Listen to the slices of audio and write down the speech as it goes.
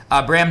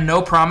Bram,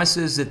 no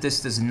promises that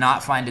this does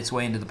not find its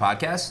way into the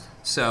podcast.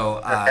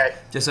 So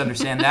just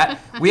understand that.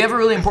 We have a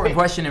really important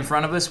question in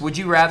front of us. Would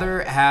you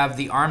rather have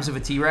the arms of a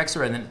T-Rex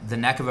or the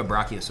neck of a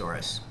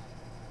Brachiosaurus?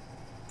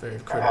 Very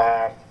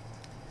critical.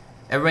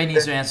 Everybody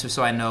needs to answer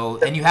so I know.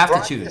 And you have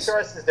to choose.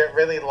 Brachiosaurus is the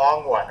really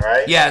long one,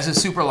 right? Yeah, it's a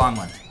super long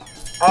one.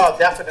 Oh,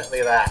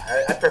 definitely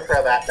that. I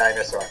prefer that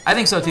dinosaur. I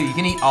think so too. You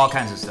can eat all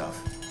kinds of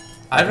stuff.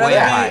 I'd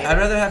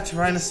rather have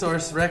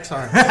Tyrannosaurus Rex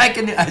arms. I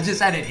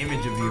just had an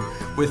image of you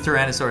with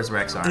Tyrannosaurus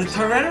Rex The arms.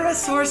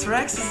 Tyrannosaurus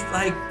Rex is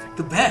like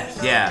the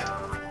best. Yeah.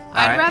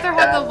 I'd rather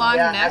have the long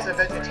neck. As a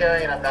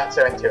vegetarian, I'm not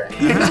so into it.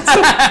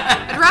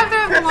 I'd rather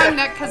have the long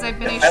neck because I've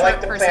been a I short like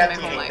the person my whole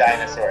plant-eating life.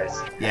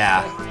 dinosaurs.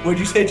 Yeah. What'd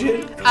you say,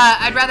 Jen?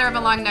 I'd rather have a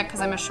long neck because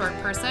I'm a short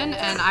person,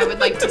 and I would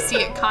like to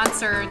see at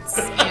concerts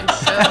and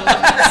shows.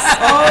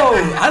 Oh,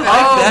 I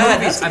like that.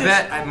 Movies. I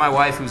bet my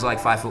wife, who's like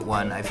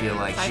 5'1", I feel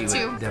like she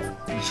 5'2". would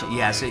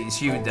definitely.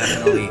 She would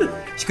definitely,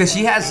 because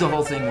she has the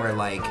whole thing where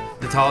like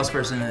the tallest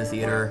person in the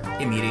theater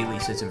immediately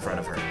sits in front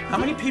of her. How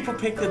many people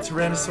pick the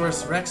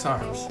Tyrannosaurus Rex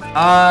arms?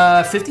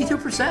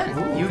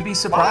 52%. You would be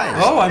surprised.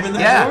 Oh, I'm in the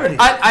majority.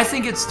 I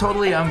think it's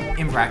totally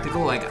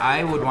impractical. Like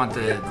I would want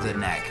the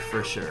neck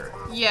for sure.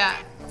 Yeah,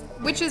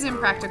 which is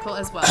impractical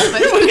as well. Which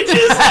But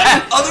is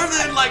like, other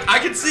than like, I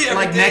can see everything.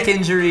 Like neck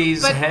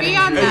injuries, But head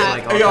beyond injuries, that-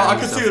 like all Yo, I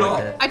kinds can of see stuff it like all.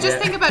 that. I just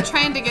think about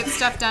trying to get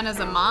stuff done as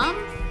a mom.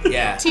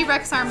 Yeah.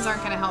 T-Rex arms aren't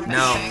going to help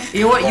No. anything.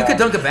 You know what? You could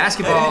dunk a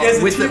basketball As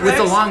a with the T-Rex?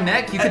 long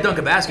neck. You could dunk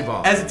a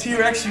basketball. As a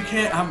T-Rex, you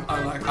can't. I'm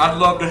like, I'd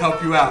love to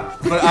help you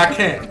out, but I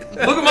can't.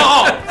 Look at my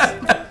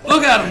arms.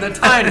 Look at them. They're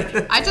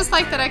tiny. I just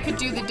like that I could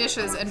do the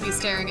dishes and be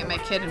staring at my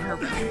kid in her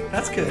room.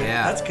 That's good.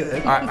 Yeah. That's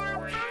good. All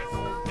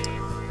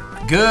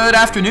right. Good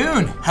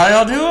afternoon. How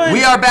y'all doing?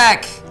 We are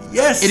back.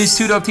 Yes. It is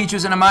Two Dope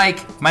Teachers and a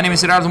Mic. My name is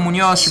Gerardo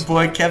Munoz.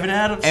 Boy, Kevin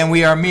Adams. And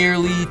we are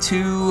merely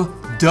two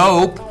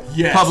dope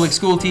public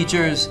school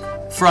teachers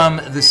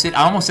from the city.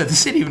 I almost said the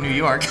city of New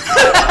York. from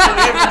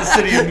the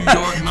city of New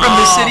York. From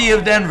the city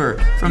of Denver.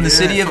 From the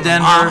city of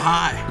Denver. Mile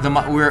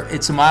high.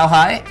 It's a mile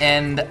high,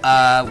 and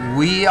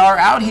we are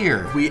out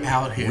here. We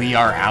out here. We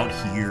are out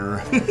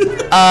here.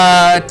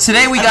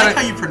 Today we I got like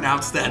how you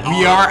pronounce that.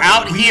 We are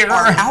out here. We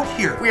are out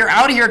here. We are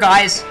out here,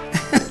 guys.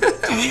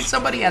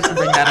 Somebody has to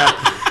bring that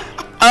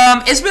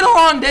up. It's been a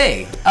long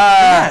day.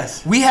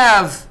 Yes. We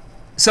have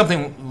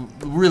something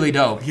really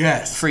dope.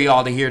 Yes. For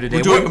y'all to hear today.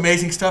 We're doing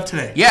amazing stuff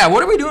today. Yeah.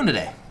 What are we doing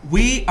today?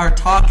 We are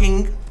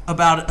talking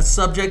about a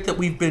subject that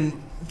we've been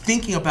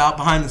thinking about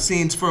behind the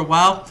scenes for a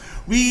while.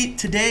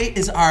 Today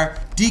is our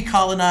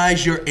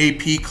Decolonize Your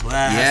AP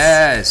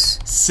class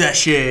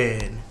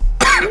session.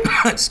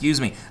 Excuse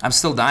me. I'm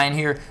still dying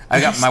here.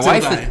 I got my Still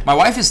wife. dying. My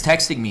wife is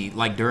texting me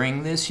like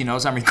during this. She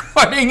knows I'm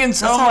recording, and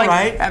so That's I'm like all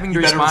right. having to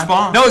You better respond.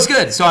 respond. No, it's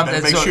good. So I'm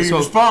Better make sure you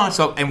respond.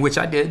 So which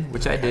I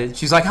did.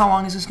 She's like, "How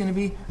long is this going to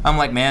be?" I'm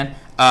like, "Man,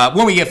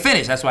 when we get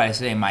finished." That's why I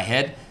say in my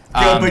head.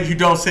 But you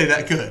don't say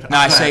that good. No,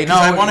 I say no.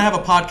 I want to have a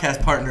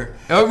podcast partner.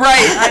 Oh,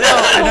 right. I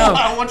know.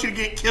 I don't want you to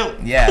get killed.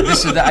 Yeah,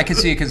 I could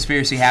see a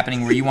conspiracy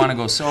happening where you want to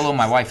go solo.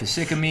 My wife is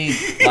sick of me.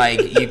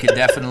 Like, you could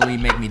definitely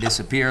make me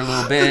disappear a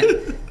little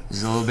bit.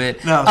 Just a little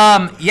bit.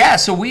 No.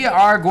 So we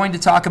are going to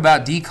talk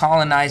about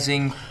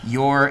decolonizing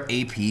your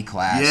AP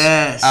class.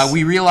 Yes.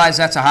 We realize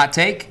that's a hot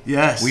take.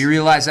 Yes. We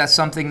realize that's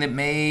something that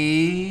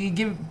may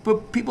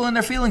put people in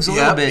their feelings a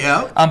little bit.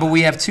 Yep. But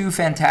we have two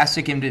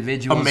fantastic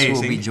individuals who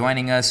will be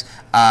joining us.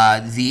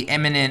 The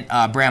eminent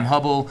Bram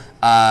Hubbell,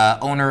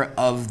 owner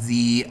of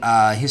the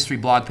history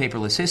blog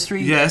Paperless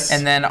History. Yes.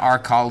 And then our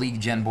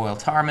colleague Jen Boyle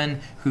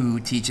Taurman,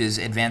 who teaches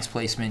Advanced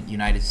Placement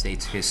United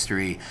States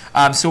History.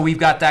 So we've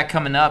got that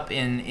coming up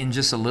in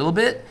just a little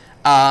bit.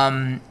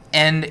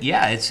 And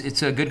yeah,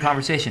 it's a good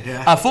conversation.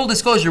 Yeah. Full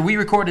disclosure, we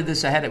recorded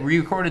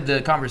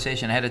the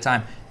conversation ahead of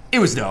time. It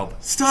was dope.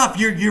 Stop!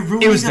 You're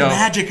ruining the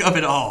magic of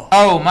it all.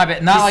 Oh, my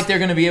bad. Not like they're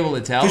gonna be able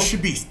to tell. This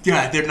should be.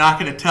 Yeah, they're not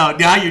gonna tell.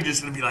 Now you're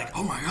just gonna be like,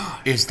 oh my god.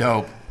 It's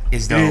dope.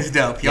 It's dope. It is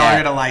dope. Y'all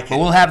are gonna like it. But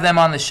we'll have them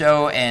on the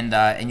show,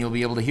 and you'll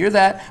be able to hear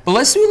that. But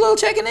let's do a little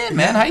checking in,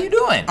 man. How you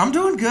doing? I'm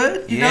doing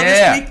good. You know,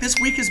 this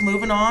week is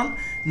moving on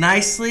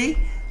nicely.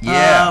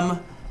 Yeah.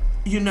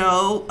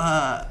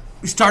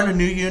 We're starting a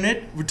new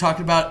unit. We're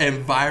talking about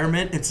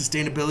environment and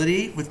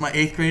sustainability with my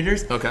 8th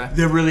graders. Okay.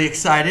 They're really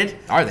excited.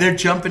 Are they? They're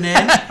jumping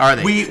in. Are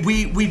they?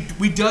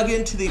 We dug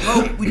into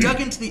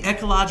the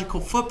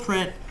ecological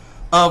footprint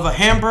of a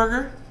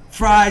hamburger,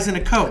 fries, and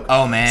a Coke.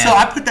 Oh man. So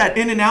I put that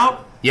in and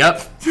out.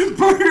 Yep.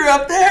 Burger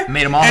up there.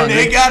 Made them all and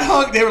hungry. they got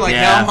hungry. They were like,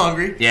 now I'm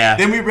hungry. Yeah.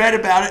 Then we read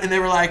about it, and they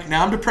were like,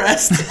 now I'm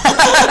depressed.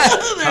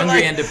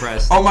 Hungry and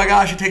depressed. Oh my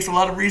gosh, it takes a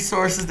lot of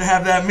resources to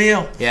have that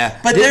meal. Yeah.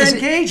 But they're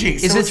engaging.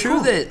 Is it true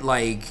that,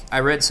 like,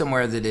 I read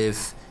somewhere that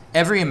if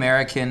every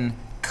American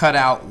cut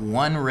out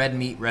one red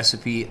meat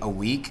recipe a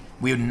week,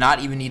 we would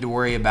not even need to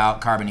worry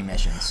about carbon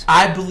emissions?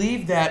 I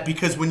believe that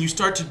because when you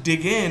start to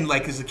dig in,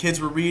 like as the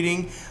kids were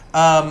reading,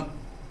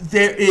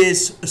 there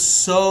is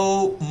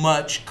so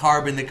much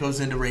carbon that goes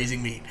into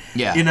raising meat.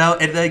 Yeah. You know,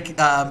 and like,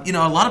 you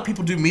know, a lot of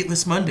people do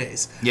meatless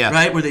Mondays. Yeah.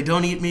 Right? Where they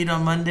don't eat meat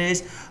on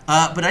Mondays.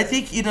 But I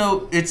think, you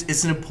know,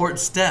 it's an important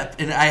step.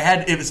 And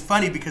it was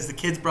funny because the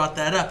kids brought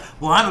that up.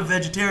 Well, I'm a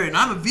vegetarian.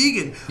 I'm a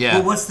vegan. Yeah.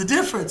 Well, what's the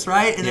difference,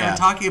 right? And they Yeah. were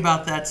talking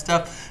about that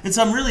stuff. And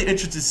so I'm really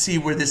interested to see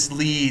where this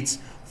leads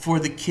for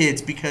the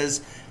kids,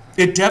 because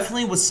it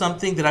definitely was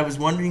something that I was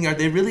wondering, are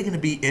they really going to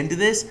be into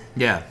this?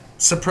 Yeah.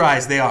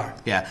 Surprise, they are.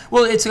 Yeah.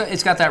 Well, it's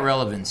got that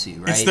relevancy,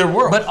 right? It's their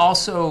world. But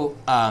also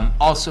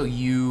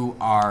you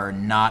are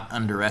not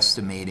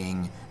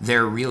underestimating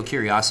their real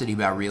curiosity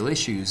about real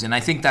issues. And I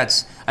think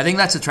that's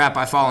a trap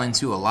I fall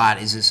into a lot,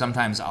 is that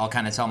sometimes I'll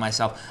kind of tell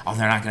myself, oh,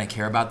 they're not going to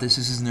care about this.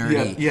 This is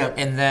nerdy. Yeah, yeah.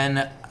 And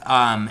then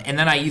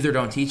I either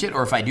don't teach it,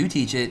 or if I do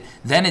teach it,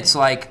 then it's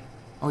like,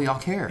 oh, y'all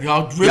care.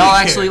 Y'all really y'all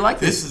care. actually like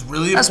this. This is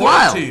really that's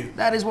important wild. to you.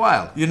 That is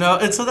wild. You know,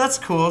 and so that's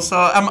cool. So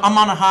I'm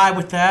on a high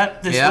with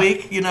that this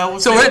week. You know,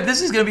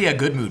 This is going to be a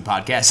good mood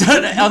podcast,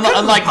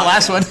 unlike the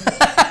last one.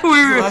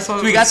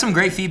 We got some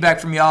great feedback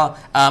from y'all.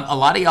 A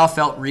lot of y'all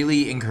felt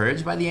really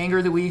encouraged by the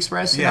anger that we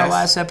expressed in our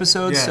last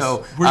episode. Yes.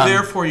 So we're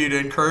there for you to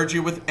encourage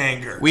you with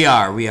anger. We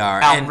are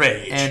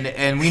outrage,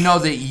 and we know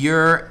that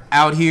you're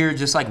out here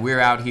just like we're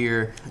out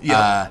here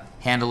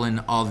handling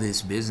all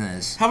this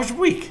business. How was your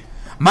week?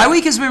 My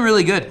week has been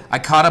really good. I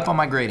caught up on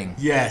my grading.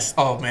 Yes.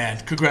 Oh man,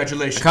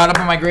 congratulations. I caught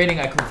up on my grading.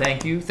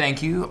 Thank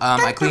you.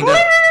 I cleaned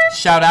up.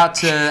 Shout out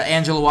to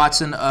Angela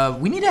Watson.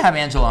 We need to have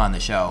Angela on the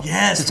show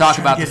to talk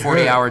about the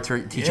 40-hour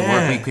teacher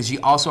work week, because she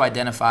also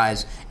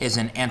identifies as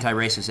an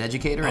anti-racist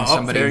educator and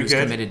somebody who's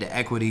committed to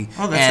equity.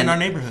 Oh, that's in our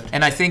neighborhood.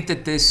 And I think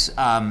that this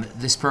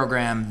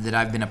program that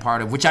I've been a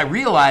part of, which I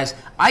realize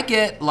I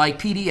get like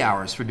PD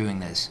hours for doing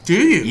this. Do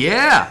you?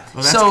 Yeah.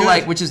 Well, that's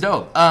good. Which is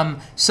dope.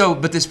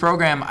 But this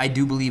program I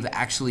do believe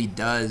actually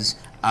does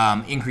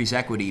increase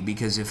equity,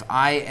 because if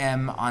I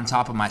am on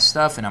top of my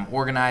stuff and I'm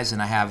organized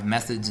and I have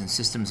methods and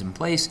systems in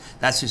place,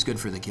 that's just good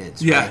for the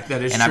kids. Yeah, right?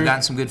 that is and true. I've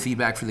gotten some good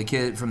feedback from the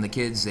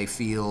kids. They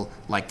feel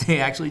like they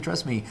actually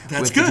trust me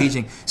with good. the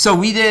teaching. So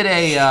we did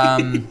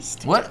a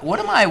what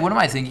am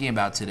I thinking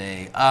about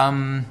today?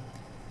 I'm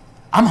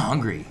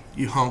hungry.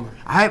 You hungry?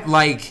 I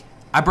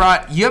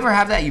brought. You ever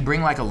have that? You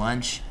bring like a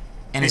lunch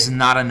and it's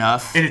not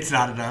enough. And it's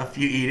not enough.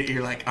 You eat it.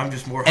 You're like, I'm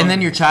just more hungry. And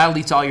then your child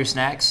eats all your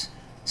snacks.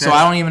 So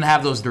I don't even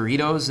have those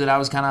Doritos that I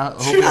was kind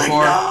of hoping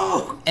for.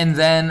 No. And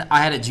then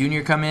I had a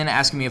junior come in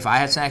asking me if I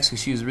had snacks,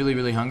 because she was really,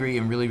 really hungry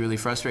and really, really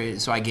frustrated.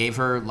 So I gave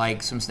her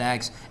like some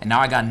snacks, and now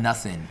I got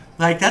nothing.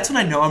 Like, that's when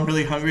I know I'm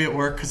really hungry at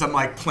work, because I'm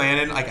like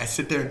planning. Like, I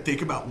sit there and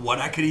think about what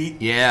I could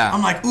eat. Yeah.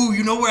 I'm like, ooh,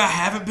 you know where I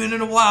haven't been in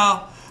a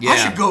while? Yeah. I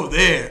should go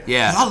there.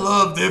 Yeah. 'Cause I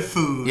love their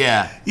food.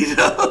 Yeah. You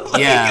know?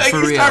 Yeah, for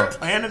you real. start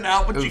planning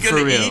out what you're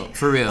going to eat.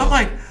 For real. I'm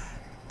like,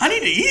 I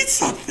need to eat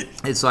something.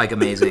 It's like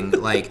amazing.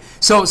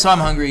 So I'm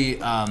hungry.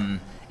 And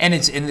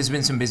there's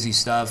been some busy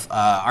stuff.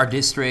 Our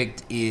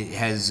district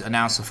has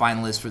announced a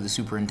finalist for the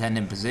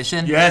superintendent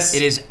position. Yes.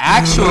 It is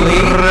actually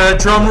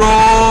drum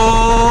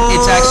roll.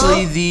 It's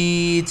actually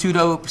the Two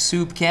Dope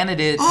Soup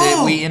candidate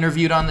that we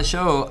interviewed on the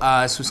show,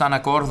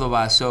 Susana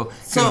Cordova. So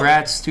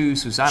congrats to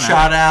Susana.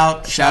 Shout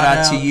out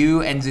to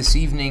you. And this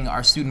evening,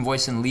 our student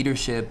voice and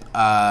leadership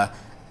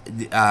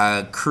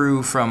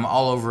crew from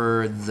all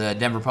over the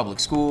Denver Public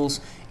Schools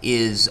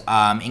is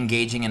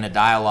engaging in a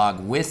dialogue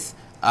with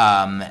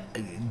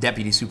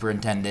Deputy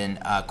Superintendent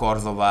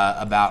Cordova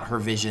about her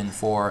vision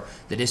for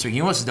the district.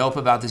 You know what's dope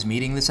about this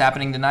meeting that's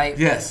happening tonight?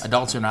 Yes.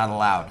 Adults are not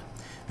allowed.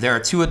 There are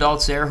 2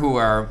 adults there who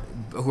are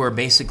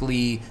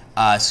basically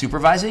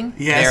supervising.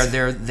 Yes.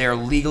 They're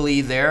legally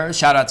there.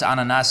 Shout out to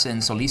Ananas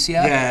and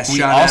Solicia. Yes, who we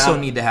shout also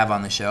out. need to have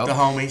on the show. The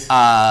homies.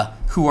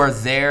 Who are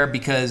there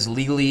because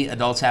legally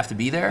adults have to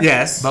be there.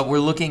 Yes. But we're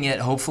looking at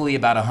hopefully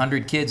about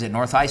 100 kids at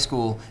North High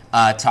School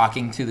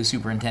talking to the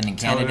superintendent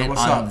candidate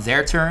on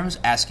their terms,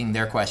 asking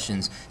their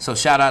questions. So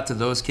shout out to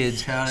those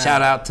kids.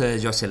 Shout out to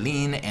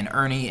Jocelyn and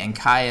Ernie and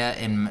Kaya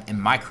and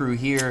my crew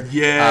here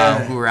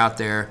who are out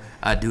there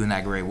doing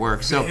that great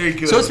work. So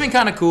it's been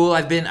kind of cool.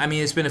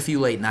 It's been a few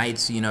late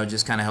nights,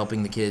 just kind of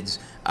helping the kids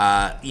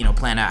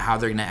plan out how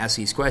they're going to ask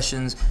these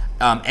questions.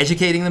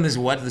 Educating them is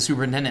what the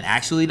superintendent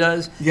actually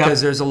does,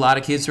 because there's a lot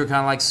of kids who are kind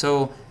of like,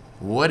 so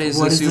what is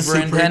the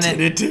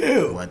superintendent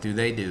do? What do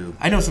they do?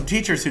 I know some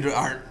teachers who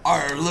are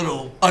a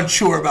little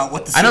unsure about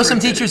what the I know some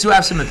teachers who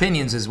have some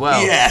opinions as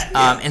well.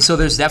 Yeah. And so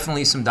there's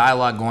definitely some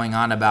dialogue going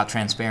on about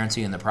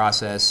transparency in the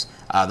process.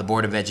 The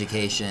Board of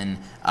Education.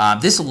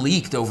 This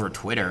leaked over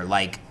Twitter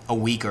like a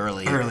week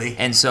early.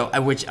 And so,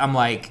 which I'm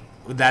like,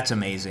 that's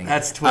amazing.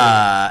 That's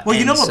Twitter. Well,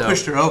 you know what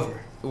pushed her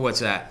over? What's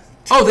that?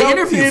 Oh, the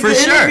interview, for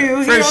sure.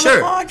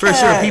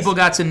 People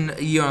got to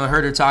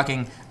heard her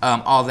talking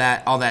all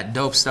that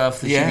dope stuff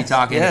that she'd be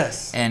talking,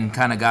 and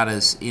kind of got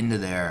us into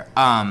there.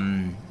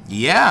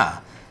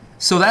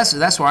 So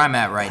that's where I'm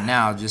at right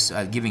now. Just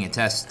giving a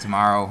test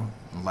tomorrow,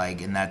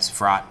 and that's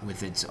fraught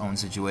with its own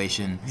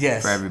situation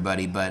for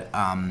everybody. But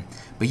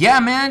yeah,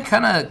 man,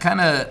 kind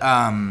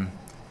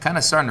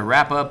of starting to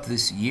wrap up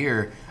this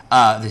year.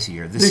 This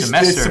semester.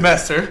 This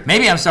semester.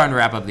 Maybe I'm starting to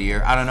wrap up the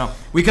year. I don't know.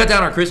 We cut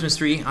down our Christmas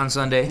tree on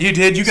Sunday. You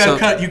did. You go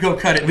cut it. We go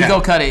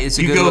cut it. It's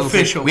a good little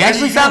official. We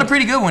actually found a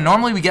pretty good one.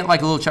 Normally we get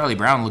like a little Charlie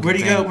Brown looking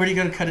thing. Where do you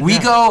go to cut it? We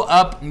go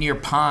up near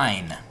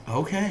Pine.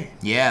 Okay.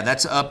 Yeah,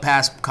 that's up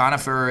past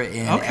Conifer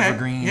and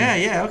Evergreen.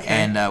 Yeah, okay.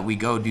 And we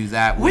go do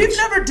that. We've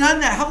never done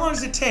that. How long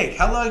does it take?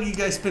 How long do you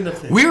guys spend up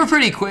there? We were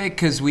pretty quick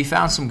because we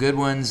found some good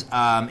ones.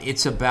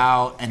 It's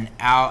about an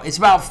hour. It's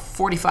about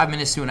 45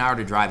 minutes to an hour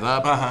to drive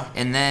up,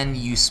 and then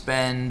you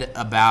spend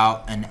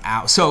about an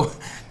hour. So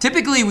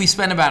typically we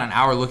spend about an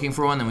hour looking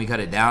for one, then we cut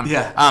it down.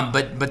 Yeah.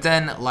 But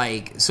then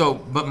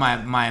but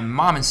my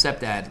mom and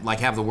stepdad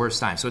like have the worst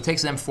time, so it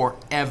takes them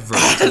forever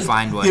to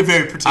find one. They're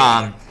very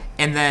particular.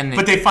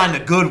 But they find a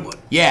good one.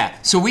 Yeah.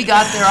 So we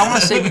got there. I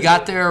want to say we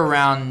got there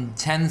around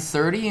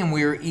 10:30, and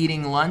we were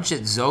eating lunch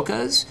at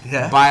Zoka's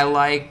by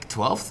like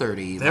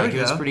 12:30.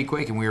 It was pretty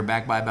quick, and we were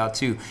back by about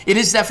 2. It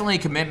is definitely a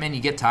commitment.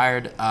 You get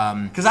tired.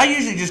 Because I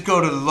usually just go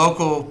to the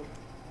local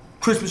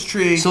Christmas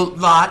tree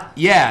lot.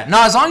 Yeah.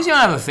 No, as long as you don't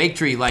have a fake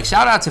tree. Like,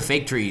 shout out to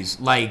fake trees.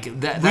 Like,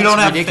 that's we don't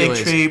ridiculous.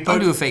 have a fake tree. Don't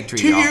do a fake tree,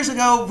 2 years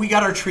ago, we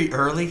got our tree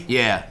early.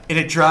 Yeah. And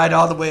it dried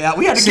all the way out.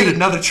 We had to get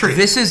another tree.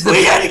 We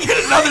had to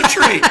get another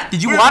tree.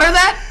 Did you water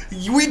that?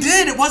 We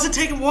did. It wasn't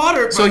taking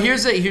water. So here,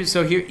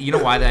 you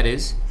know why that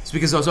is? It's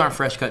because those aren't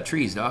fresh cut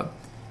trees, dog.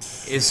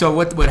 So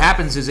what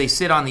happens is they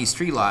sit on these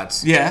tree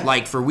lots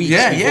like for weeks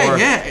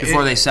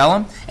before they sell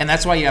them, and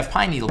that's why you have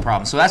pine needle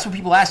problems. So that's what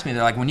people ask me.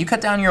 They're like, when you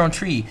cut down your own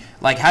tree,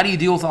 like how do you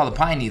deal with all the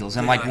pine needles?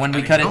 And like when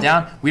we cut it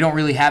down, we don't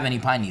really have any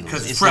pine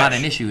needles. It's not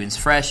an issue. It's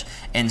fresh,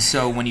 and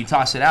so when you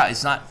toss it out,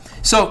 it's not.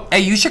 So hey,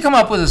 you should come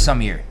up with us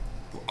some year.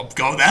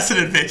 Oh, that's an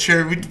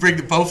adventure. We'd bring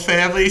both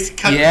families,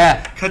 cut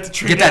the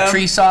tree Get that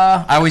tree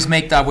saw. I always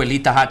make the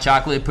abuelita hot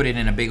chocolate, put it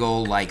in a big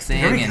old like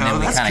thing, and then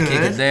we kind of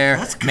kick it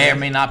there. May or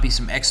may not be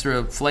some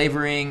extra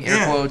flavoring,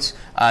 air quotes,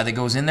 that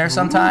goes in there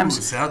sometimes.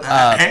 But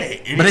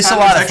it's a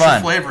lot of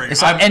fun.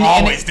 I'm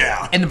always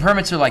down. And the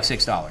permits are like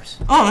 $6.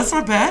 Oh, that's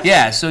not bad.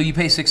 Yeah, so you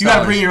pay $6. You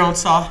gotta bring your own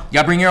saw. You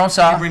gotta bring your own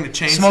saw. You bring the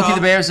chainsaw. Smokey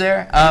the Bear's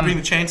there. Bring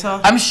the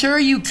chainsaw. I'm sure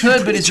you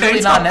could, but it's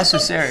really not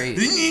necessary.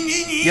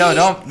 Yo,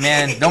 don't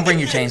bring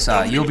your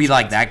chainsaw. You'll be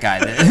like that guy.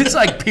 It's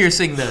like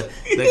piercing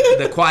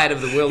the quiet of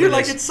the wilderness. You're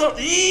like, it's so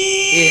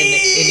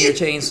in your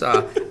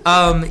chainsaw.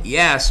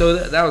 So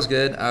that was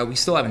good. We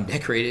still haven't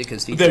decorated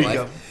because teacher life. There you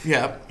go.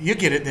 Yeah, you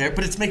get it there,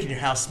 but it's making your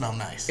house smell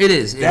nice. It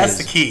is. That's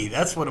the key.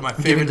 That's one of my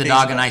favorite things. Giving the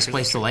dog a nice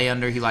place to lay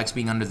under. He likes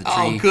being under the tree.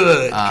 Oh,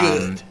 good,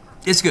 good.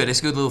 It's good. It's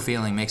a good little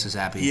feeling. Makes us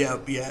happy. Yeah.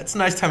 It's a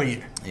nice time of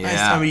year. Nice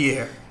time of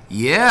year.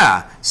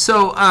 Yeah.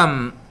 So,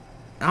 what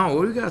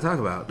do we got to talk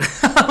about?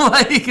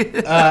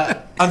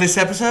 On this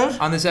episode?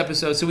 On this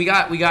episode. So we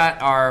got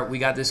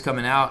this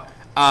coming out.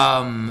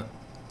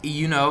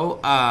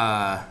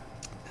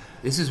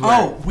 This is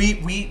where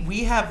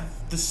we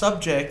have the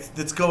subject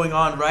that's going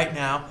on right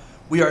now.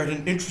 We are in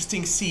an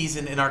interesting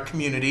season in our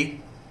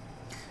community.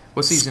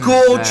 What season?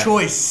 School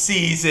choice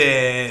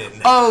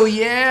season. Oh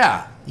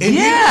yeah.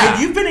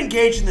 And you've been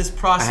engaged in this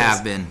process. I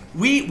have been.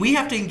 We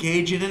have to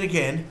engage in it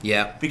again.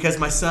 Yeah. Because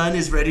my son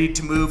is ready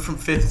to move from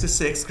 5th to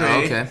 6th grade.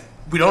 Oh, okay.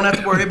 We don't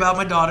have to worry about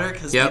my daughter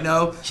because we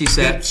know she's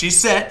set. She's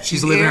set.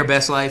 She's living her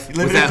best life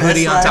with that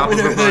hoodie on top of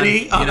her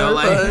hoodie.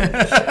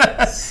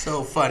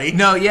 So funny.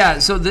 No, yeah.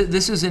 So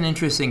this is an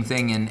interesting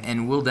thing,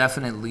 and we're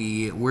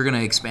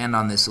gonna expand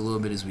on this a little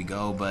bit as we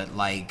go. But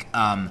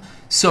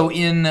so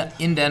in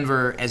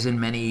Denver, as in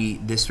many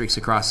districts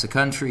across the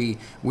country,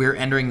 we're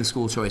entering the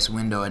school choice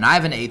window, and I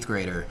have an 8th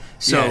grader.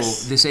 So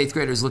this 8th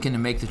grader is looking to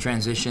make the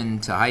transition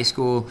to high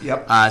school.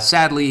 Yep.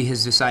 Sadly,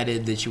 has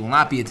decided that she will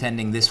not be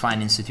attending this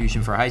fine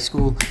institution for high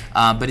school.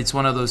 But it's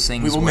one of those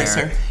things we will miss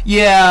her.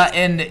 Yeah,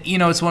 and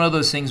it's one of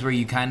those things where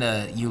you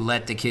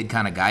let the kid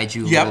kind of guide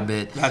you a little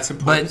bit. That's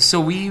important. But so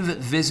we've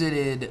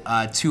visited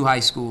 2 high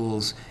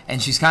schools, and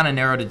she's kind of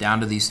narrowed it down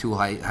to these 2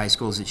 high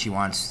schools that she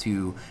wants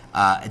to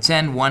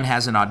attend. One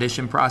has an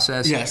audition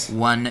process. Yes.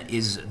 One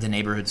is the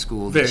neighborhood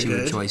school that she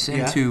would choice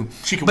into.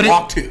 She can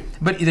walk to.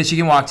 But that she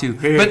can walk to.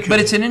 But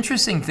it's an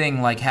interesting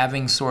thing, like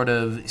having sort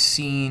of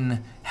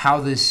seen how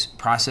this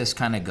process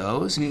kind of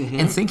goes,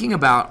 and thinking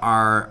about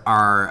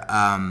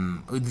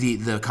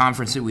the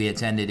conference that we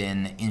attended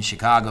in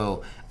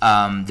Chicago,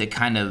 that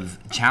kind of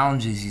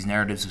challenges these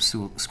narratives of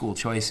school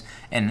choice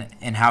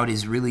and how it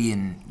is really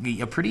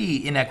a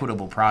pretty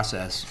inequitable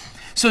process.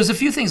 So there's a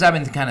few things I've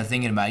been kind of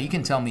thinking about. You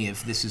can tell me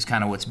if this is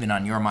kind of what's been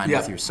on your mind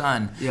with your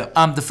son.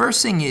 The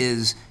first thing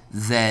is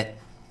that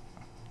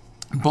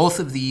both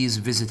of these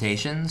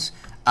visitations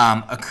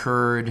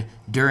occurred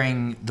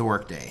during the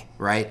workday,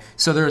 right?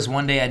 So there was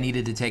one day I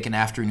needed to take an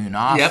afternoon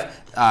off,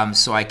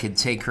 so I could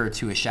take her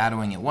to a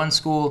shadowing at one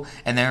school,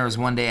 and then there was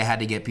one day I had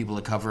to get people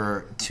to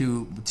cover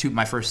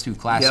my first 2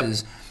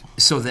 classes,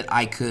 so that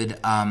I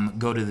could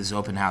go to this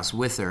open house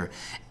with her.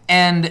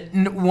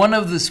 And one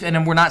of the,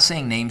 and we're not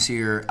saying names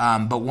here,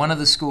 but one of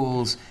the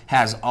schools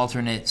has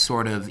alternate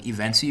sort of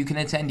events that you can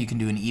attend. You can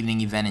do an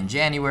evening event in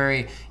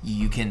January.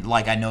 You can,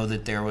 I know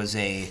that there was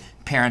a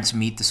Parents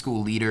Meet the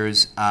School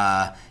Leaders,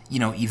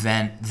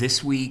 event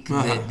this week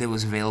that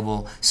was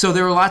available. So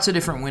there were lots of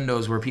different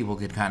windows where people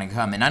could kind of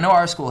come. And I know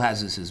our school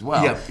has this as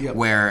well,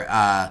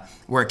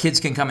 where kids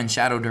can come and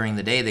shadow during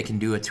the day. They can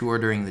do a tour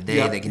during the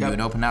day. They can do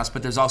an open house.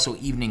 But there's also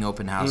evening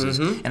open houses.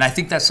 And I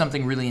think that's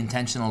something really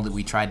intentional that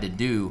we tried to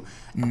do,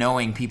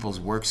 knowing people's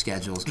work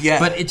schedules. Yeah.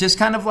 But it just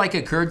kind of like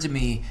occurred to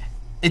me.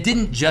 It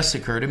didn't just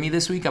occur to me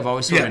this week. I've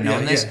always sort of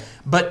known this.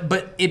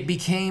 But it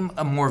became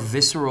a more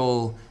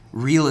visceral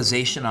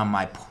realization on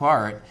my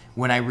part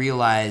when I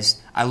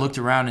realized, I looked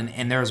around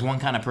and there was one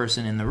kind of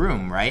person in the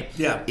room, right?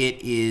 Yeah. It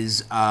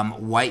is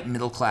white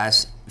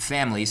middle-class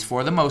families,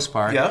 for the most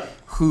part, Yep.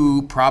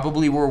 who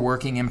probably were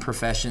working in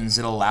professions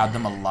that allowed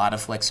them a lot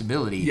of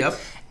flexibility. Yep.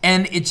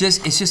 And it's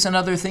just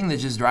another thing that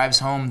just drives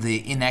home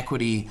the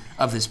inequity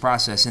of this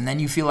process. And then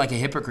you feel like a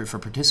hypocrite for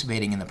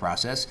participating in the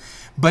process.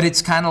 But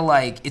it's kind of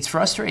like, it's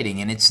frustrating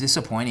and it's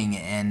disappointing.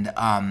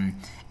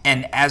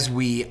 And as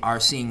we are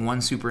seeing one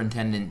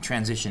superintendent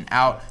transition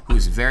out, who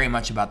is very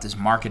much about this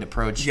market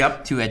approach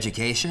to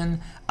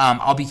education,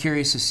 I'll be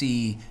curious to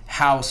see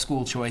how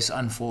school choice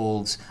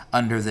unfolds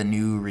under the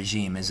new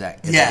regime.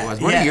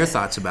 What are your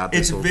thoughts about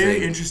this whole thing? It's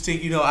very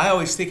interesting. I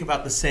always think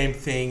about the same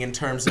thing in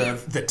terms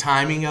of the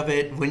timing of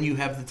it, when you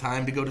have the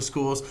time to go to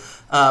schools.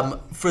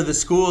 For the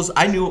schools,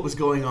 I knew what was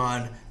going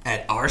on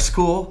at our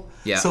school.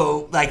 Yeah.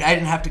 So, I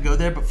didn't have to go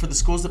there, but for the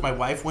schools that my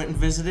wife went and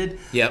visited,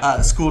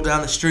 the school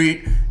down the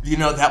street,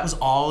 that was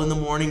all in the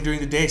morning during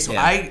the day. So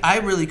I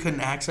really couldn't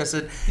access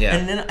it. Yeah.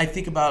 And then I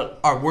think about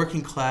our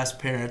working class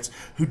parents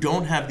who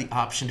don't have the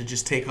option to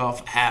just take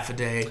off half a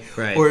day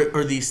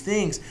or these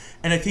things.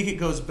 And I think it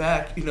goes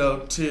back,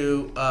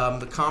 to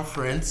the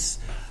conference.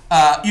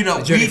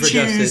 Journey for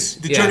Justice.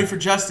 Journey for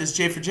Justice,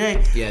 J for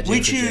J. Yeah, J we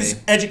for choose J.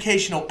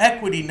 educational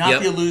equity,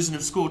 not the illusion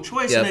of school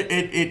choice. And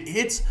it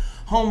hits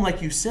home,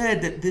 like you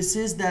said, that this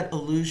is that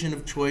illusion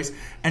of choice,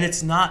 and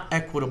it's not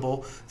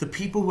equitable. The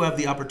people who have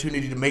the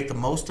opportunity to make the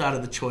most out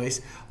of the choice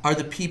are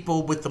the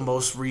people with the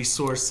most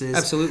resources.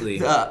 Absolutely.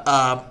 The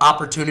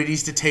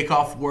opportunities to take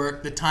off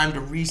work, the time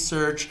to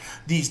research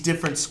these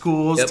different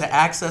schools, to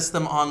access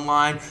them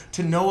online,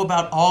 to know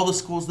about all the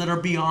schools that are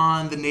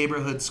beyond the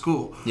neighborhood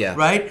school. Yeah.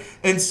 Right?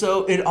 And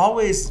so it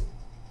always...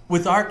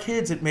 With our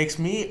kids, it makes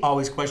me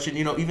always question,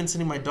 even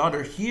sending my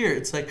daughter here,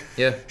 it's like,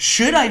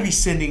 should I be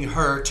sending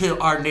her to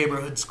our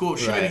neighborhood school?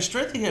 Should I be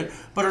strengthening it?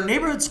 But our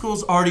neighborhood school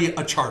is already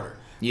a charter,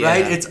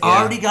 right? It's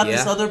already got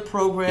this other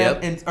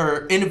program,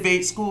 or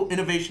School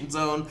Innovation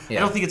Zone. I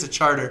don't think it's a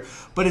charter,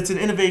 but it's an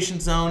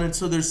innovation zone, and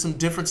so there's some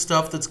different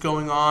stuff that's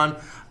going on.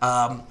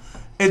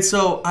 And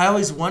so I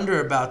always wonder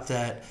about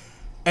that.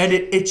 And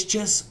it's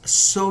just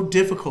so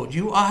difficult.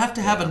 You have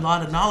to have a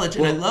lot of knowledge.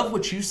 And I love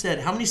what you said.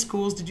 How many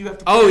schools did you have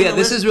to put on the this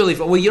list? is really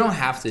fun. Well, you don't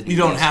have to do You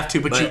don't have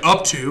to, but you're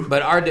up to.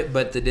 But our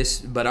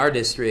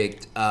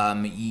district,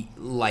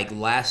 like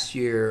last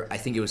year, I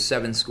think it was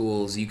 7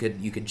 schools. You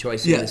could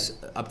choice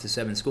up to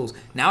 7 schools.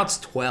 Now it's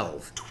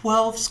 12.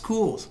 12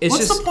 schools.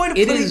 What's the point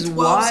of putting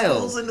 12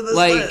 schools into this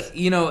list?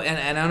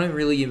 And I don't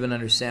really even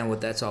understand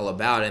what that's all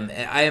about. And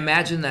I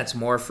imagine that's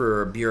more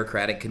for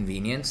bureaucratic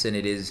convenience than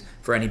it is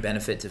for any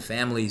benefit to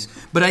families.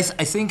 But I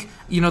think,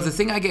 the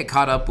thing I get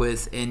caught up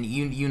with, and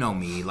you know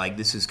me, like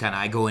this is kind of,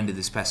 I go into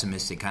this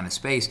pessimistic kind of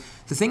space.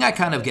 The thing I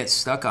kind of get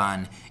stuck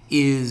on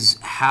is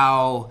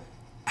how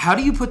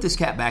do you put this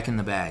cat back in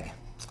the bag?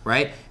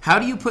 Right? How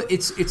do you put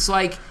it's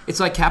like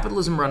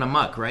capitalism run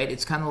amok, right?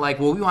 It's kind of like,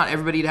 well, we want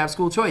everybody to have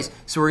school choice.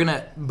 So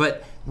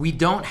but we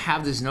don't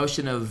have this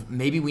notion of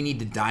maybe we need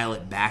to dial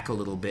it back a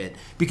little bit,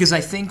 because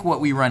I think what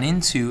we run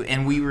into,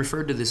 and we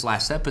referred to this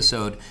last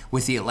episode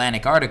with the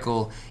Atlantic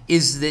article,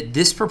 is that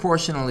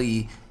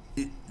disproportionately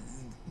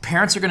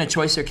parents are going to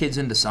choice their kids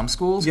into some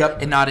schools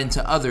and not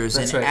into others.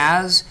 That's and right.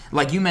 as,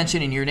 like you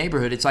mentioned in your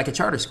neighborhood, it's like a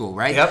charter school,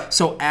 right? Yep.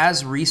 So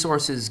as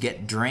resources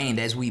get drained,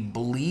 as we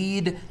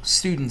bleed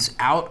students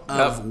out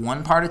of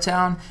one part of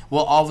town,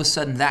 well, all of a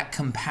sudden that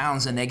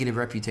compounds a negative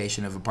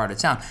reputation of a part of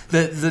town.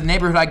 The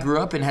neighborhood I grew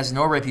up in has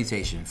no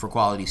reputation for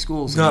quality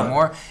schools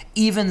anymore,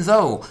 even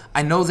though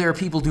I know there are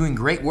people doing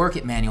great work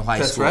at Manual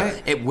High School,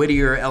 at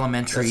Whittier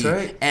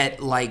Elementary, at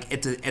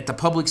the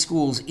public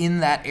schools in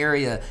that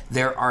area.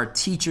 There are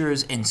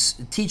teachers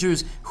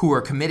who are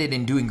committed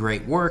and doing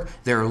great work.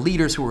 There are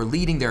leaders who are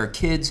leading. There are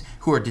kids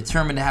who are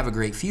determined to have a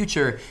great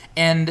future.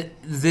 And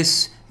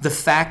the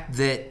fact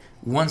that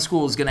one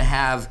school is going to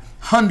have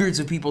hundreds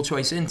of people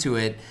choice into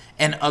it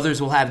and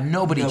others will have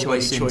nobody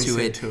choice into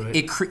it.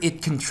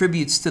 It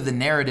contributes to the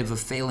narrative of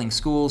failing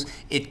schools.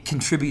 It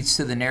contributes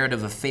to the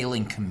narrative of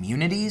failing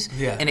communities.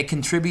 Yeah. And it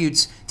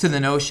contributes to the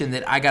notion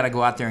that I got to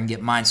go out there and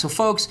get mine. So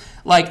folks,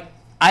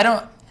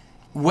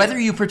 whether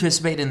you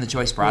participate in the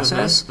choice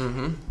process,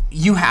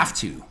 you have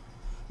to.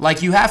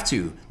 You have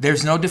to.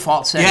 There's no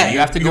default setting. Yeah, you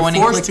have to go in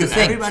and click the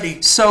thing.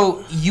 Everybody.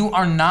 So you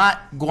are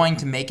not going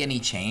to make any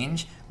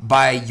change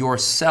by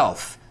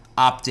yourself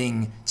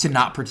opting to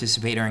not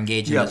participate or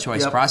engage in the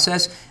choice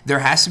process, there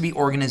has to be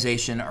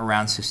organization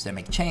around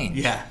systemic change.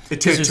 Yeah,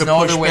 there's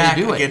no other way to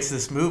do it against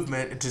this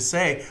movement to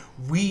say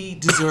we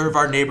deserve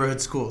our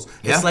neighborhood schools.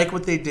 It's like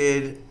what they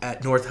did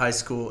at North High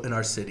School in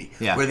our city,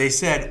 where they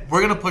said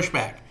we're going to push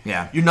back.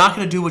 Yeah, you're not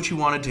going to do what you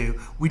want to do.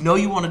 We know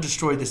you want to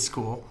destroy this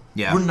school.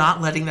 Yeah, we're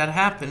not letting that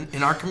happen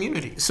in our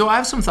community. So I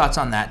have some thoughts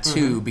on that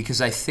too, because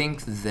I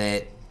think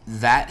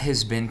that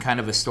has been kind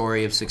of a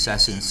story of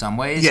success in some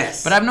ways.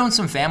 Yes. But I've known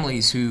some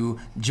families who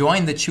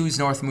joined the Choose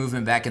North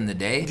movement back in the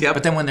day. Yep.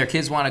 But then when their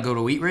kids want to go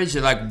to Wheat Ridge,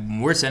 they're like,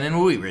 we're sending to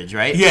Wheat Ridge,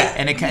 right? Yeah.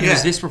 And it kind of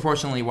was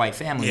disproportionately white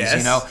families,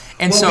 you know?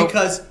 And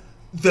because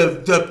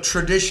the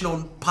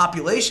traditional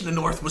population in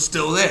North was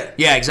still there.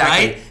 Yeah,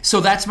 exactly. Right? So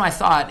that's my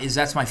thought,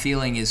 that's my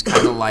feeling is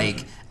kind of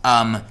like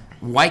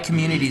white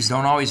communities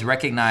don't always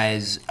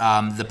recognize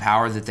the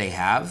power that they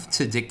have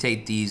to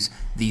dictate these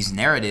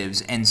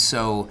narratives. And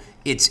so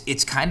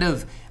it's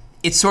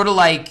sort of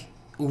like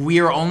we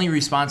are only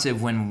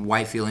responsive when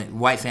white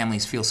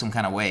families feel some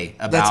kind of way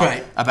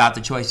about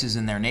the choices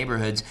in their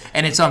neighborhoods.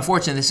 And it's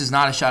unfortunate. This is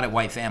not a shot at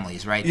white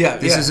families, right? Yeah,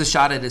 this is a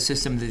shot at a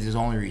system that is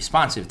only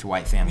responsive to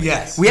white families.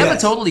 Yes, we have a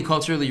totally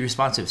culturally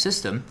responsive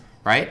system,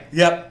 right?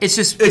 Yep. It's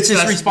just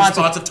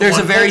responsive. There's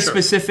a very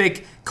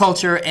specific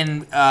culture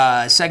and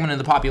segment of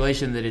the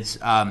population that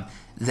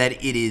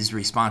it is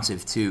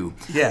responsive to.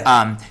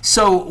 Yeah.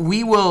 So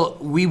we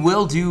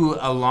will do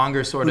a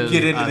longer sort of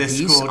get into this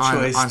piece school on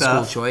choice school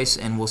stuff. choice,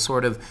 and we'll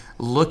sort of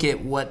look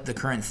at what the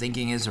current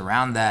thinking is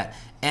around that.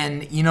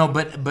 And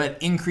but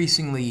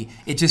increasingly,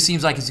 it just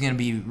seems like it's going to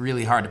be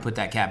really hard to put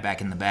that cat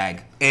back in the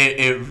bag.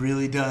 It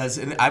really does.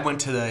 And I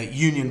went to the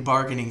union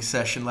bargaining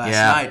session last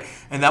night,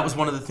 and that was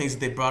one of the things that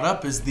they brought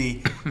up is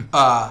the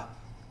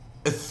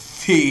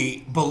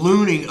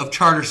ballooning of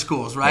charter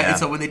schools, right? And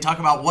so when they talk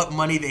about what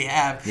money they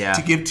have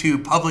to give to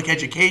public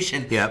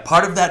education,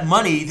 part of that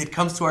money that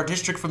comes to our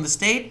district from the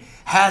state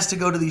has to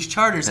go to these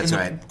charters. That's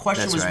and the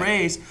question was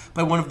raised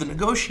by one of the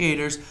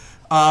negotiators,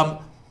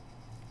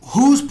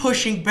 who's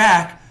pushing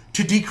back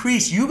to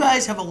decrease? You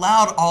guys have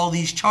allowed all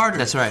these charters.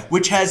 That's right.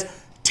 Which has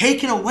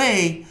taken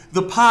away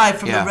the pie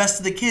from the rest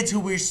of the kids who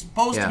we're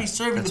supposed to be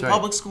serving, the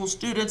public school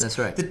students,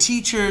 the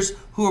teachers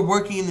who are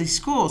working in these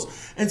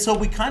schools. And so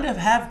we kind of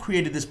have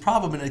created this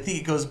problem, and I think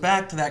it goes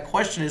back to that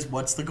question is,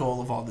 what's the goal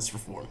of all this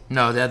reform?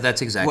 No,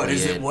 that's exactly What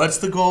is it? What's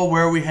the goal?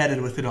 Where are we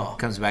headed with it all?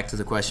 Comes back to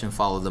the question,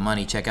 follow the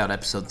money. Check out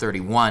episode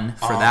 31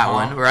 for that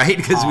one, right?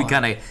 Because we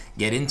kind of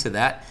get into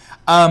that.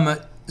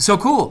 So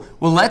cool.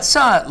 Well, let's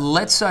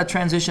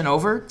transition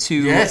over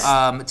to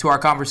our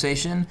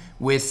conversation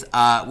with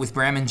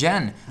Bram and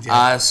Jen.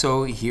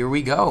 So here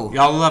we go.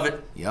 Y'all love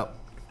it. Yep.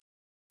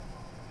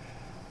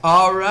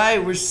 All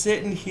right, we're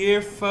sitting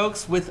here,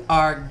 folks, with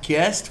our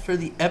guest for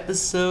the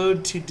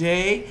episode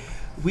today.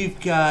 We've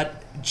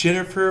got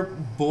Jennifer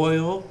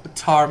Boyle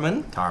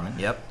Taurman. Taurman,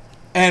 yep.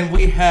 And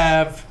we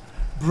have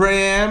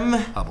Bram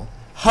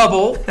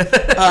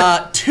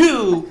Hubbell.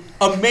 Two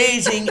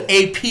amazing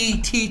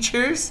AP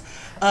teachers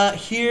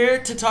here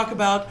to talk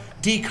about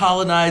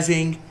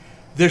decolonizing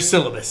their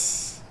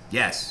syllabus.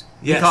 Yes.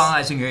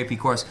 Decolonizing your AP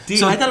course.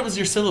 I thought it was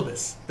your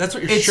syllabus. That's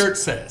what your shirt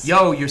says.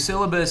 Yo, your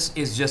syllabus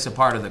is just a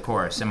part of the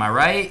course. Am I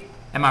right?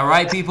 Am I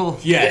right, people?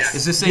 Yes.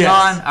 Is this thing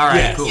on? All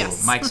right, cool.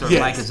 Yes. Mic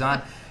is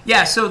on.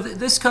 Yeah, so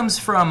this comes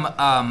from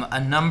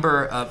a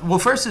number of... Well,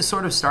 first it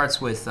sort of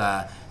starts with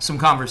some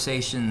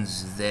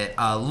conversations that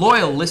a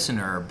loyal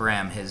listener,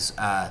 Bram, has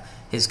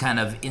kind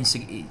of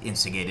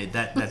instigated.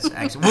 That's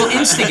actually... Well,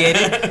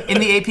 instigated in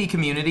the AP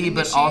community,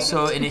 but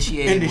also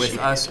initiated with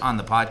us on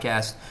the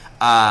podcast.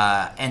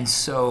 And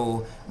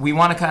so we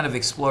want to kind of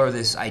explore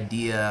this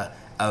idea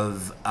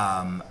of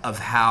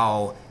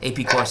how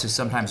AP courses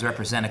sometimes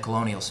represent a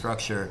colonial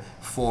structure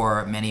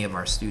for many of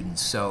our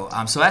students. So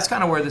that's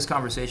kind of where this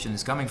conversation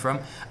is coming from.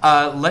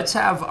 Let's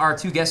have our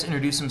two guests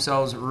introduce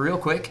themselves real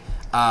quick.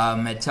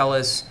 Tell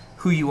us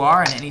who you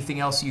are and anything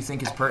else you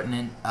think is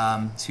pertinent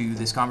to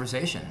this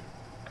conversation.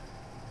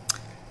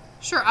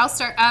 Sure, I'll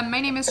start. My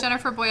name is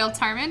Jennifer Boyle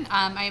Taurman.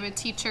 I am a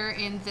teacher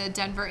in the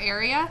Denver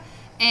area,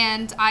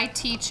 and I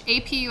teach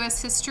AP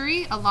US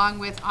History along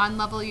with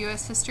on-level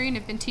US History, and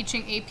have been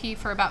teaching AP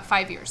for about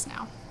 5 years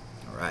now.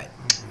 All right.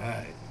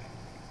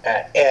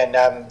 And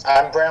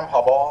I'm Bram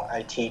Hubbell.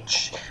 I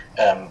teach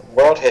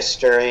world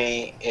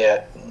history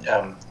at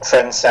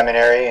Friends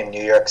Seminary in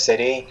New York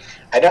City.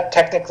 I don't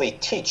technically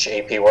teach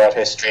AP world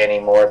history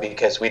anymore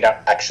because we don't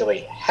actually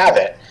have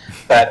it,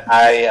 but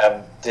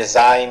I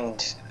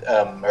designed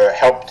or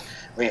helped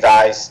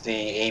revise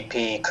the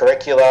AP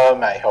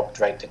curriculum. I helped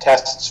write the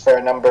tests for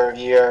a number of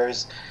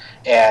years,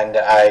 and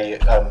I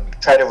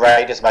try to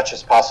write as much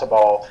as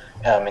possible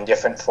in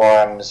different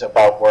forums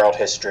about world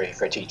history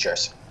for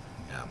teachers.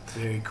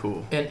 Very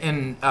cool.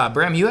 And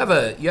Bram, you have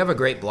a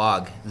great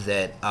blog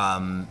that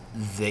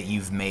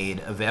you've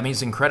made. I mean,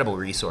 it's incredible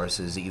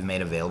resources that you've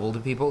made available to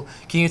people.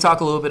 Can you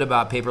talk a little bit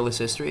about Paperless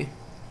History?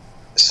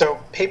 So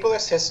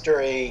Paperless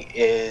History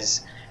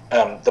is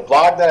the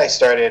blog that I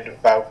started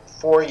about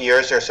 4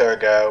 years or so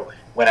ago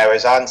when I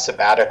was on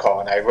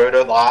sabbatical, and I wrote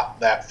a lot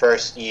that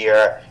first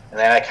year and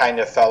then I kind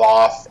of fell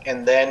off.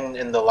 And then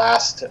in the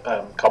last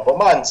couple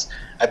months,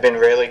 I've been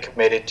really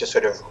committed to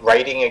sort of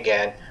writing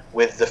again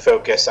with the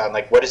focus on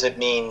like what does it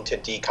mean to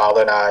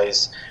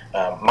decolonize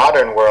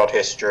modern world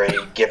history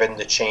given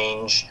the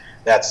change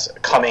that's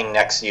coming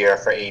next year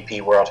for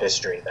AP World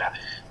History. That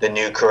the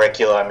new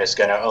curriculum is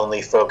going to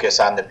only focus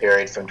on the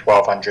period from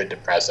 1200 to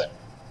present.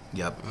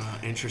 Yep.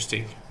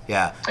 Interesting.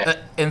 Yeah.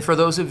 And for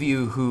those of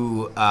you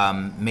who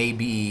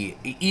maybe,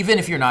 even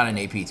if you're not an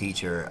AP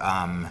teacher,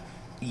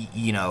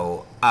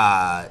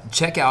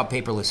 check out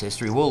Paperless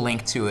History. We'll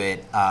link to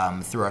it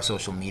through our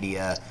social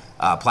media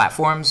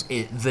platforms.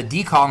 The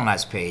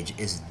Decolonize page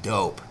is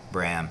dope,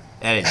 Bram.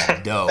 That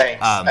is dope.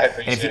 Thanks. I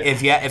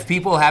appreciate it. If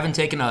people haven't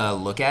taken a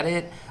look at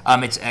it,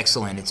 it's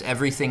excellent. It's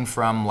everything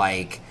from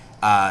like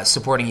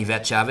supporting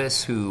Yvette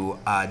Chavez, who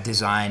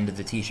designed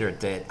the T-shirt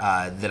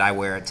that I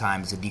wear at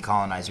times, the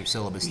Decolonize Your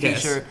Syllabus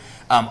T-shirt,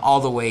 all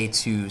the way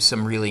to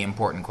some really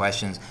important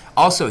questions.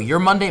 Also, your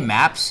Monday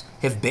maps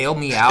have bailed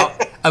me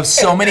out of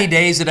so many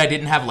days that I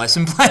didn't have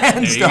lesson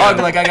plans, dog.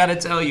 Like, I got to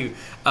tell you.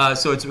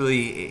 So it's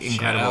really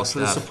incredible stuff. For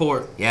the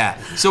support.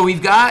 Yeah. So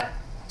we've got...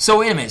 So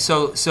wait a minute.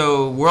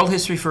 So world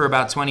history for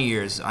about 20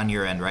 years on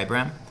your end, right,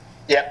 Bram?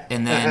 Yeah.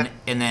 And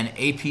then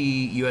AP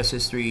US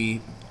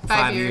history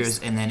 5 years,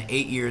 and then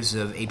 8 years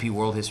of AP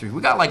World History.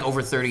 We got like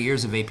over 30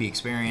 years of AP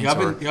experience.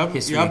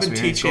 Y'all been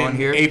teaching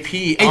here.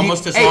 AP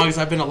almost as long as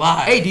I've been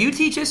alive. Hey, do you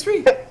teach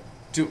history?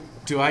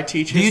 Do I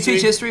teach history? Do you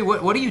teach history?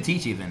 What do you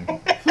teach even? He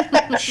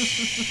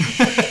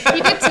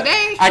did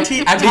today. What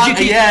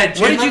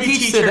did you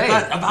teach today?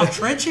 About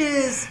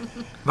trenches.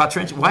 About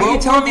trenches? Why are you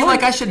telling me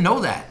like I should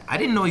know that? I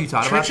didn't know you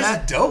taught about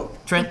that. Trenches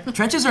is dope.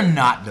 Trenches are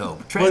not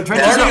dope. Trenches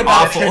are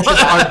awful.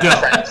 Trenches are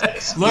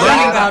dope.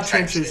 Learning about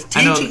trenches,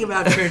 teaching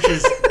about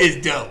trenches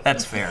is dope.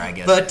 That's fair, I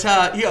guess. But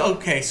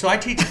okay. So I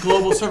teach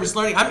global service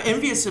learning. I'm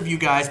envious of you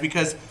guys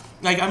because,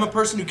 like, I'm a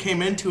person who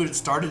came into it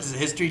started as a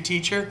history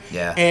teacher.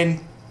 Yeah. And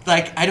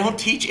like, I don't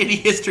teach any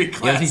history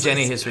classes. You don't teach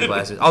any history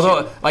classes.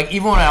 Although, like,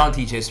 even when I don't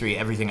teach history,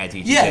 everything I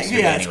teach is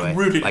history anyway. It's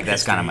rooted like,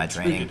 that's kind of my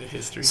training.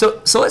 History. So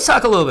let's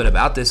talk a little bit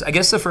about this. I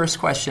guess the first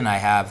question I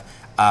have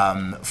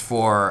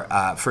for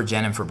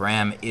Jen and for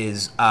Bram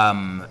is,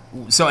 and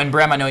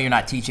Bram, I know you're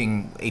not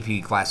teaching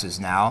AP classes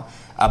now,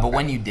 but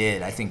when you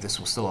did, I think this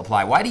will still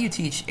apply. Why do you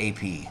teach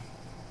AP?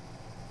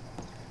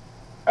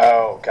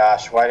 Oh,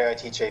 gosh, why do I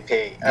teach AP?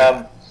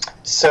 Yeah.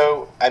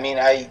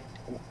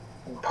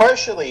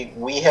 Partially,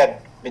 we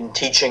had been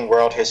teaching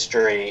world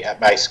history at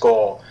my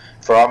school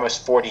for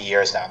almost 40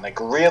 years now, like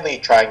really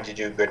trying to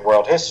do good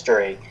world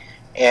history.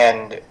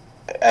 And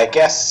I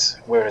guess,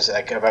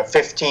 about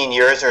 15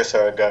 years or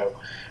so ago,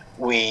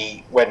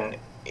 when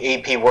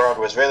AP World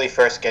was really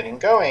first getting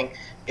going,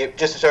 it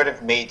just sort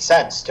of made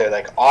sense to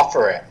like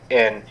offer it.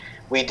 And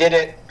we did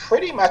it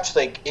pretty much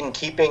like in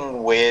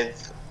keeping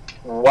with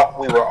what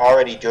we were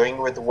already doing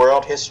with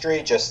world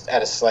history, just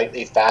at a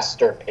slightly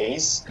faster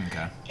pace.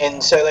 Okay.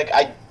 And so like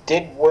I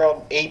did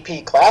world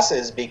AP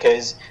classes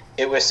because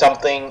it was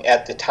something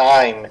at the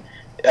time,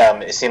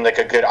 it seemed like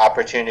a good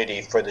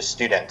opportunity for the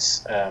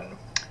students.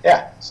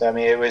 So I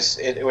mean it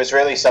was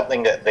really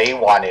something that they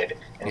wanted,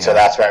 and so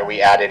that's why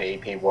we added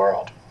AP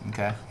World.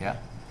 Okay. Yeah.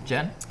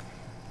 Jen?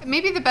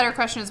 Maybe the better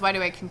question is, why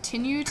do I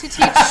continue to teach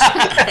an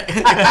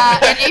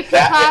AP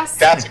class?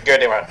 That's a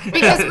good one.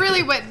 Because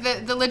really, what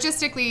the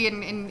logistically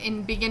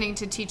in beginning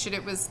to teach it,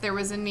 there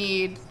was a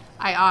need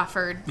I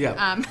offered.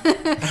 Yeah.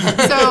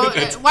 So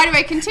why do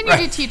I continue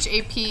to teach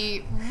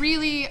AP?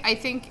 Really, I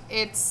think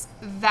it's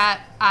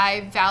that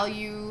I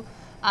value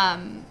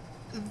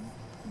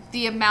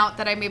the amount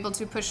that I'm able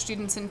to push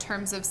students in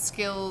terms of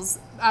skills,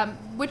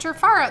 which are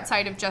far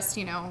outside of just,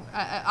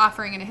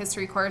 offering in a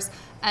history course,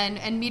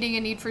 and meeting a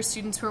need for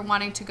students who are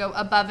wanting to go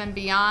above and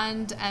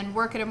beyond and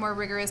work at a more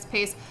rigorous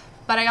pace.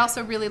 But I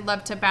also really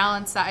love to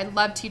balance that. I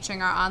love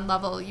teaching our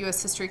on-level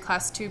U.S. history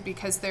class too,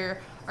 because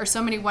there are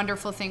so many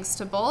wonderful things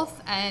to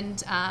both,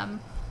 and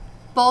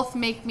both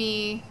make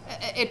me,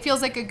 it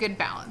feels like a good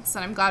balance,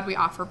 and I'm glad we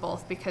offer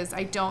both, because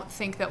I don't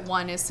think that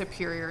one is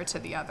superior to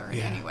the other in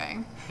any way.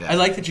 Yeah. I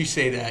like that you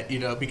say that,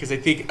 because I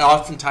think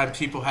oftentimes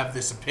people have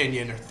this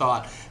opinion or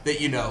thought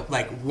that,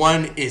 like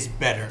one is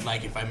better.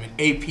 Like if I'm an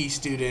AP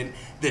student,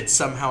 that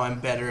somehow I'm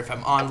better. If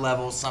I'm on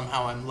level,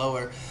 somehow I'm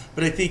lower.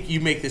 But I think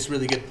you make this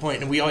really good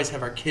point, and we always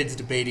have our kids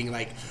debating,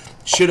 like,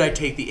 should I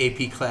take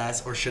the AP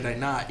class or should I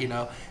not, And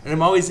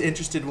I'm always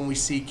interested when we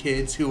see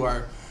kids who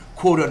are,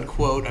 quote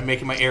unquote, I'm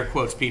making my air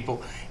quotes,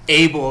 people,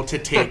 able to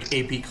take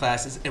AP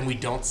classes, and we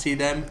don't see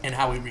them and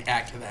how we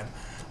react to them.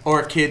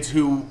 Or kids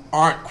who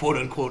aren't, quote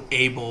unquote,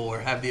 able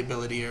or have the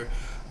ability or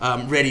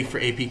ready for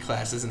AP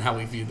classes and how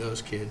we view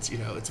those kids.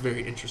 It's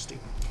very interesting.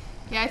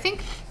 Yeah, I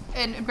think,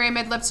 and Bram,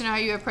 I'd love to know how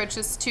you approach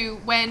this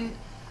too. When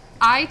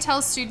I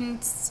tell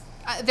students,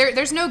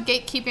 there's no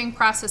gatekeeping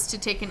process to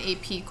take an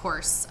AP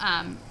course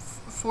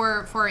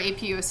for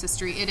AP US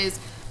History. It is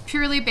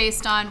purely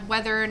based on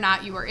whether or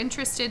not you are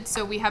interested.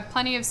 So we have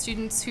plenty of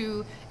students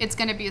who it's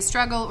going to be a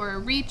struggle or a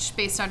reach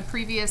based on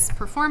previous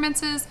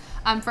performances.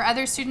 For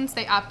other students,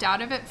 they opt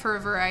out of it for a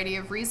variety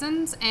of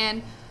reasons.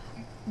 And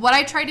what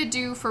I try to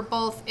do for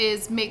both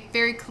is make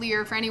very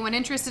clear for anyone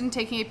interested in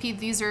taking AP,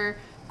 these are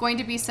going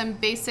to be some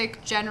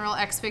basic general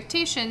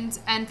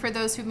expectations, and for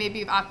those who maybe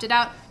have opted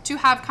out, to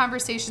have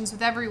conversations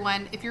with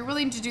everyone. If you're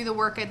willing to do the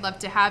work, I'd love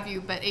to have you,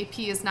 but AP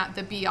is not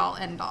the be-all,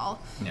 end-all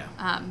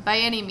by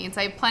any means.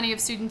 I have plenty of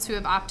students who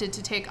have opted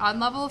to take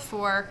on-level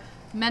for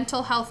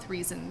mental health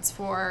reasons,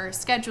 for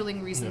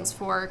scheduling reasons,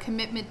 for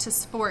commitment to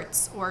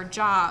sports or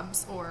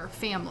jobs or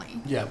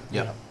family.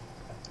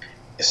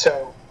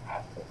 So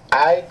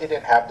I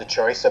didn't have the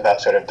choice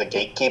about sort of the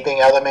gatekeeping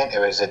element. It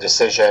was a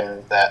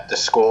decision that the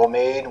school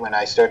made when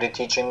I started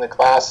teaching the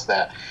class,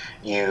 that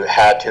you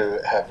had to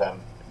have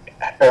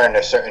earned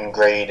a certain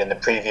grade in the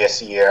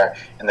previous year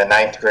in the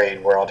 9th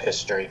grade world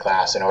history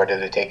class in order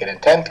to take it in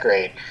 10th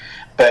grade.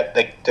 But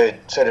the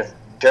sort of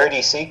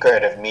dirty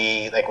secret of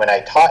me, like when I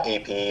taught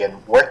AP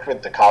and worked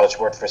with the College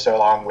Board for so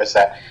long, was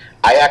that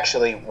I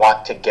actually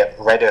want to get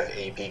rid of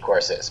AP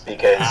courses,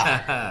 because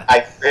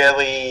I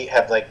really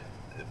have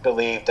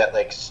believe that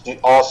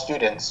all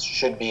students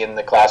should be in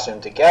the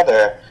classroom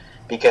together,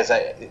 because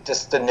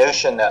just the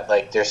notion that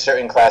there's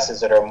certain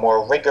classes that are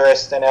more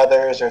rigorous than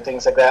others or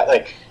things like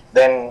that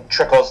then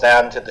trickles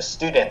down to the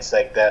students,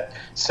 that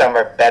some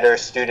are better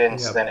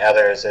students than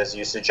others, as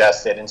you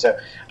suggested. And so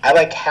I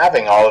like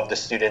having all of the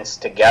students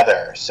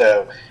together.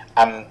 So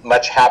I'm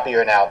much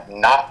happier now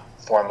not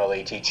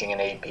formally teaching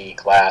an AP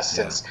class,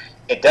 since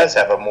it does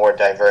have a more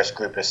diverse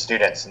group of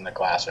students in the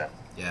classroom.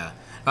 Yeah.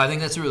 I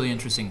think that's a really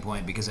interesting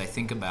point, because I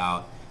think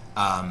about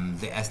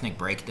the ethnic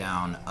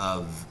breakdown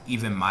of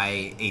even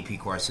my AP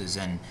courses,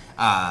 and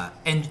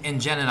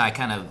Jen and I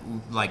kind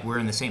of we're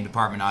in the same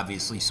department,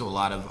 obviously, so a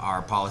lot of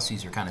our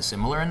policies are kind of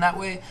similar in that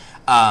way.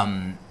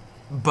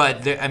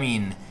 But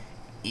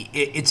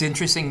it's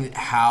interesting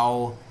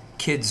how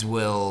kids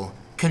will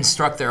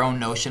construct their own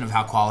notion of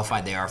how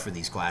qualified they are for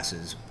these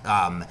classes,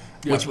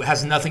 which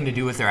has nothing to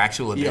do with their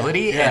actual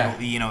ability. And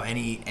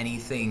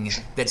anything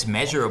that's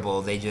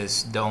measurable, they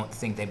just don't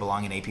think they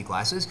belong in AP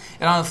classes.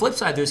 And on the flip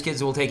side, there's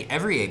kids who will take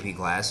every AP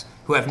class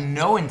who have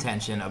no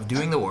intention of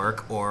doing the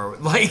work or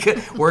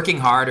working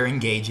hard or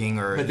engaging,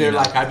 or but they're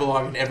I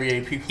belong in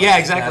every AP class. Yeah,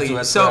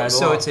 exactly.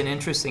 So it's an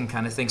interesting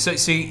kind of thing.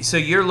 So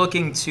you're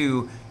looking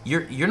to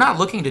you're not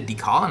looking to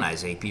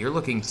decolonize AP. You're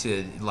looking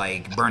to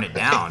burn it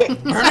down.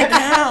 Burn it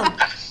down.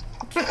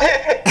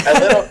 A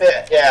little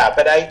bit, yeah.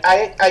 But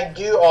I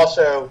do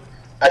also,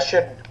 I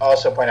should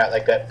also point out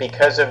that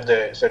because of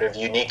the sort of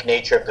unique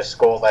nature of the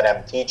school that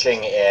I'm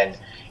teaching in,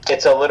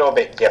 it's a little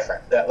bit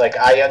different. That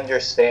I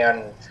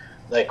understand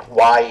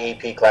why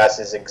AP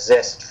classes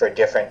exist for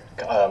different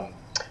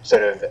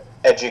sort of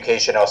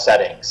educational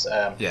settings.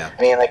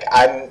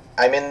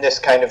 I'm in this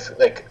kind of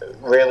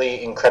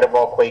really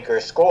incredible Quaker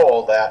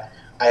school that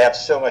I have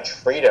so much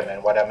freedom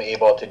in what I'm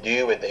able to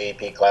do with the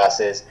AP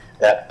classes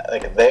that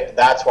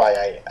that's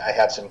why I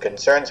have some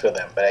concerns with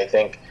them. But I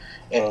think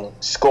in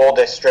school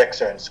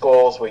districts or in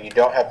schools where you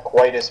don't have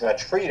quite as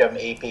much freedom,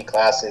 AP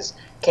classes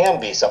can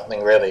be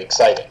something really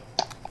exciting.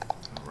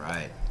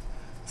 Right.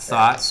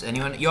 Thoughts?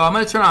 Anyone? I'm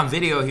going to turn on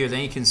video here,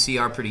 then you can see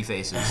our pretty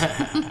faces.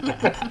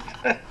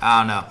 I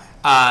don't know.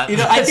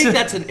 I think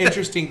that's an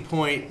interesting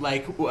point.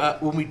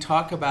 When we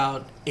talk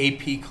about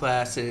AP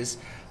classes,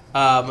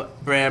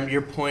 Bram,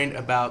 your point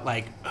about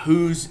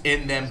who's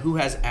in them, who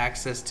has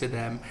access to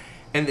them,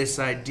 and this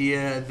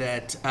idea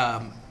that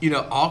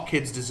all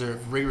kids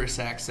deserve rigorous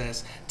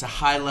access to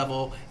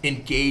high-level,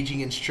 engaging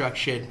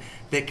instruction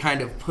that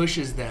kind of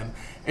pushes them.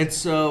 And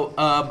so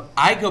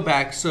I go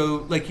back.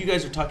 So you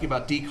guys are talking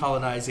about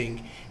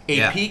decolonizing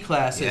AP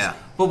classes,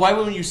 but why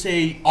wouldn't you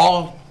say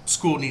all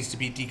school needs to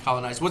be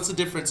decolonized? What's the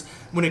difference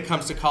when it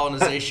comes to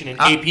colonization in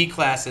AP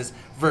classes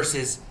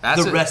versus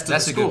the rest of the school?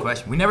 That's a good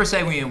question. We never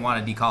say we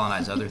want to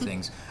decolonize other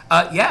things.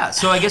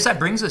 So I guess that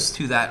brings us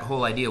to that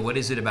whole idea. What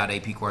is it about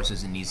AP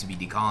courses that needs to be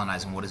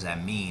decolonized, and what does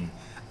that mean?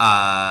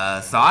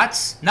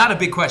 Thoughts? Not a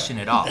big question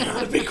at all.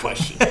 Not a big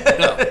question.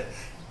 No.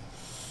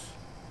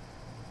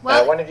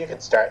 Well, one of you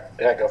can start.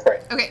 Yeah, go for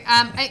it. Okay.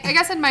 I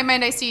guess in my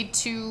mind I see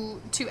two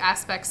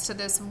aspects to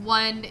this.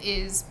 One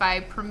is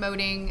by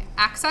promoting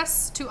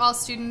access to all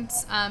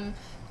students,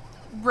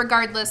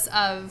 regardless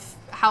of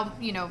how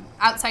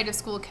outside of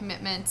school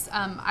commitments.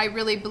 I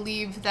really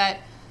believe that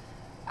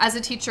as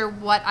a teacher,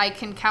 what I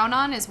can count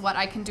on is what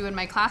I can do in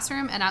my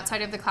classroom, and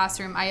outside of the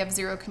classroom, I have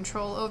zero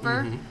control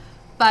over. Mm-hmm.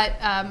 But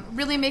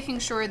really making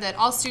sure that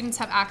all students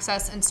have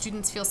access and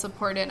students feel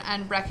supported,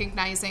 and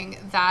recognizing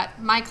that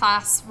my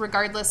class,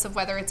 regardless of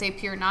whether it's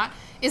AP or not,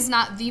 is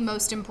not the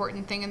most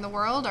important thing in the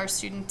world. Our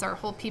students are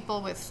whole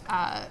people with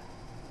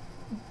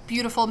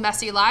beautiful,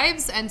 messy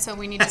lives, and so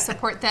we need to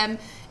support them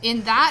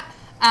in that.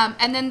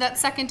 And then that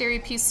secondary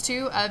piece,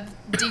 too, of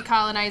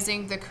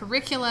decolonizing the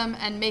curriculum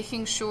and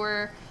making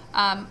sure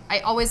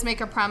I always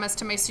make a promise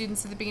to my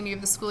students at the beginning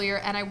of the school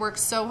year, and I work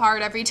so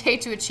hard every day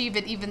to achieve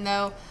it, even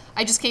though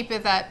I just keep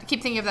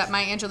thinking of that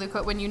Maya Angelou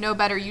quote, when you know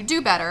better, you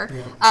do better.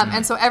 Yeah.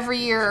 And so every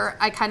year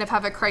I kind of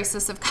have a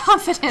crisis of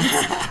confidence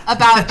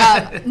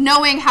about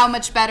knowing how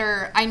much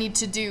better I need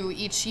to do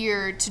each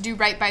year to do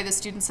right by the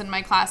students in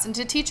my class, and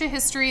to teach a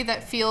history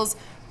that feels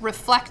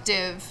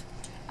reflective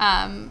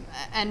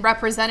and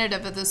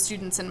representative of the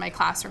students in my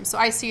classroom. So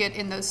I see it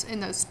in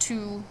those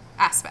two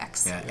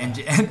aspects. Yeah,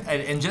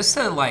 and just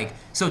to like,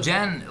 so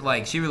Jen,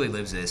 like, she really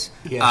lives this.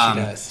 Yeah, she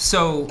does.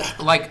 So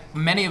like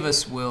many of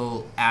us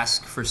will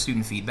ask for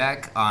student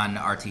feedback on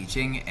our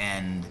teaching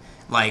and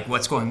like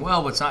what's going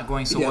well, what's not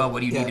going so well,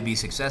 what do you need to be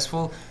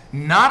successful.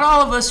 Not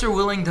all of us are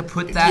willing to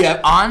put that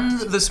on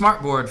the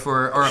smartboard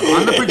or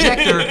on the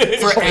projector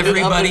for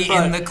everybody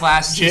in the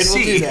class to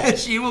see.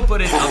 She will put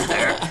it up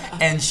there,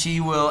 and she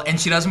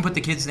doesn't put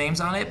the kids'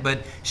 names on it, but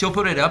she'll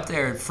put it up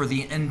there for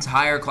the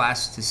entire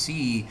class to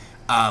see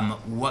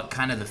what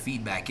kind of the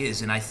feedback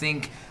is. And I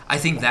think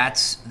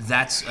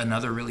that's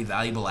another really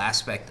valuable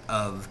aspect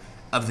of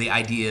the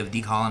idea of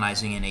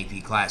decolonizing an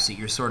AP class, that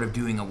you're sort of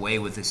doing away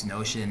with this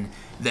notion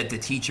that the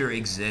teacher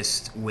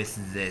exists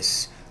with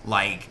this,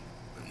 like,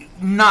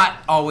 not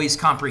always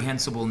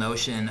comprehensible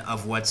notion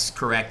of what's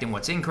correct and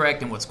what's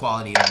incorrect and what's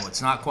quality and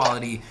what's not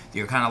quality.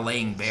 You're kind of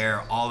laying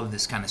bare all of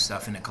this kind of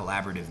stuff in a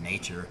collaborative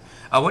nature.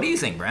 What do you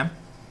think, Bram?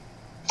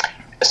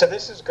 So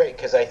this is great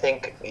because I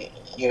think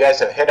you guys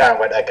have hit on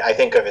what I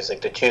think of as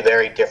like the two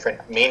very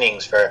different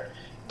meanings for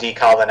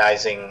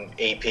decolonizing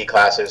AP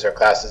classes or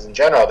classes in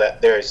general.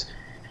 That there's,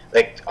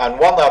 like, on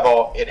one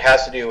level, it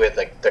has to do with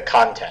like the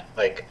content,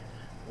 like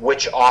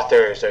which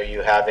authors are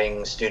you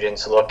having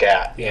students look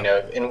at? You know,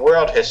 in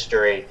world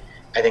history,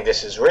 I think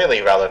this is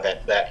really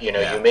relevant that, you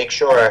make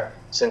sure,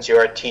 since you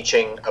are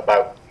teaching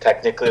about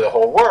technically the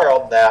whole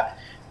world, that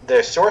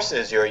the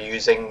sources you're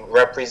using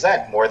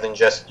represent more than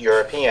just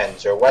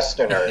Europeans or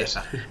Westerners.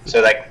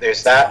 So like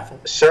there's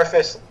that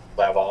surface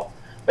level,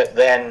 but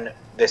then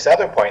this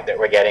other point that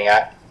we're getting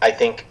at, I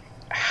think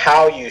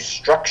how you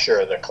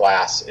structure the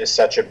class is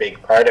such a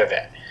big part of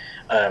it.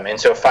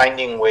 And so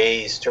finding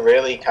ways to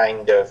really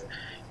kind of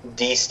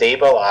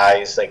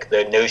destabilize like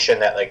the notion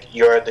that like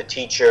you're the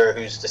teacher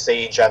who's the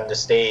sage on the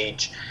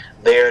stage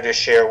there to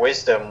share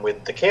wisdom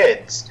with the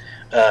kids,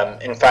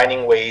 and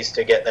finding ways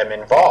to get them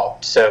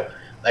involved. So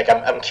like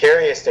I'm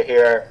curious to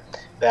hear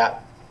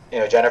that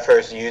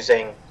Jennifer's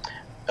using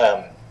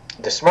the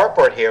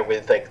smartboard here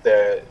with like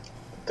the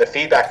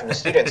feedback from the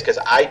students, because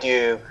I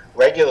do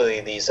regularly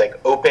these like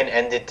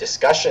open-ended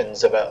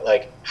discussions about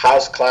like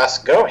how's class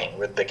going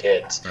with the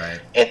kids,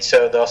 right? And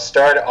so they'll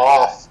start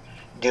off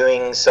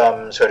doing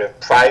some sort of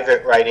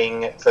private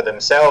writing for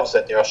themselves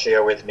that they'll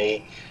share with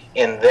me,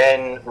 and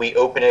then we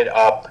open it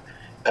up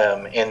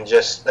and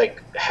just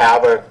like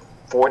have a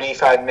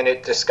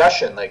 45-minute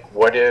discussion, like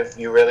what have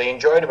you really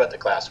enjoyed about the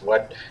class,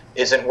 what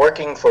isn't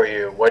working for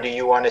you, what do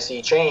you want to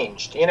see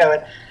changed,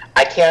 and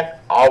I can't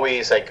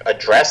always like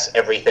address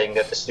everything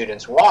that the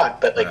students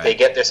want, but like they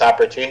get this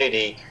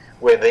opportunity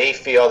where they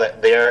feel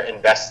that they're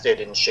invested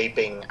in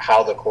shaping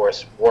how the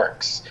course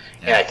works.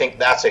 And I think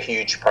that's a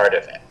huge part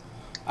of it.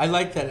 I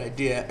like that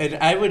idea, and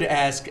I would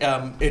ask,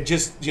 it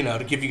just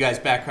to give you guys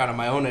background on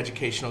my own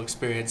educational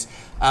experience.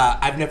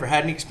 I've never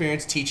had any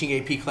experience teaching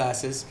AP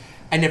classes.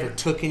 I never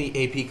took any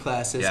AP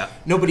classes. Yeah.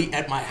 Nobody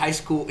at my high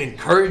school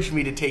encouraged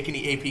me to take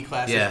any AP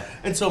classes. Yeah.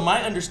 And so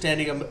my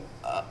understanding of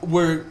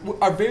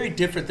are very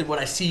different than what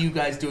I see you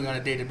guys doing on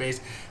a daily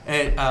basis.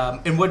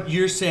 And what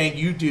you're saying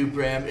you do,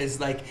 Bram, is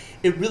like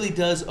it really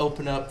does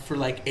open up for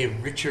like a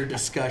richer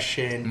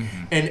discussion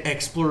and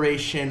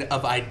exploration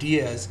of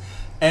ideas.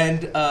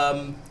 And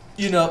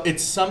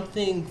it's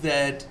something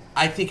that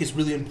I think is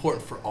really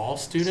important for all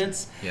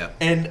students. Yeah.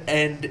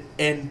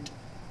 And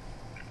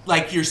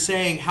like you're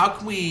saying, how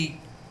can we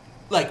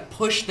like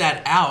push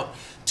that out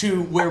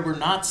to where we're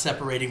not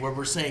separating, where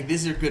we're saying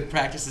these are good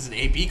practices in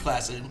AP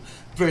classes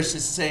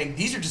versus saying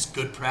these are just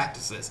good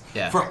practices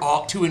for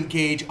all to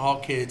engage all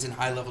kids in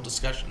high level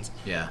discussions.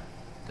 Yeah,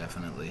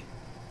 definitely.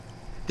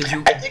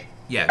 I think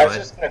I was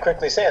just going to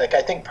quickly say, like,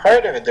 I think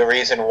part of it, the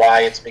reason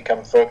why it's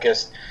become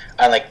focused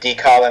on like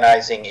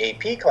decolonizing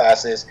AP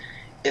classes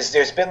is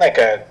there's been like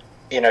a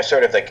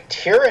sort of like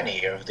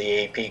tyranny of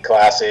the AP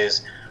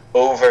classes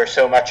over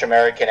so much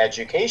American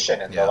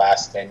education in the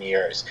last 10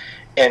 years.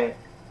 And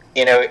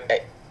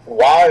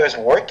while I was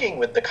working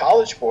with the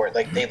College Board,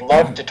 like they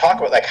loved to talk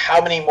about like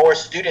how many more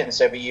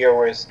students every year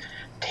was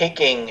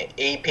taking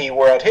AP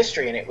World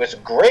History, and it was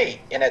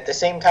great. And at the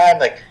same time,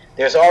 like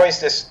there's always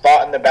this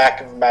thought in the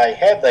back of my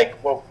head,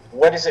 like, well,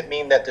 what does it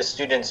mean that the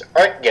students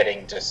aren't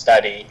getting to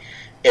study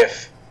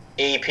if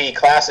AP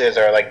classes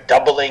are like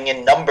doubling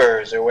in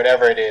numbers or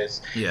whatever it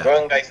is,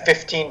 growing by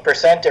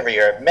 15% every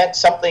year? It meant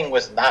something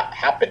was not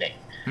happening.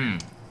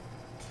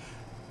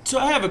 So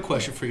I have a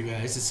question for you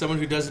guys. As someone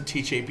who doesn't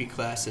teach AP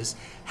classes,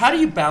 how do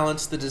you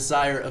balance the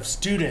desire of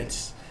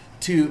students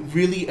to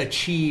really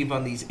achieve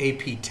on these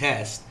AP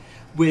tests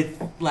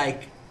with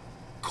like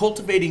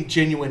cultivating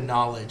genuine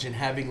knowledge and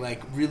having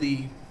like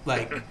really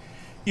like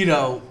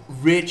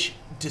rich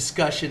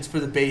discussions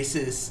for the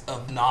basis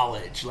of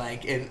knowledge,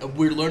 like, and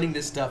we're learning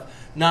this stuff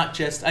not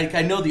just like,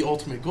 I know the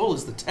ultimate goal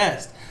is the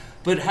test,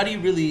 but how do you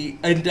really,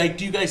 and like,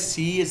 do you guys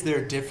see, is there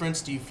a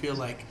difference? Do you feel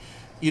like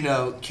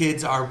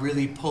kids are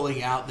really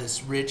pulling out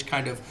this rich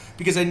kind of,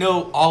 because I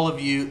know all of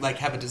you like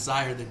have a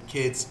desire that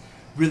kids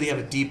really have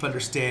a deep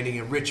understanding,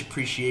 a rich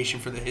appreciation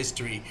for the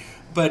history.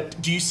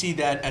 But do you see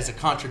that as a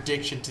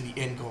contradiction to the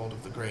end goal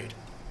of the grade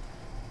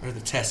or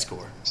the test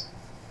score?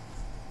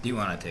 Do you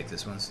want to take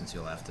this one since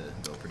you'll have to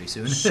go pretty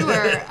soon?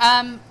 Sure.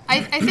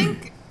 I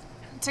think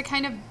to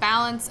kind of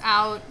balance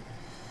out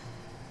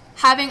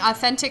having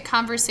authentic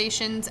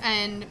conversations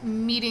and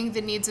meeting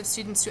the needs of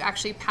students to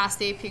actually pass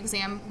the AP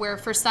exam, where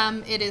for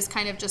some it is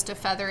kind of just a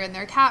feather in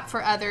their cap.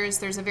 For others,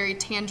 there's a very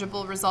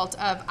tangible result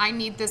of, I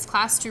need this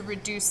class to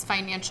reduce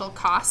financial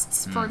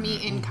costs for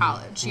me in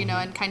college, you know,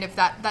 and kind of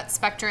that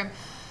spectrum.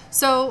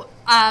 So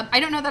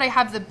I don't know that I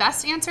have the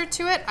best answer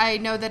to it. I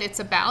know that it's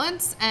a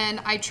balance, and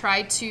I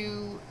try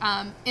to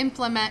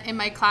implement in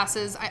my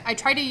classes. I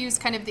try to use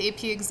kind of the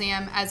AP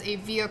exam as a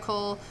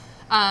vehicle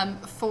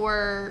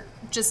for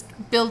just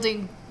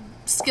building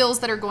skills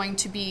that are going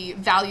to be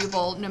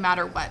valuable no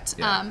matter what.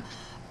 Yeah.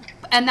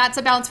 And that's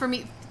a balance for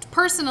me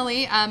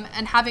personally, and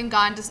having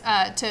gone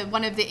to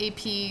one of the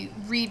AP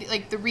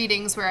the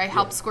readings where I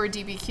helped score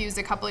DBQs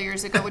a couple of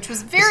years ago, which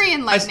was very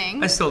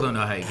enlightening. I still don't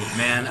know how you did,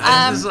 man.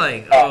 I was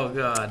like, oh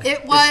god,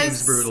 it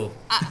seems brutal.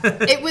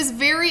 It was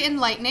very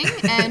enlightening,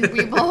 and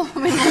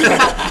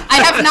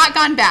I have not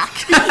gone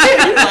back.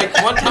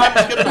 Like one time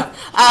is good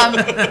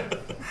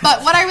enough.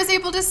 But what I was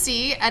able to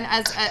see, and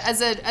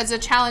as a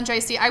challenge I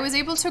see, I was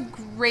able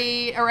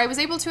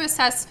to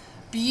assess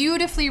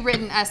beautifully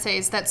written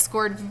essays that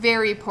scored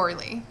very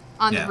poorly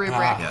on the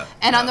rubric.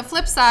 And on the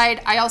flip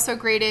side, I also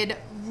graded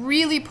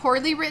really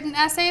poorly written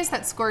essays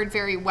that scored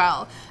very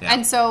well. Yeah.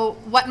 And so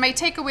what my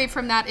takeaway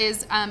from that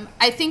is,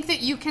 I think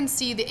that you can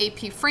see the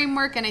AP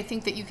framework, and I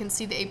think that you can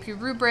see the AP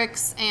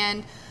rubrics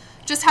and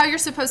just how you're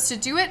supposed to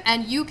do it,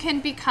 and you can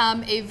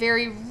become a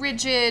very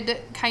rigid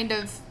kind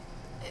of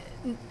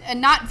a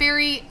not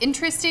very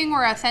interesting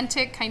or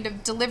authentic kind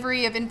of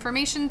delivery of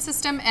information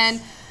system. And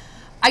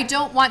I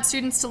don't want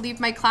students to leave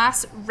my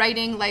class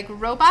writing like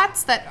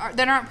robots that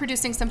aren't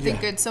producing something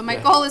good. So my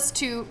goal is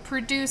to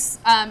produce,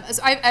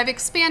 I've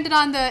expanded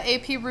on the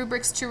AP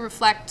rubrics to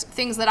reflect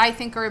things that I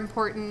think are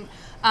important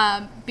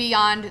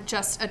beyond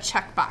just a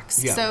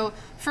checkbox. Yeah. So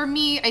for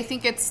me, I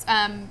think it's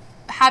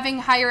having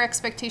higher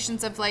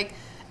expectations of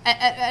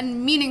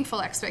and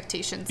meaningful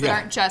expectations that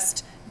aren't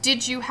just,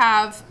 did you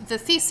have the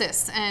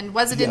thesis and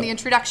was it in the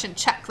introduction?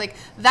 Check. Like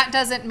that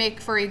doesn't make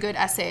for a good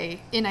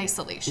essay in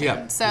isolation.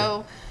 Yeah.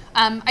 So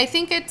I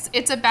think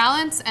it's a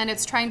balance, and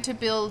it's trying to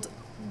build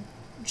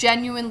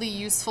genuinely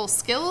useful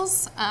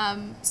skills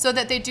so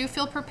that they do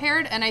feel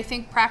prepared. And I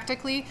think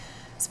practically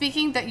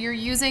speaking that you're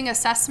using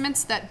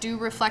assessments that do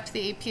reflect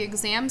the AP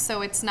exam,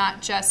 so it's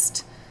not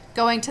just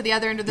going to the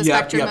other end of the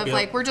spectrum of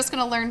like, we're just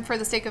going to learn for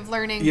the sake of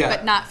learning,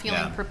 but not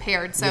feeling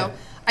prepared. So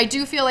I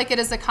do feel like it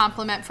is a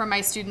compliment for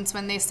my students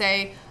when they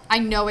say, I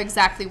know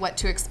exactly what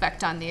to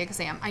expect on the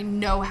exam. I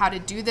know how to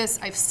do this.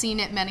 I've seen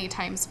it many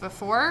times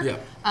before.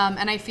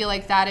 And I feel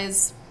like that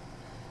is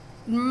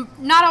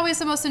not always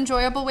the most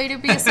enjoyable way to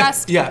be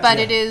assessed, but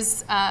it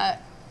is,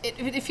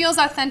 it feels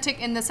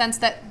authentic in the sense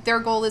that their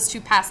goal is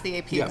to pass the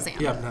AP exam.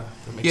 That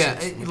makes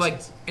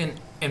sense.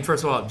 And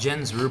first of all,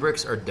 Jen's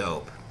rubrics are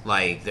dope.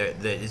 Like,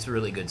 it's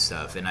really good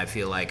stuff, and I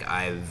feel like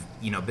I've,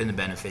 been the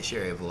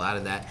beneficiary of a lot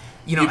of that.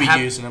 You've been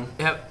using them.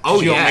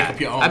 Don't make up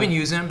your own. I've been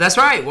using them. That's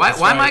right. Why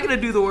am I going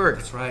to do the work?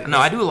 That's right. No,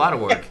 I do a lot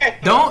of work.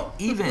 Don't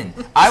even.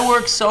 I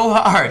work so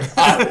hard.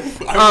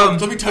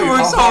 Let me tell you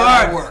how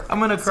hard I work. I'm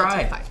going to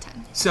cry.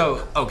 5'10".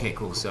 So, okay,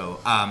 cool.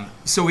 So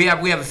we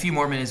have a few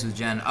more minutes with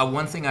Jen.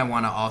 One thing I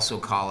want to also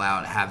call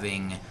out,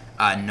 having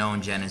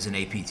known Jen as an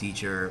AP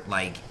teacher,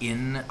 like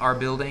in our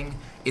building,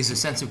 is a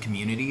sense of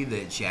community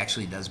that she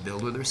actually does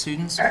build with her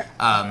students.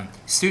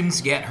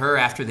 Students get her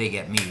after they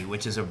get me,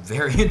 which is a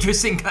very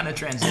interesting kind of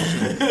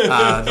transition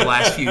the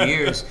last few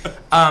years.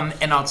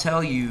 And I'll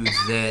tell you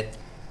that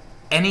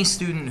any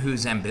student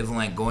who's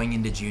ambivalent going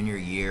into junior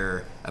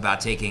year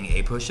about taking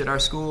a push at our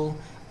school,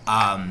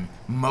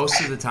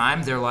 most of the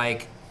time they're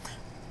like,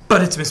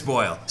 but it's Miss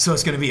Boyle, so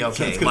it's going to be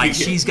okay.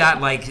 She's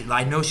got,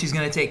 I know she's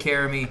going to take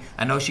care of me.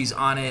 I know she's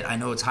on it. I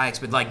know it's high,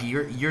 but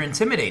you're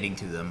intimidating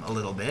to them a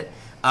little bit.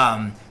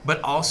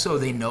 But also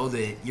they know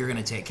that you're going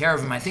to take care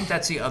of them. I think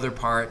that's the other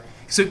part.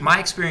 So my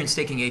experience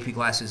taking AP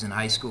classes in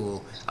high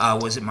school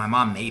was that my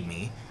mom made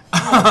me.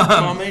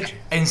 Mom made you.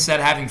 Instead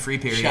of having free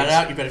periods. Shout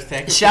out, you better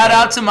thank her. Shout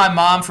out to my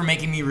mom for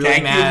making me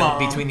really mad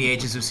between the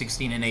ages of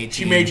 16 and 18.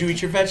 She made you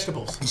eat your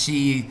vegetables.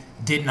 She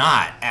did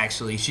not,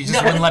 actually. She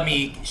just wouldn't let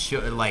me,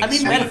 I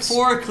mean,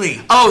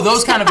 metaphorically. Oh,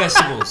 those kind of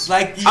vegetables.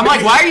 I'm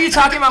like, why are you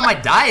talking about my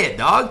diet,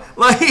 dog?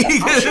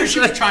 I'm sure she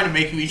was trying to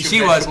make you eat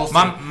your vegetables. She was.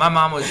 My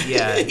mom was,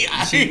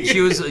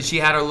 she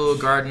had her little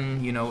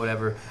garden,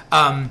 whatever.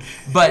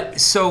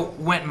 But so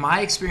when my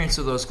experience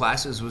of those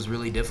classes was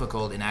really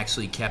difficult and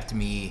actually kept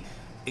me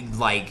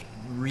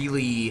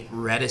really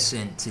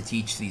reticent to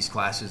teach these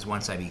classes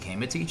once I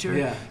became a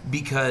teacher,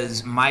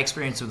 because my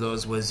experience of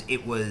those was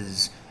it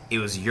was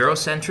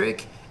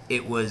Eurocentric.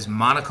 it was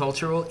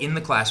monocultural in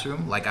the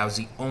classroom. Like I was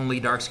the only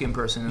dark-skinned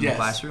person in the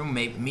classroom.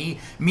 Me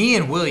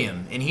and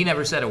William, and he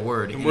never said a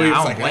word. And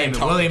I don't blame him.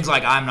 William's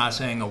like, I'm not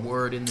saying a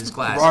word in this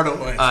class.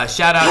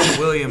 Shout out to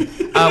William,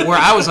 where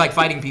I was like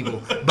fighting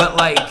people. But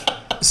like,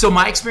 so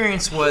my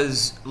experience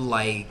was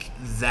like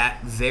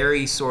that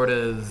very sort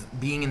of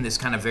being in this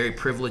kind of very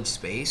privileged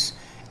space,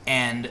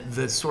 and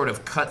the sort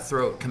of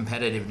cutthroat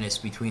competitiveness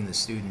between the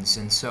students.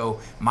 And so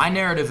my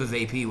narrative of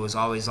AP was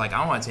always like, I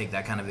don't want to take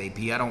that kind of AP.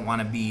 I don't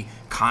want to be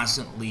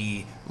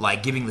constantly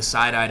like giving the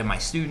side eye to my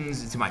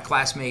students, to my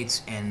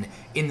classmates, and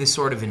in this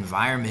sort of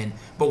environment.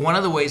 But one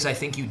of the ways I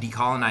think you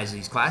decolonize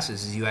these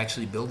classes is you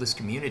actually build this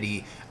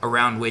community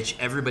around which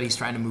everybody's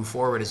trying to move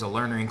forward as a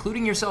learner,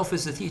 including yourself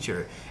as the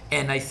teacher.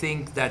 And I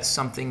think that's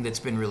something that's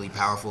been really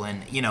powerful.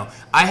 And, you know,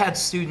 I had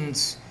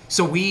students.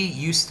 So we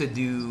used to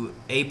do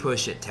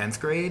A-Push at 10th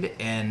grade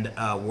and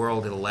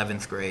World at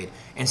 11th grade.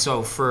 And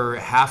so for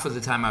half of the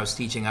time I was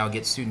teaching, I would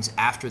get students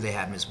after they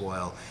had Ms.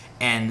 Boyle,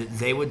 and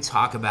they would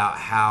talk about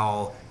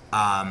how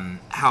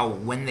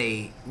when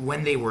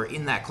they were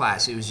in that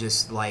class, it was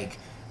just like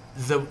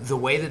the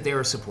way that they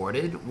were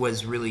supported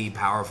was really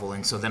powerful.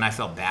 And so then I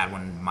felt bad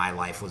when my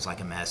life was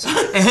like a mess.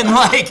 And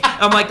like,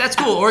 I'm like, that's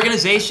cool.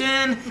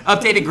 Organization,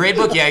 updated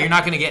gradebook. Yeah, you're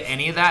not going to get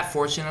any of that.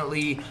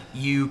 Fortunately,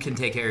 you can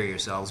take care of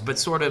yourselves. But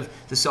sort of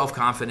the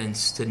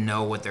self-confidence to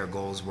know what their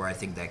goals were, I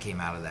think that came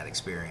out of that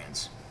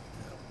experience.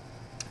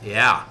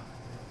 Yeah.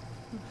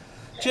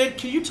 Jen,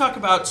 can you talk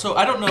about, so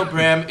I don't know,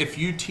 Bram, if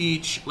you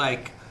teach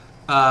like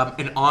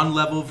an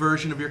on-level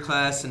version of your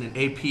class and an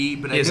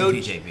AP, but I know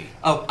teach AP.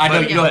 Oh, I know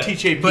you don't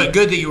teach AP. But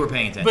good that you were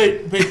paying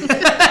attention. But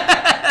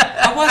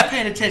I was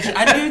paying attention.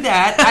 I knew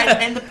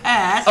that in the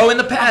past. Oh, in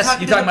the past.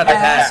 You're talking about the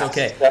past.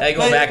 Okay. Now you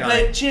go back on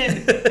it. But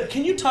Jen,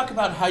 can you talk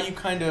about how you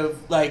kind of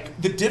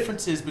like the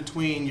differences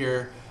between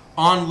your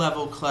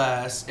on-level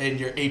class and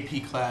your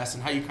AP class,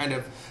 and how you kind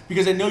of,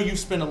 because I know you've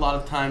spent a lot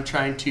of time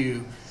trying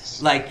to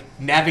like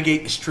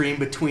navigate the stream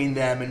between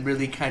them and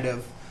really kind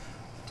of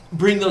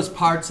bring those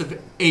parts of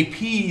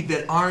AP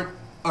that aren't,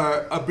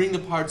 or bring the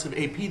parts of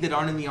AP that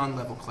aren't in the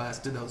on-level class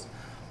to those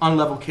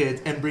on-level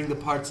kids, and bring the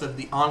parts of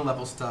the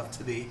on-level stuff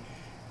to the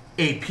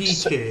AP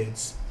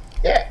kids.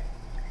 Yeah.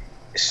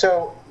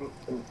 So,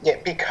 yeah,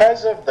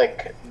 because of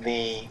like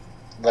the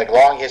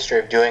long history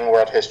of doing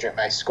world history at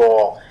my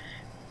school,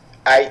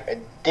 I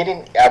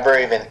didn't ever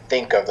even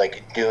think of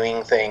like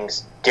doing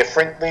things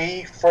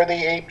differently for the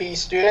AP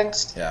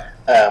students.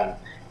 Yeah.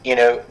 You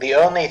know, the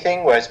only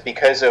thing was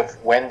because of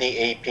when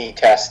the AP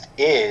test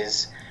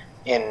is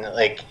in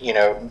like, you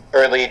know,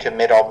 early to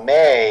middle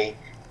May,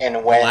 and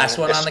when the last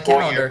one on the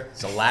calendar.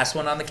 It's the last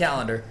one on the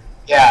calendar.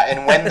 Yeah,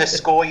 and when the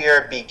school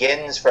year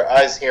begins for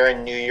us here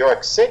in New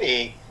York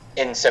City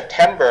in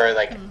September,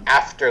 like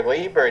after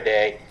Labor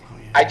Day,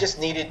 I just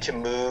needed to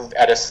move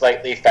at a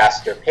slightly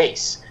faster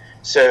pace.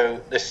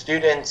 So the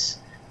students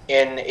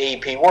in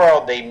AP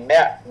World, they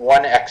met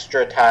one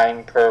extra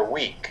time per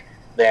week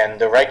than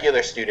the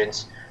regular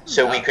students,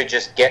 so we could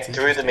just get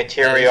through the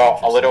material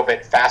a little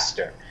bit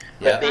faster.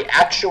 Yeah. But the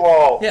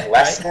actual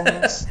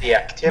lessons, the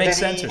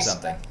activities... Makes sense or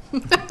something.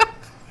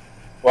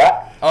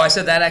 What? Oh, I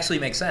said that actually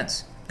makes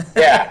sense.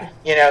 Yeah,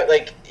 you know,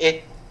 like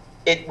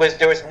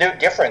there was no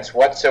difference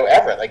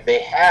whatsoever. Like they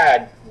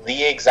had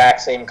the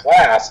exact same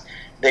class.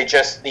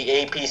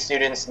 The AP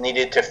students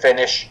needed to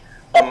finish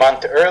a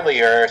month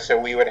earlier, so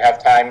we would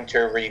have time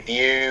to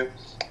review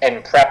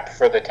and prep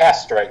for the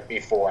test right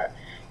before.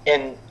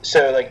 And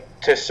so, like,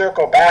 to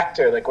circle back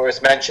to like what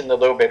was mentioned a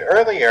little bit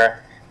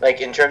earlier,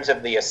 like in terms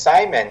of the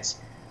assignments,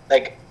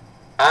 like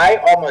I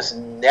almost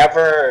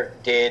never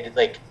did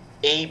like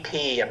AP,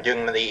 I'm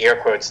doing the air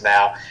quotes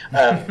now,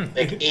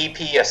 like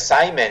AP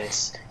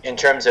assignments in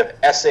terms of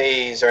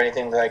essays or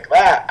anything like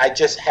that. I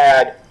just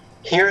had,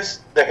 here's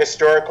the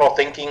historical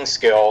thinking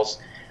skills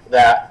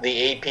that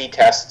the AP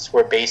tests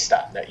were based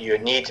on, that you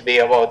need to be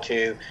able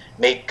to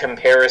make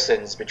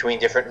comparisons between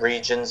different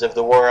regions of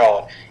the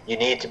world. You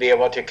need to be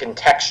able to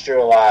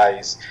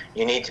contextualize.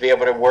 You need to be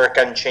able to work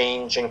on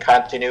change and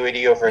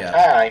continuity over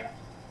time.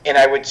 And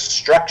I would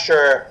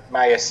structure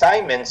my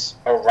assignments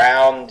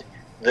around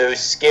those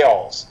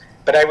skills.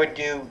 But I would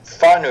do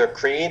fun or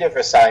creative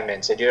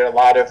assignments. I did a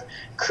lot of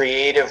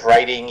creative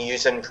writing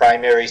using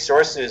primary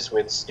sources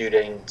with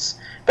students,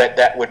 but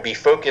that would be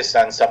focused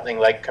on something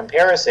like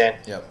comparison.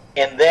 Yep.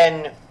 And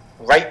then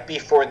right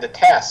before the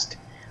test,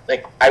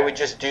 like I would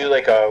just do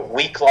like a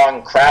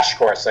week-long crash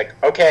course. Like,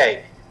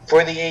 okay,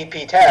 for the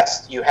AP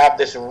test, you have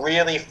this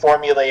really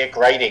formulaic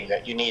writing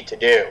that you need to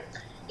do.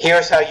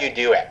 Here's how you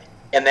do it.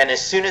 And then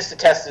as soon as the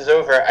test is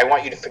over, I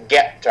want you to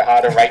forget how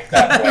to write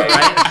that way.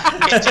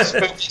 Right? And just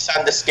focus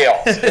on the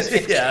skills.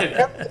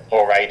 It's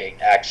writing,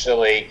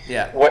 actually.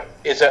 Yeah. What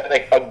is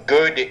a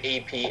good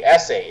AP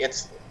essay?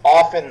 It's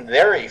often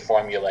very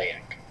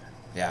formulaic.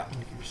 Yeah.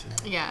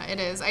 Yeah, it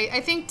is.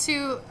 I think,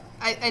 too,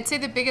 I'd say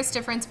the biggest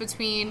difference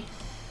between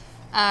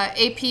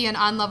AP and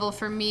on-level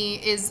for me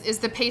is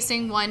the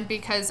pacing one,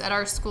 because at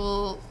our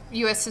school,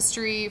 U.S.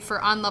 history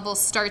for on-level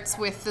starts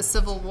with the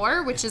Civil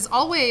War, which is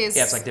always...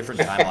 Yeah, it's like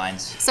different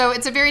timelines. So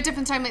it's a very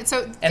different timeline.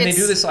 And they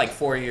do this like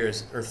 4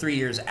 years or 3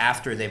 years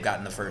after they've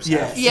gotten the first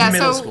half. Yeah,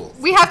 middle so school.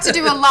 we have to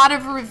do a lot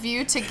of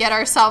review to get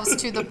ourselves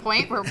to the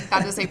point where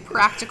that is a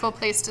practical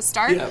place to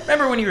start. Yeah.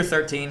 Remember when you were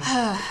 13? So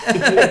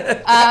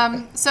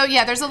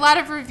yeah, there's a lot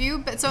of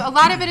review, but so a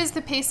lot of it is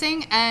the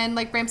pacing, and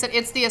like Bram said,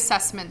 it's the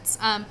assessments.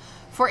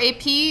 For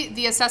AP,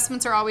 the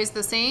assessments are always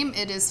the same.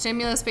 It is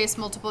stimulus-based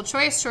multiple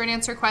choice, short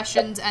answer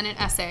questions, and an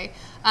essay.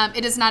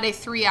 It is not a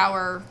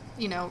 3-hour,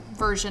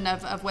 version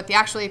of what the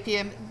actual AP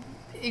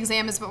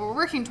exam is, but we're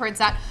working towards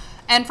that.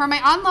 And for my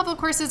on-level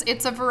courses,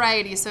 it's a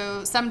variety.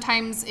 So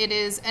sometimes it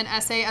is an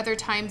essay, other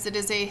times it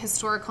is a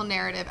historical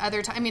narrative.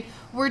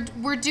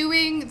 We're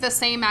doing the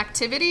same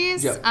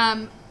activities,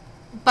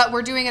 but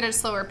we're doing it at a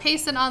slower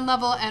pace than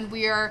on-level, and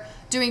we are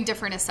doing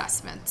different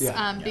assessments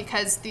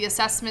because the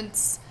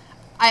assessments...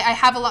 I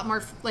have a lot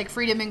more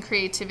freedom and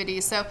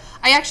creativity. So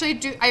I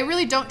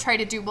really don't try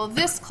to do, well,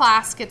 this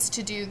class gets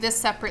to do this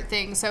separate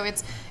thing. So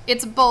it's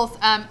both.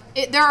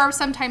 There are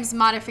sometimes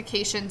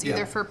modifications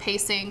either for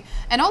pacing,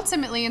 and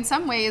ultimately in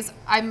some ways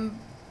I'm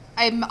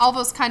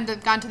almost kind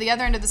of gone to the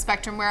other end of the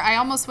spectrum where I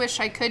almost wish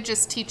I could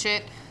just teach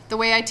it the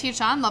way I teach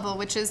on level,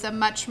 which is a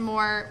much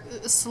more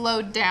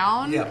slowed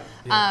down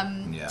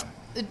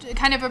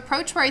kind of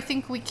approach where I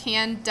think we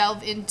can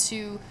delve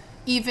into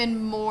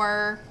even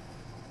more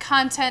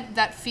content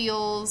that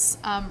feels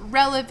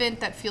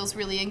relevant, that feels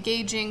really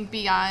engaging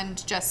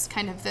beyond just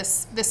kind of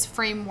this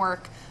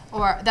framework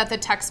or that the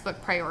textbook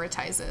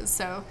prioritizes.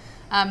 So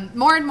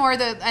more and more,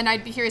 and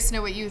I'd be curious to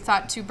know what you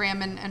thought too,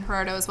 Bram and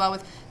Gerardo as well,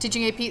 with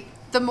teaching AP.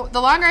 The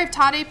longer I've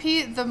taught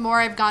AP, the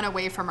more I've gone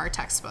away from our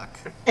textbook.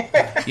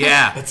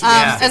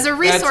 As a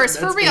resource,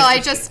 for real.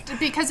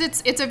 Because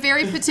it's a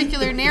very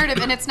particular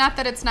narrative, and it's not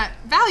that it's not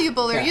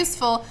valuable or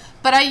useful,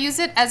 but I use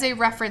it as a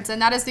reference,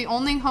 and that is the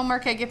only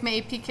homework I give my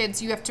AP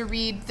kids. You have to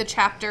read the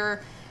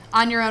chapter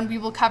on your own. We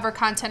will cover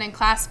content in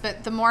class,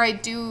 but the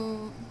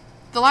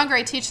longer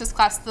I teach this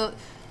class, the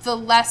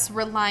less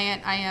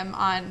reliant I am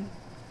on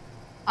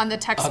the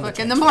textbook,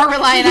 and the more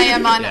reliant I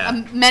am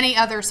on many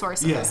other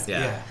sources. Same That's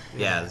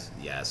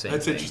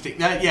thing.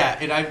 interesting.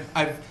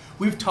 And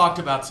we've talked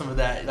about some of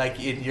that, like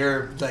in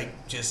your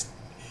just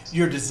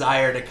your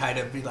desire to kind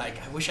of be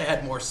like, I wish I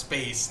had more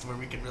space where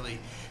we could really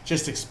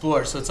just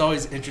explore. So it's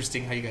always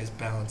interesting how you guys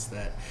balance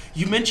that.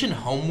 You mentioned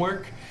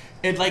homework,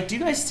 and do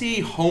you guys see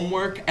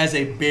homework as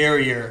a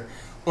barrier,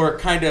 or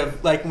kind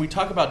of like when we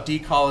talk about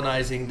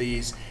decolonizing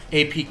these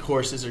AP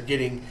courses or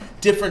getting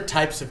different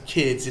types of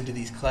kids into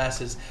these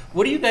classes,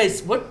 what do you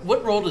guys,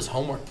 what role does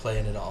homework play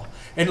in it all?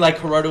 And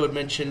like Gerardo had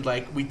mentioned,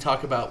 we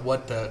talk about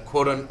what the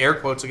quote on air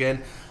quotes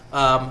again,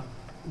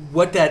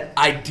 what that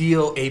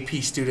ideal AP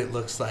student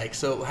looks like.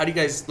 So how do you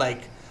guys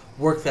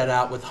work that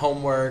out with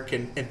homework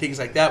and things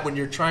like that when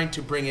you're trying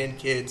to bring in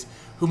kids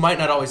who might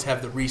not always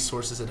have the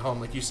resources at home?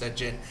 Like you said,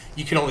 Jen,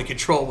 you can only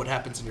control what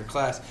happens in your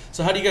class.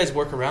 So how do you guys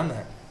work around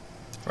that?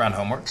 Around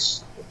homework?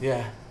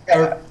 Yeah.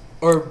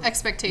 Or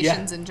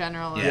expectations in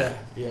general. Yeah.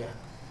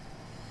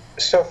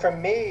 So for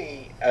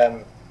me,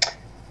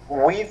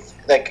 we've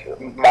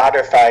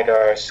modified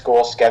our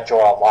school schedule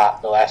a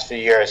lot the last few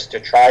years to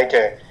try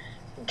to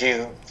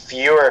do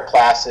fewer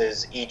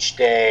classes each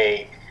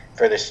day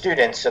for the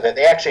students so that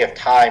they actually have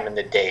time in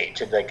the day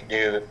to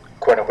do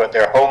quote unquote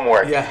their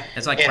homework. Yeah.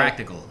 It's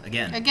practical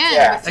again.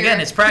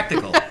 Again, it's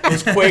practical.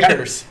 It's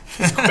Quakers.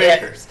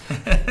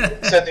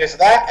 So there's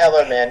that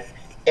element.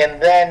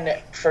 And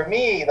then for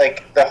me,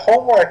 the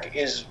homework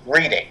is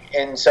reading.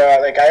 And so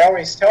I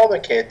always tell the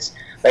kids,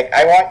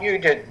 I want you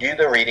to do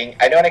the reading.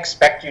 I don't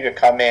expect you to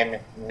come in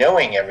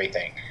knowing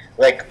everything.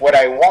 What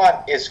I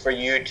want is for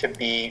you to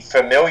be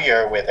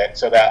familiar with it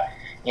so that,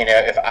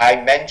 if I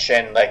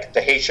mention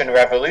the Haitian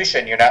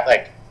Revolution, you're not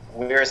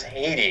where's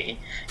Haiti?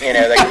 And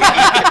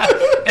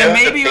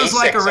maybe it was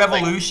a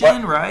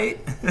revolution, right?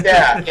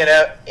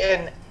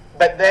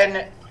 But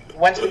then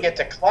once we get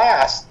to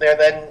class, they're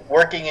then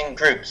working in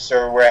groups,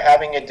 or we're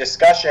having a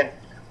discussion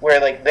where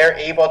they're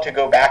able to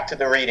go back to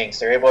the readings,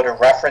 they're able to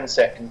reference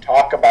it and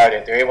talk about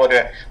it, they're able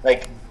to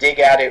dig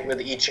at it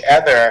with each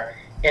other.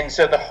 And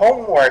so the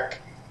homework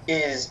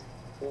is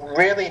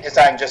really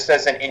designed just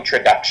as an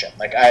introduction.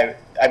 I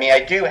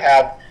do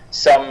have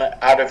some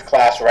out of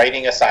class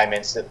writing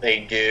assignments that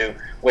they do,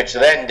 which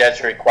then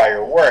does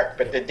require work,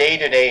 but the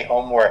day-to-day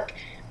homework,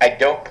 I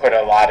don't put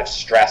a lot of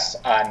stress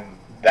on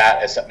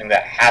that as something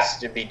that has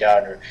to be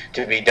done or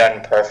to be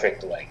done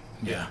perfectly.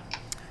 Yeah.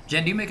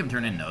 Jen, do you make them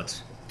turn in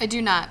notes? I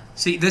do not.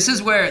 See, this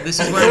is where we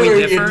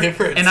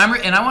differ. And I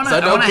want to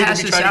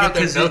hash this out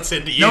because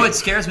it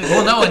scares me.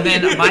 Well, no, and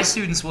then my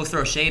students will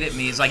throw shade at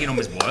me. It's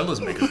Miss Boyle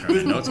doesn't make us turn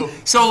in notes.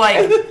 So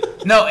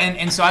no,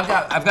 and so I've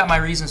got my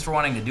reasons for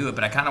wanting to do it,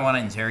 but I kind of want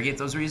to interrogate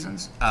those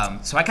reasons.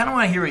 So I kind of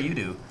want to hear what you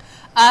do.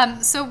 I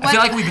feel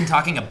like we've been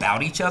talking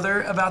about each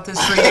other about this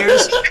for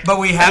years, but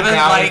we haven't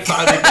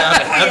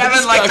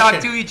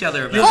talked to each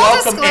other about it. You're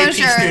welcome, AP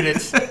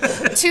students.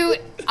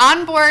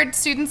 onboard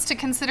students to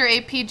consider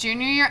AP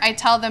junior year, I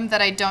tell them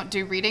that I don't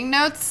do reading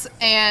notes,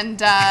 and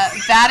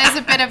that is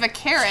a bit of a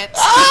carrot.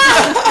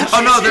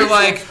 Oh no, they're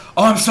like,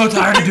 oh, I'm so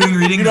tired of doing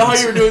reading notes. You know how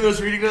you were doing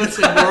those reading notes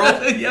in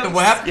World? Yep. The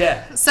WAP?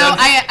 Yeah. So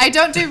I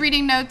don't do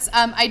reading notes.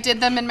 I did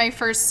them in my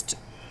first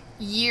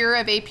year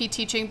of AP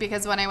teaching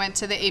because when I went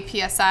to the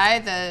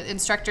APSI, the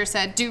instructor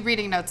said, do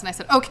reading notes. And I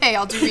said, okay,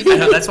 I'll do reading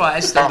notes. That's why I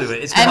still do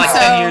it. It's been And like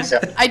 10 years.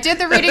 I did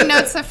the reading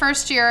notes the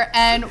first year,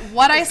 and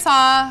what I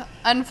saw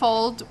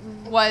unfold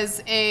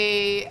was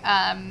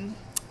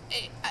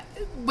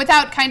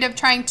without kind of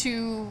trying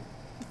to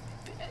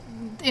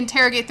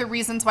interrogate the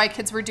reasons why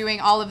kids were doing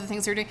all of the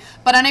things they're doing,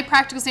 but on a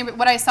practical standpoint,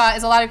 what I saw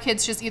is a lot of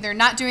kids just either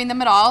not doing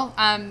them at all,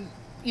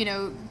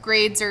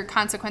 grades or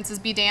consequences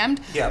be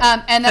damned,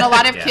 and then a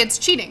lot of kids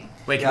cheating.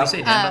 Wait, can we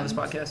say damned on this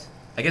podcast?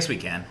 I guess we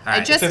can. All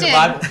right. I just It's in did.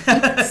 the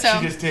Bible. So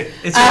She just did.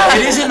 It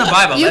is in the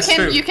Bible. you That's can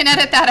true. you can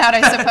edit that out,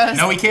 I suppose.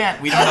 No, we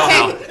can't. We don't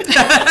know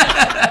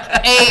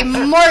how. A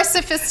more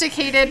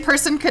sophisticated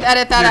person could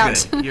edit that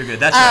out. Good. You're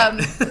good.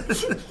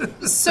 That's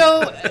right.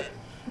 So,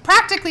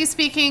 practically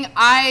speaking,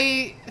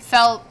 I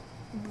felt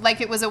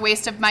like it was a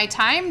waste of my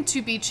time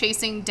to be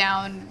chasing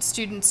down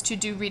students to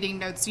do reading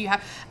notes.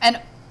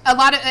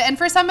 And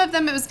for some of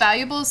them it was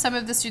valuable. Some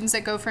of the students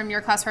that go from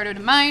your class right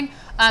to mine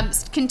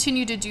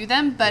continue to do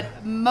them,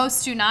 but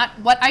most do not.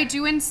 What I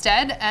do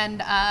instead,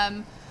 and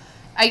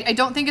I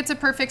don't think it's a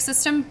perfect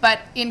system, but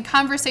in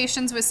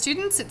conversations with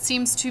students, it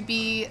seems to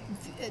be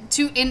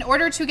in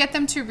order to get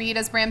them to read,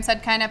 as Bram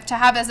said, kind of to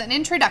have as an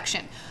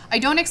introduction. I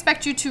don't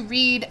expect you to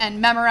read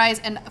and memorize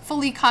and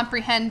fully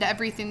comprehend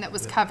everything that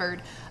was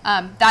covered.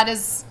 That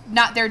is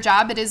not their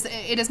job. It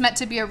is meant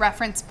to be a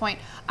reference point.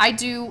 I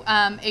do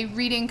a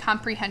reading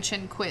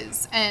comprehension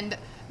quiz, and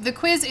the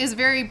quiz is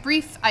very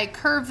brief. I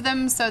curve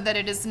them so that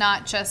it is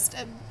not just,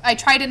 I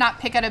try to not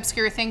pick at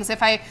obscure things.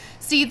 If I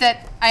see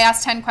that I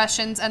asked 10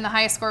 questions and the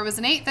highest score was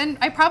an 8, then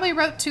I probably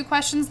wrote 2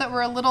 questions that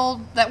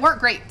weren't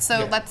great.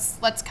 So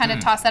let's kind of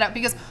toss that out,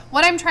 because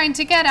what I'm trying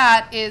to get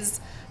at is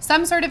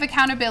some sort of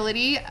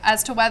accountability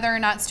as to whether or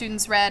not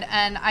students read.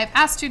 And I've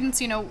asked students,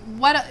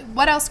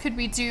 what else could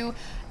we do?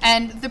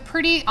 And the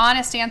pretty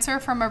honest answer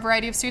from a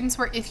variety of students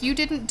were, if you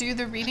didn't do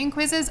the reading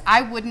quizzes,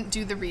 I wouldn't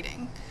do the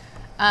reading.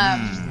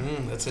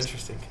 That's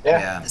interesting.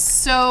 Yeah.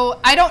 So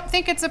I don't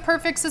think it's a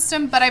perfect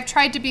system, but I've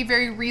tried to be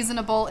very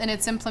reasonable in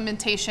its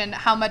implementation,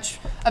 how much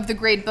of the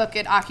grade book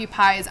it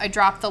occupies. I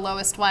dropped the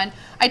lowest one.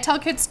 I tell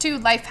kids too,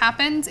 life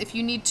happens. If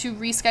you need to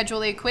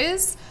reschedule a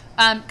quiz,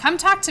 come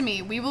talk to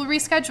me. We will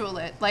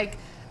reschedule it.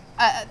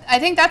 I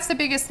think that's the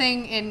biggest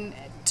thing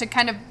to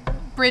kind of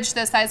bridge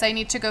this as I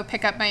need to go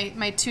pick up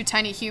my 2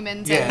 tiny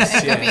humans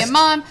and go be a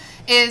mom,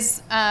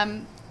 is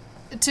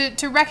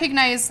to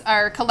recognize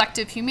our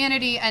collective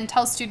humanity and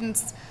tell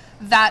students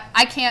that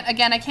I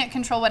can't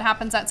control what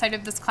happens outside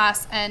of this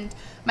class, and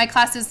my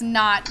class is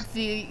not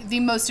the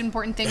most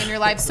important thing in your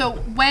life. So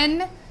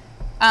when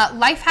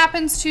life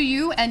happens to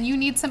you and you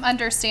need some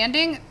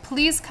understanding,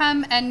 please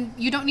come, and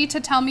you don't need to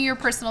tell me your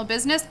personal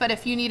business, but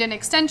if you need an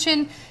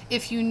extension,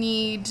 if you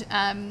need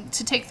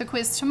to take the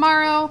quiz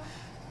tomorrow,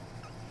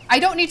 I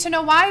don't need to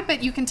know why,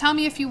 but you can tell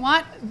me if you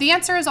want. The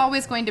answer is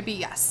always going to be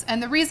yes.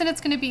 And the reason it's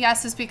going to be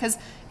yes is because,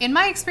 in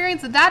my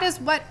experience, that is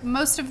what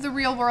most of the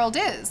real world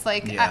is.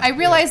 I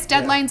realize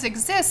deadlines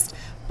exist,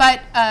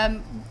 but I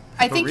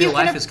think real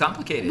life is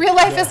complicated. Real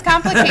life is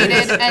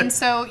complicated, and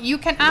so you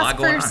can ask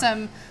for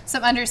some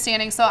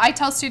understanding. So I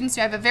tell students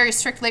I have a very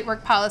strict late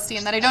work policy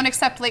and that I don't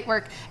accept late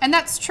work. And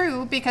that's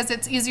true because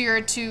it's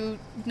easier to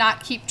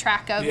not keep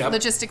track of,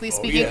 logistically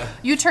speaking.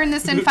 You turn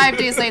this in 5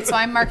 days late, so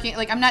I'm marking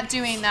it, I'm not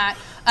doing that.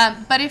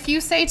 But if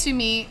you say to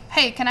me,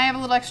 hey, can I have a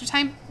little extra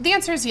time? The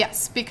answer is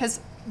yes, because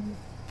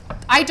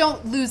I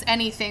don't lose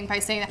anything by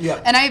saying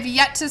that. And I have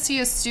yet to see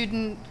a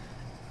student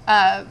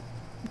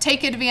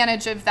take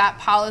advantage of that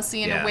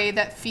policy in a way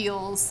that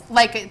feels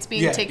like it's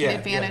being taken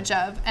advantage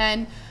of.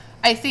 And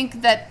I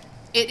think that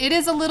it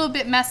is a little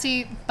bit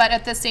messy, but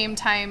at the same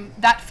time,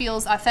 that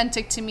feels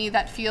authentic to me.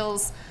 That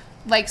feels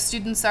like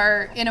students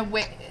are, in a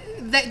way,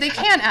 they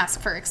can ask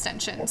for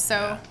extension.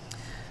 So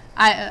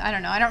I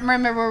don't know. I don't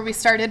remember where we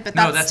started, but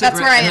that's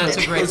where I ended.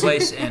 That's a great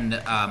place. And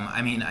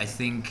I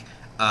think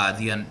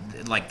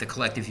the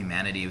collective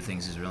humanity of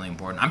things is really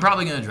important. I'm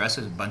probably going to address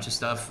a bunch of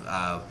stuff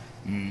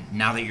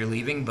now that you're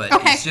leaving, but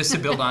it's just to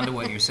build on to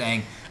what you're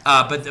saying.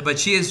 But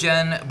she is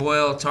Jen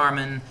Boyle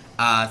Taurman.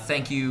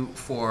 Thank you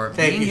for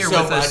being here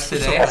with us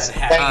today.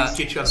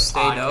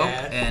 Stay dope,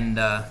 and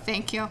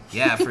thank you.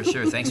 Yeah, for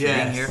sure. Thanks for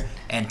being here,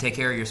 and take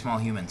care of your small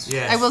humans.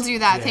 I will do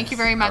that. Thank you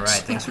very much. All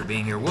right, thanks for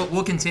being here.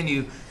 We'll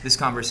continue this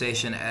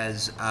conversation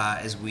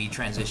as we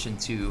transition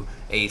to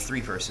a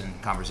 3-person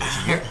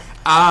conversation here.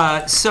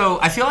 So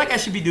I feel like I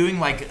should be doing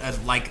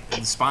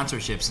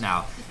sponsorships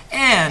now.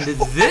 And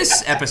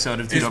this episode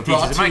of Two Dope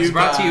Teachers is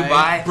brought to you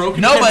by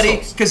nobody,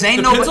 because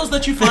ain't nobody. Pencils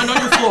that you find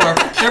on your floor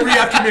every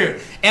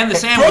afternoon. And the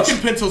sandwich.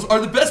 Broken pencils are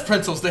the best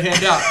pencils to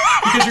hand out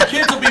because your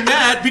kids will be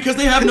mad because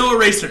they have no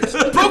erasers.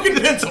 Broken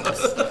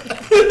pencils.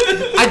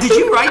 Did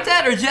you write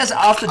that or just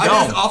off the dome?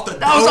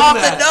 That was off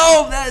the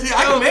dome. That is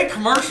I can make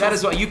commercials. That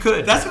is what you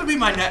could. That's gonna be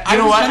my next. You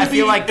know what? I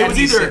feel like it was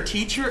either a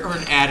teacher or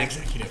an ad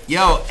executive.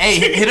 Yo, hey,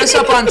 hit us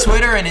up on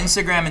Twitter and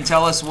Instagram and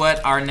tell us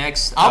what our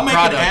next I'll make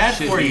product an ad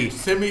should for be. you.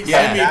 Send me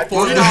 $40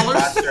 $40.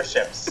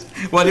 sponsorships.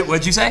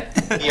 What'd you say?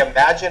 The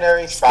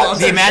imaginary sponsorships.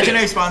 The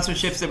imaginary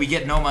sponsorships that we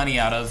get no money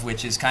out of,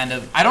 which is kind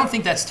of, I don't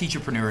think that's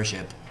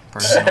teacherpreneurship,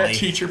 personally.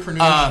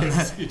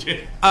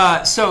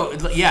 Teacherpreneurship. So,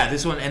 yeah,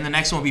 this one, and the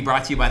next one will be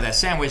brought to you by that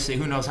sandwich that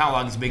who knows how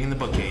long it's been in the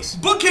bookcase.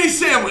 Bookcase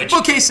sandwich.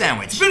 Bookcase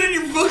sandwich. It's been in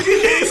your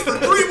bookcase for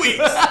 3 weeks.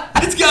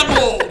 It's gotten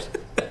old.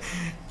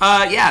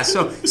 Yeah,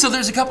 so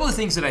there's a couple of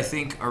things that I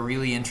think are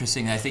really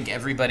interesting that I think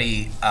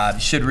everybody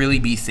should really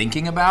be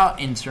thinking about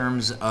in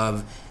terms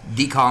of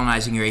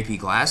decolonizing your AP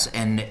class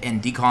and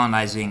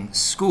decolonizing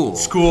school.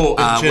 School in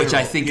general, which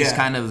I think is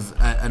kind of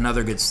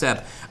another good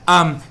step.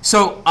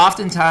 So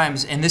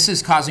oftentimes, and this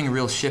is causing a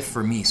real shift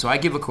for me, so I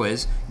give a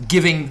quiz,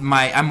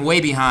 I'm way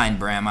behind,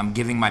 Bram, I'm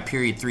giving my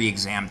period 3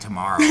 exam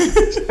tomorrow.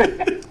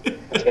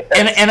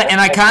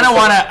 And I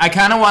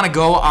kind of want to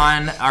go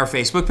on our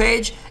Facebook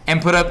page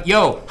and put up,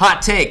 yo,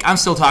 hot take, I'm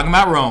still talking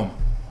about Rome.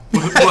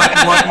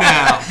 What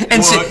now?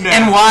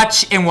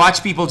 And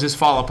watch people just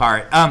fall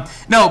apart.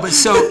 No, but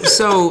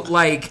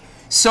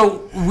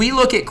so we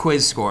look at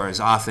quiz scores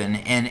often,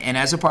 and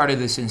as a part of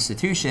this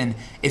institution,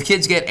 if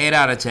kids get 8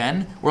 out of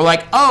 10, we're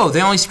like, oh,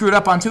 they only screwed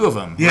up on 2 of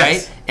them,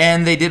 right?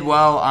 And they did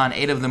well on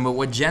 8 of them. But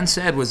what Jen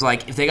said was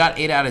like, if they got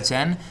 8 out of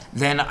 10,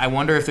 then I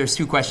wonder if there's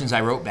 2 questions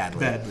I wrote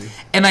badly.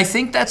 And I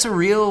think that's a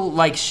real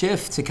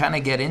shift to kind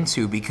of get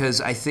into,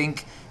 because I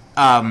think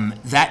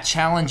that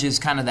challenges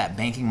kind of that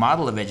banking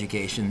model of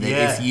education.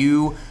 That if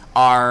you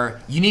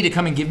need to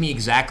come and give me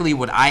exactly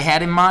what I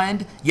had in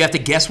mind. You have to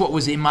guess what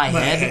was in my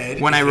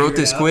head when I wrote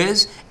this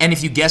quiz. And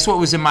if you guess what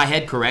was in my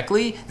head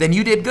correctly, then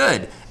you did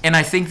good. And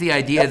I think the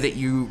idea that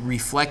you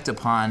reflect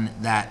upon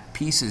that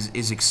piece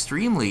is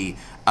extremely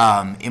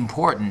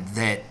important,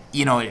 that,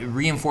 you know, it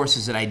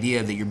reinforces that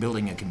idea that you're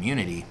building a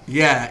community.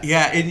 Yeah.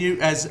 And you,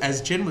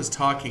 as Jen was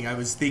talking, I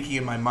was thinking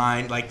in my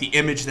mind, like, the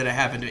image that I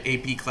have in an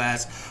AP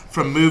class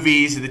from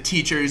movies, and the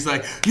teacher is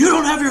like, you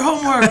don't have your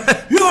homework,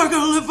 you aren't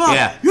going to live up,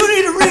 you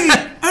need to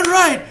read and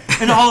write,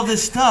 and all of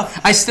this stuff.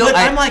 I'm still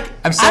having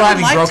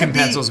broken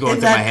pencils going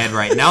through my head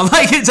right now.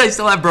 I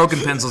still have broken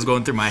pencils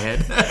going through my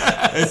head.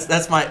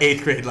 That's my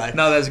 8th grade life.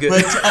 No, that's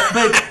good.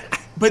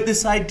 But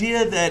this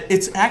idea that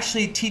it's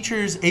actually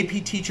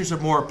AP teachers are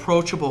more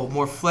approachable,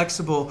 more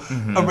flexible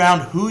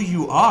around who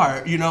you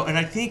are, you know, and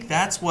I think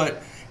that's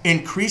what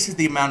increases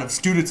the amount of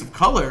students of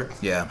color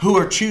who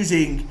are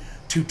choosing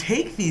to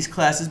take these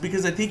classes,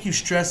 because I think you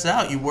stress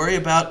out, you worry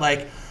about,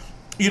 like,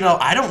 you know,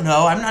 I don't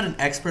know, I'm not an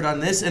expert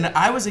on this, and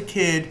I was a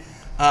kid,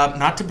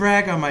 not to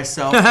brag on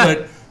myself,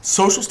 but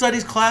social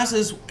studies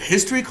classes,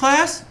 history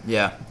class,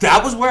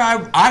 that was where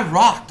I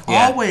rocked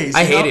always.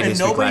 I hated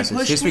history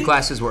classes. History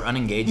classes were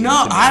unengaging.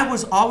 No, I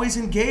was always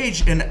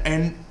engaged, and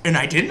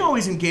I didn't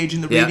always engage in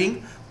the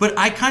reading, but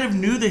I kind of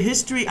knew the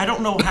history. I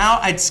don't know how.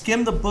 I'd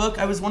skim the book.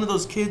 I was one of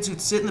those kids who'd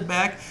sit in the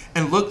back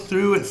and look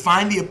through and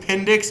find the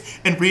appendix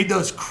and read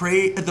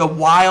the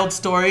wild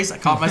stories. I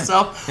call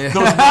myself those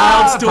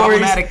wild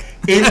stories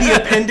in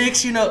the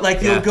appendix. You know,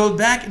 like you'll go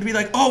back and be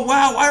like, "Oh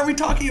wow, why are we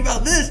talking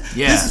about this?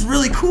 This is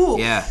really cool."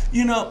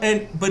 You know,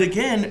 but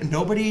again,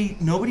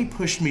 nobody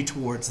pushed me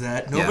towards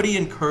that. Nobody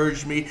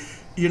encouraged me.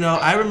 You know,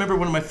 I remember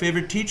one of my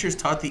favorite teachers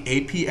taught the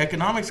AP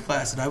economics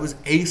class, and I was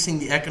acing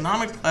the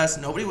economics class,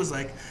 and nobody was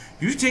like,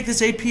 you should take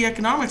this AP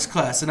economics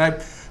class. And I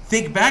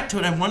think back to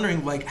it, I'm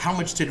wondering, like, how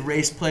much did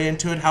race play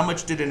into it? How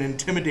much did an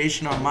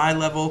intimidation on my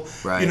level?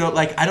 You know,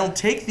 like, I don't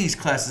take these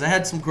classes. I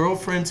had some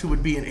girlfriends who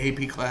would be in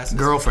AP classes.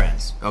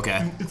 Girlfriends,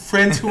 okay.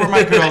 Friends who were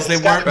my girls. They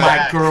weren't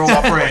my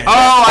girlfriends.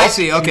 Oh, I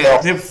see, okay.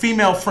 They were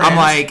female friends. I'm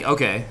like,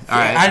 okay, all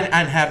right. I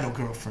didn't have no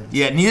girlfriends.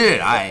 Yeah, neither did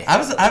I.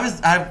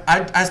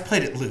 I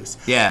played it loose.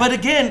 Yeah. But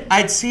again,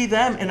 I'd see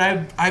them, and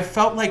I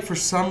felt like for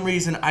some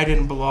reason I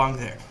didn't belong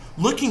there.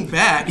 Looking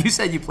back, you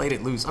said you played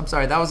it loose. I'm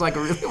sorry, that was like a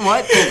really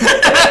what?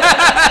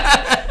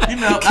 You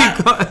know,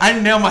 I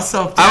didn't nail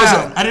myself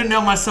down. I didn't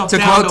nail myself down.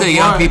 To quote the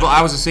young people,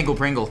 I was a single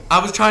Pringle.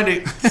 I was trying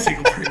to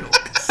single Pringle.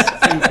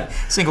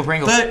 Single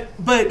Pringle.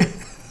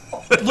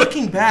 But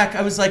looking back,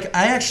 I was like,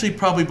 I actually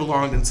probably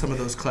belonged in some of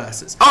those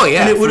classes. Oh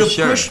yeah, and it would have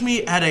pushed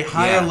me at a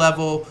higher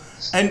level,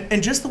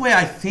 and just the way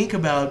I think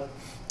about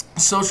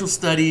social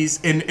studies,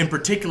 and in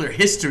particular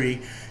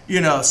history, you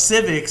know,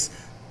 civics.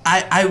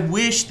 I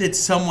wish that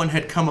someone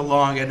had come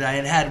along and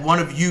I had one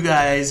of you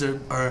guys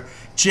or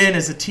Jen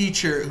as a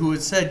teacher who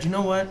had said, you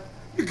know what,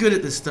 you're good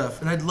at this stuff,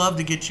 and I'd love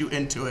to get you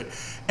into it.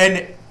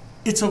 And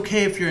it's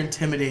okay if you're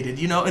intimidated,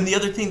 you know. And the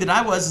other thing that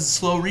I was is a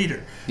slow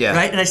reader,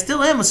 right? And I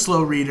still am a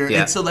slow reader.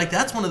 And so, like,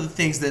 that's one of the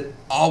things that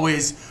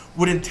always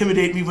would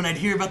intimidate me when I'd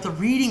hear about the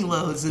reading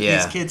loads that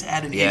these kids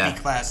had in AP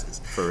classes.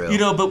 For real. You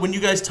know, but when you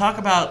guys talk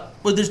about,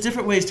 well, there's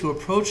different ways to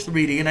approach the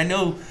reading, and I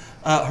know,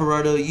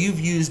 Gerardo, you've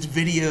used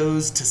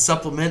videos to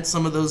supplement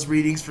some of those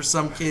readings for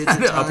some kids.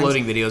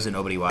 Uploading videos that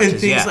nobody watches.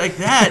 And things like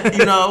that,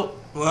 you know.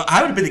 Well,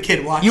 I would have been the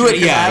kid watching. You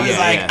would, I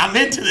was I'm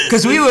into this.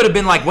 Because we would have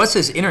been like, what's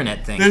this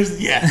internet thing?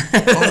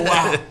 Oh,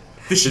 wow.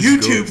 This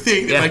YouTube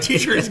thing that my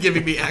teacher is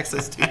giving me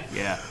access to.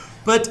 Yeah.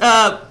 But,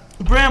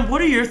 Bram,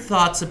 what are your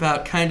thoughts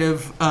about kind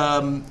of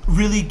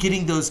really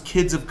getting those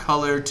kids of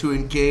color to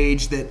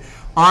engage that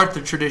aren't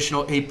the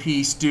traditional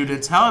AP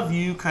students? How have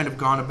you kind of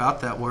gone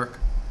about that work?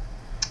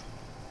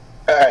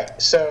 All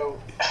right, so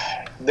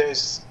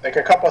there's like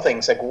a couple of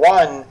things. Like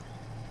one,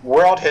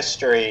 world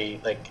history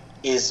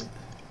is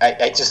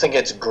I just think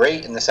it's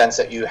great in the sense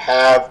that you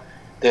have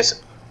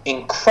this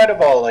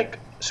incredible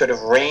sort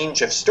of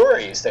range of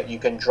stories that you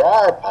can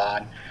draw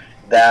upon.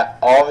 That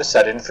all of a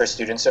sudden for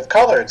students of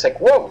color, it's like,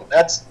 whoa,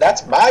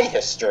 that's my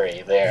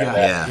history there.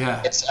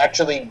 Yeah. It's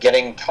actually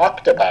getting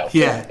talked about.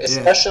 Yeah.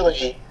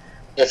 Especially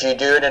if you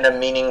do it in a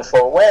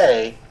meaningful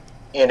way,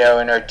 and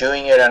are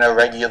doing it on a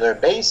regular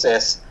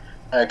basis.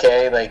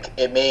 Okay,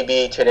 it may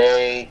be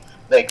today,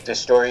 the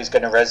story is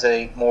going to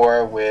resonate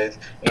more with,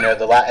 the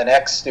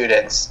Latinx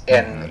students,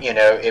 and,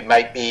 it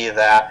might be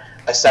that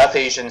a South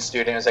Asian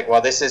student is like,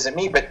 well, this isn't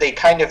me, but they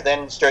kind of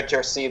then start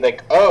to see,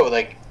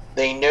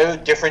 they know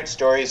different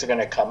stories are going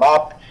to come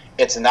up.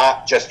 It's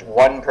not just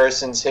one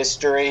person's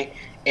history,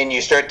 and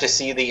you start to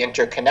see the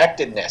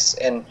interconnectedness.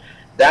 And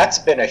that's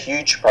been a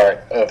huge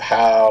part of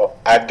how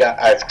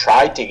I've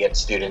tried to get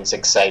students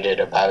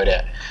excited about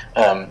it.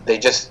 They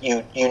just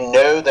you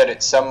know that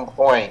at some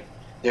point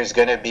there's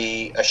going to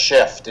be a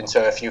shift, and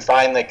so if you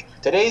find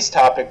today's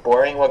topic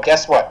boring, well,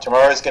 guess what?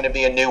 Tomorrow's going to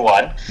be a new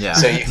one. Yeah.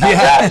 So you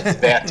have that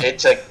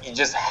advantage. You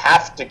just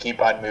have to keep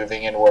on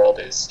moving in world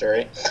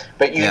history,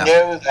 but you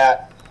know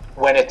that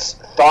when it's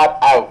thought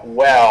out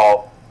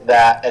well,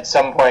 that at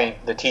some point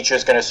the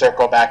teacher's going to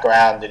circle back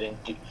around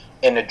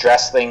and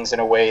address things in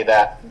a way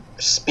that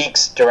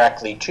speaks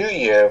directly to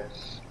you,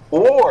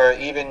 or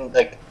even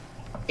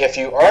if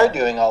you are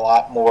doing a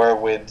lot more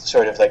with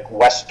sort of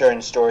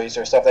Western stories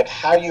or stuff,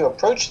 how you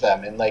approach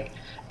them, and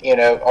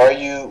are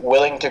you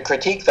willing to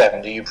critique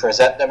them? Do you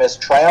present them as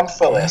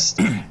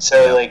triumphalist?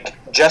 So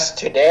just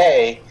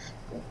today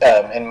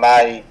in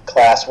my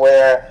class,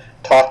 we're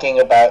talking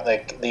about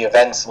the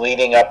events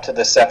leading up to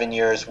the 7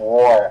 Years'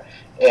 War,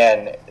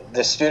 and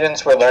the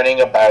students were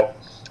learning about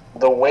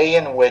the way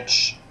in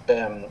which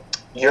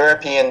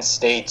European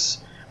states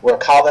were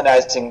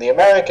colonizing the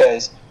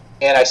Americas,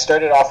 and I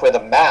started off with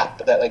a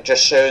map that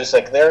just shows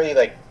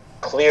very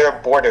clear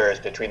borders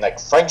between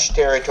French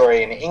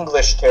territory and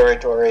English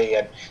territory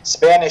and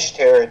Spanish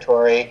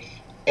territory,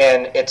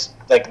 and it's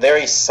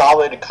very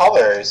solid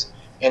colors.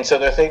 And so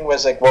the thing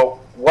was well,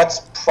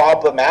 what's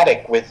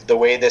problematic with the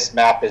way this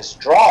map is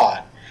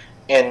drawn?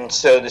 And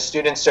so the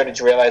students started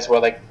to realize,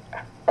 well,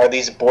 are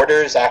these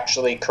borders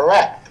actually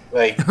correct?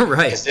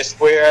 Right. Is this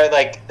where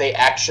they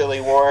actually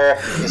were?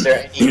 Is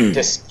there any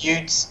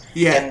disputes?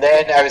 Yeah. And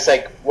then I was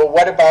well,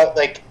 what about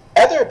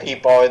other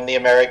people in the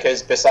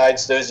Americas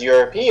besides those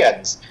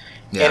Europeans?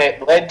 Yeah. And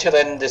it led to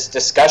then this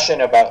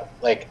discussion about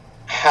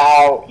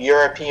how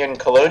European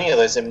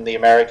colonialism in the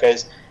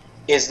Americas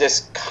is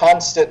this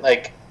constant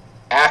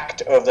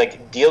act of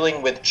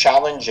dealing with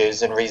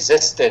challenges and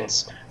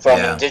resistance from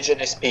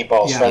indigenous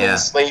peoples, from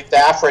enslaved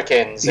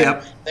Africans,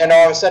 and then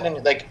all of a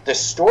sudden the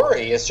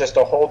story is just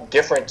a whole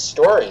different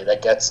story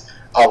that gets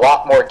a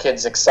lot more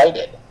kids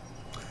excited.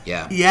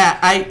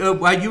 I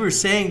while you were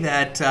saying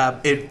that,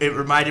 it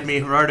reminded me,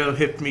 Gerardo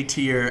hipped me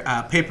to your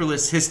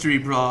Paperless History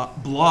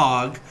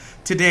blog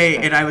today,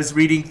 and I was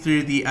reading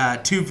through the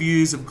Two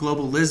Views of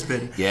Global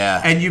Lisbon,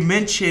 and you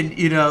mentioned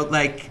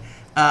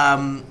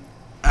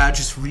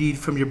just read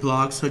from your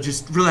blog, so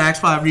just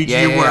relax while I read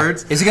your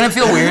words. Is it going to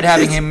feel weird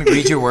having him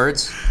read your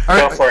words?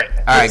 Go for it.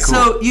 All right, cool.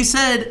 So you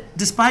said,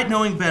 despite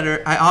knowing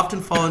better, I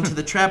often fall into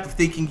the trap of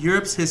thinking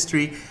Europe's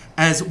history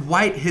as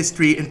white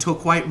history until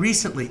quite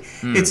recently.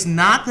 It's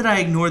not that I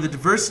ignore the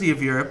diversity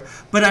of Europe,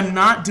 but I'm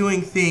not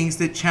doing things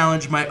that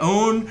challenge my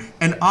own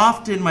and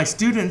often my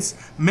students'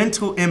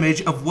 mental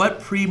image of what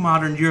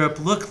pre-modern Europe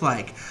looked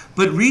like.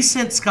 But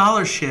recent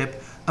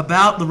scholarship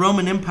about the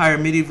Roman Empire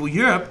and medieval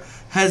Europe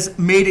has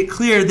made it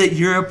clear that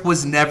Europe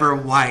was never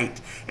white.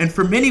 And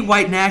for many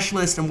white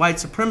nationalists and white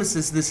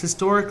supremacists, this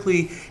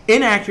historically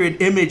inaccurate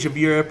image of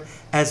Europe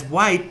as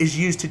white is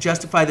used to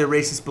justify their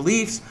racist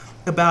beliefs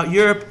about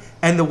Europe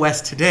and the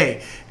West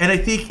today. And I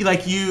think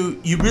you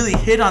really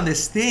hit on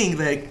this thing,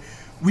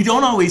 we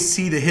don't always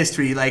see the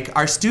history.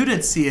 Our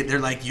students see it,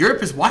 they're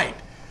Europe is white.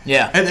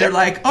 Yeah. And they're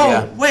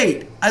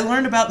wait, I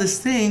learned about this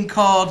thing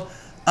called,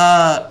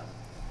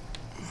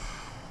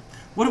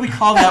 what do we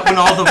call that when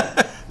all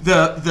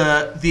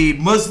the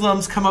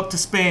Muslims come up to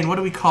Spain? What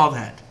do we call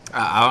that?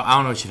 I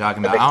don't know what you're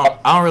talking about.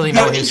 I don't really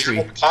know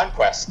history.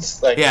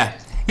 Conquests. Yeah,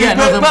 Yeah,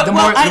 no, the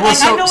more I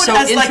know it so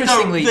as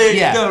interestingly,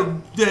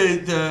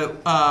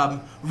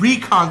 the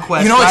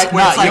reconquest, you know, right?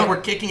 Where it's like we're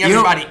kicking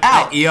everybody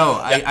out.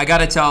 I got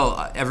to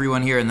tell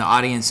everyone here in the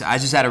audience, I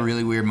just had a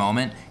really weird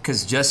moment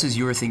because just as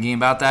you were thinking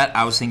about that,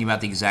 I was thinking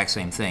about the exact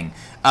same thing.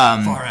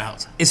 Far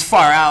out. It's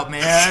far out,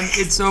 man.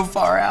 It's so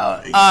far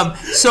out.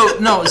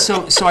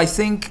 So I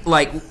think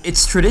like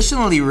it's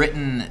traditionally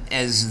written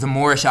as the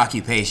Moorish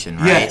occupation,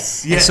 right?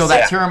 Yes. And so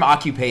that term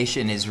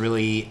occupation is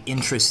really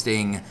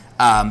interesting.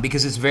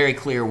 Because it's very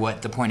clear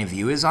what the point of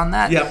view is on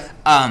that.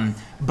 Yep.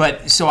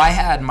 But so I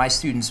had my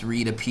students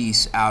read a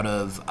piece out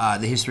of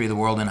The History of the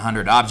World in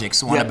 100 Objects,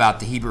 the one about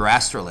the Hebrew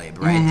astrolabe,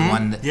 right? The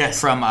one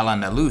from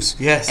Al-Andalus.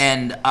 Yes.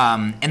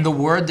 And the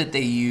word that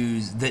they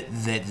use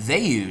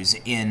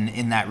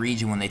in that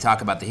region when they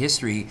talk about the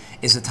history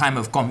is the time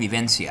of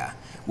convivencia,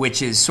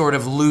 which is sort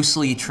of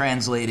loosely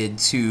translated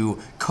to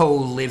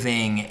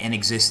co-living and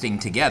existing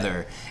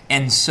together.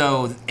 And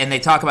they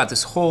talk about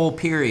this whole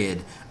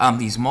period,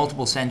 these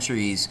multiple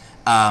centuries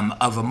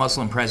of a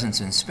Muslim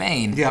presence in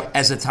Spain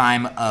as a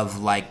time of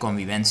like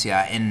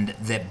convivencia, and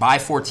that by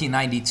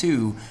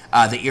 1492,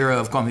 the era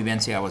of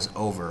convivencia was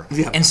over.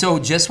 And so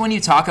just when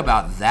you talk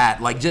about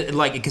that, like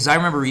because I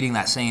remember reading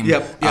that same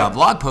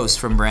blog post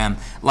from Bram,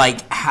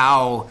 like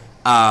how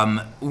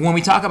when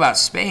we talk about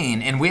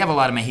Spain, and we have a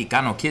lot of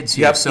Mexicano kids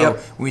here,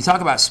 when we talk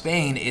about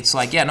Spain, it's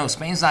like,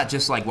 Spain's not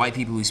just like white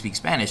people who speak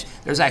Spanish.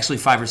 There's actually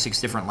 5 or 6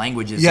 different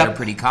languages that are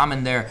pretty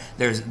common there.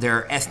 There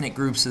are ethnic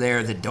groups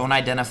there that don't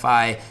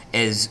identify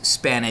as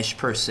Spanish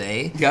per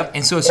se.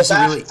 And so it's just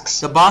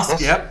the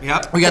Basque.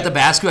 We got the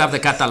Basque who have the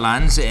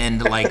Catalans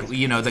and like,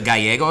 the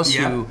Gallegos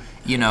who,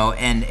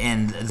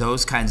 and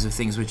those kinds of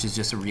things, which is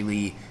just a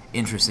really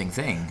interesting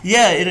thing.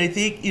 Yeah, and I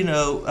think,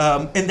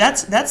 and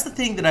that's the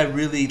thing that I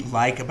really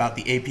like about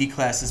the AP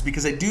classes,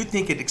 because I do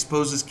think it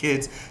exposes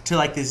kids to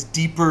like this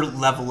deeper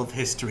level of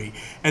history,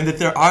 and that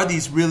there are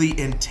these really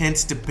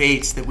intense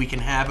debates that we can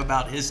have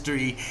about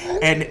history,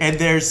 and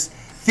there's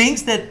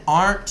things that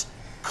aren't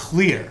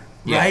clear,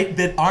 right?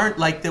 That aren't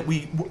like that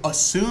we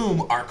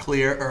assume are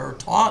clear or are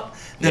taught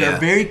that are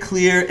very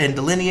clear and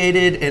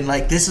delineated, and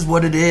like this is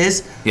what it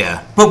is.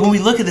 But when we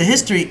look at the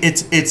history,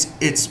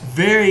 it's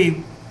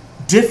very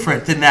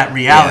different than that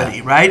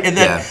reality, right? And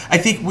that I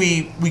think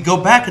we go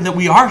back and that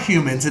we are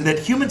humans, and that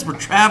humans were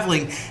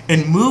traveling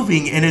and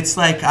moving, and it's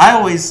like I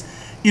always,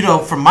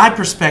 from my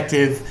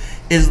perspective,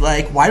 is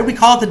like, why do we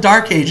call it the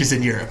Dark Ages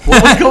in Europe?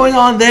 What was going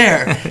on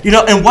there?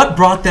 And what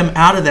brought them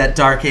out of that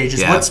Dark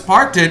Ages? What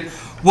sparked it?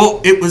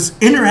 Well, it was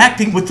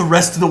interacting with the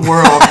rest of the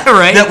world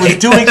that was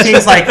doing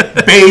things like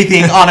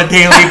bathing on a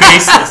daily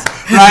basis.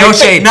 Right? No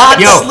shade. Not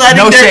just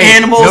letting their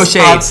animals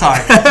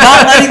outside.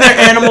 Not letting their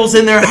animals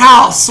in their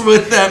house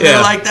with them.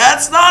 They're like,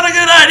 that's not a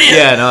good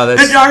idea. And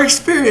our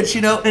experience,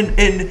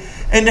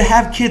 and to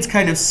have kids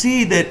kind of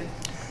see that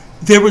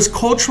there was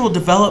cultural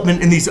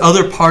development in these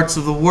other parts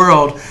of the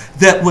world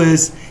that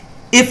was,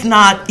 if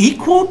not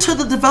equal to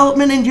the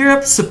development in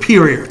Europe,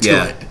 superior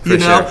to it.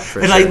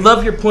 I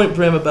love your point,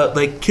 Bram, about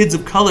like kids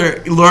of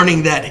color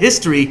learning that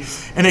history.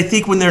 And I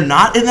think when they're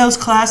not in those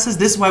classes,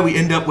 this is why we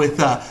end up with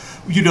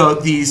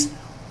these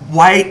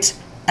white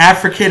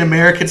African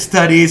American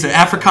studies or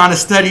Africana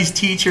studies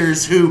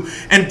teachers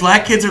and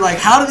black kids are like,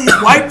 how do these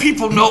white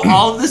people know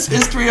all of this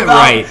history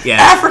about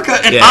Africa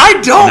and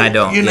I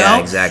don't?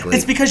 Exactly.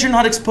 It's because you're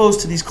not exposed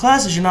to these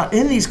classes. You're not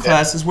in these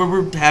classes where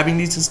we're having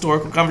these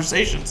historical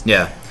conversations.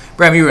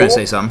 Bram, you were going to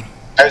say something.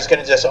 I was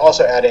going to just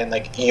also add in,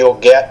 like, you'll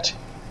get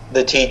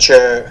the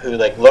teacher who,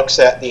 like, looks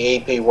at the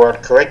AP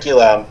World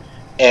curriculum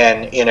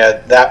and,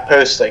 that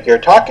post, like, you're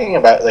talking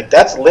about, like,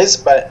 that's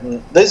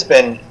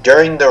Lisbon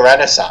during the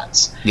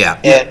Renaissance.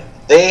 And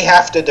they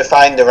have to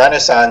define the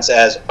Renaissance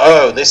as,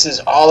 this is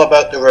all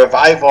about the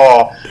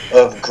revival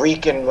of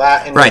Greek and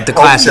Latin culture. The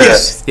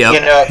classics.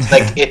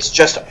 Like, it's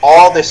just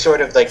all this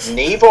sort of, like,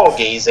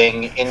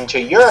 navel-gazing into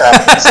Europe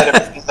instead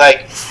of being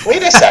like,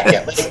 wait a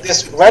second, like,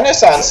 this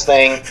Renaissance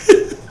thing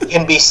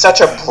can be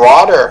such a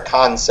broader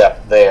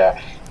concept there.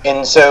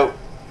 And so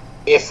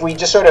if we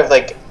just sort of,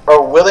 like,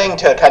 are willing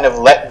to kind of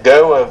let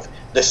go of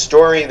the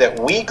story that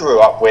we grew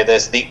up with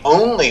as the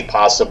only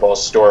possible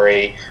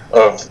story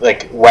of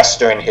like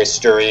Western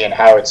history and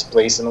how it's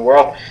placed in the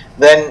world,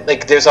 then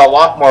like there's a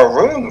lot more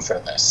room for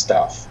this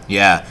stuff.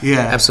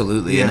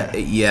 Absolutely.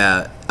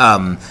 I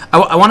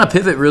want to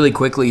pivot really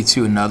quickly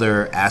to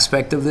another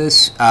aspect of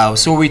this.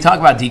 So when we talk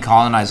about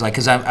decolonize, like,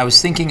 because I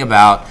was thinking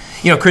about,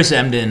 Chris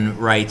Emden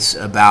writes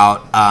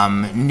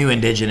about new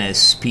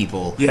indigenous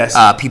people,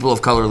 people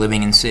of color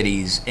living in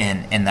cities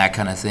and that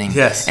kind of thing.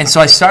 And so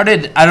I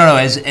started, I don't know,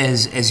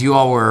 as you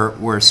all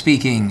were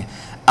speaking,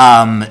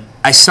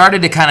 I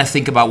started to kind of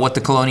think about what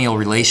the colonial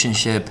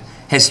relationship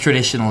has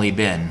traditionally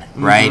been,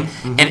 right?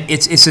 And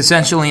it's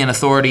essentially an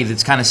authority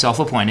that's kind of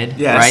self-appointed,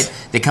 right?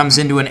 That comes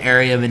into an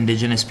area of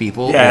indigenous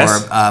people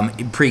or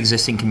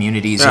pre-existing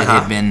communities that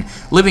had been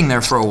living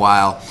there for a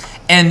while.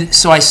 And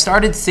so I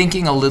started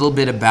thinking a little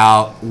bit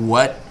about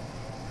what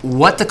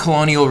the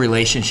colonial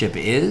relationship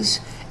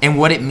is and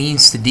what it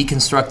means to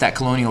deconstruct that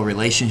colonial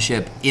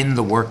relationship in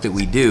the work that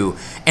we do.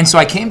 And so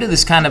I came to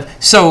this kind of,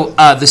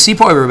 the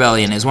Sepoy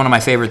Rebellion is one of my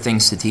favorite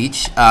things to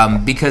teach,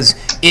 because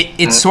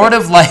it's sort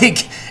of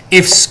like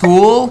if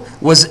school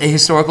was a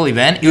historical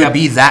event, it would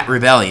be that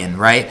rebellion,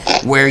 right?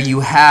 Where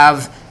you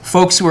have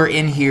folks who are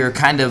in here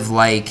kind of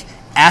like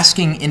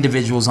asking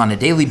individuals on a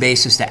daily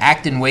basis to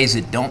act in ways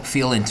that don't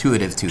feel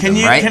intuitive to them,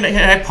 right? Can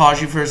I pause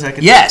you for a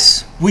second?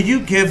 Yes. Will you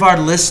give our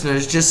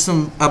listeners just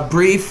a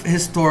brief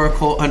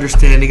historical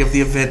understanding of the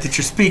event that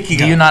you're speaking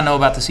of? Do you not know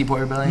about the Sepoy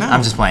Rebellion? No.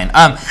 I'm just playing.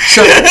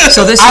 So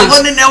this I is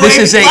want to know this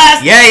is a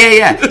class.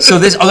 yeah. So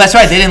this that's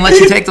right. They didn't let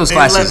you take those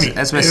classes.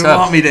 That's messed They up.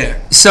 want me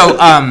there. So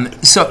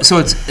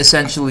it's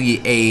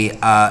essentially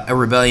a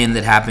rebellion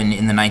that happened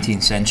in the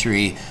 19th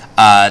century.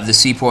 The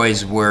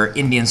Sepoys were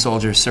Indian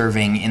soldiers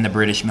serving in the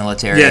British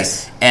military.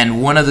 Yes.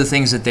 And one of the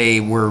things that they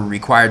were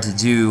required to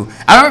do,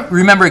 I don't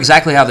remember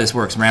exactly how this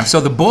works, Bram.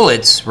 So the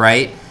bullets,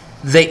 right,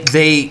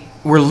 they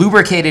were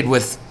lubricated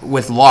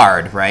with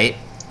lard, right?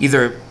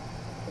 Either...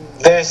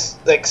 There's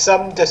like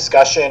some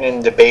discussion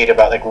and debate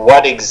about like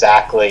what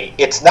exactly,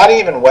 it's not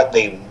even what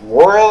they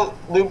were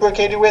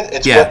lubricated with,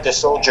 it's what the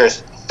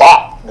soldiers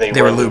thought they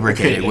were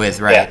lubricated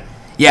with, right?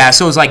 Yeah,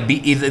 so it was like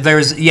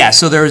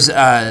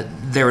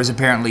there was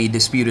apparently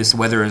dispute as to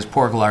whether it was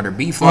pork lard or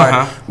beef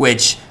lard,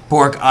 which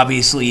pork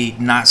obviously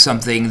not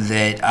something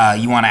that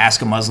you want to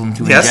ask a Muslim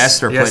to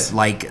ingest or put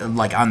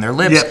like on their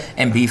lips,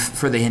 and beef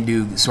for the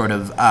Hindu sort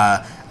of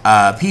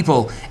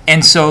people.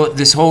 And so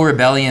this whole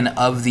rebellion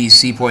of these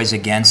sepoys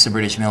against the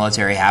British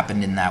military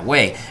happened in that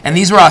way. And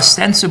these were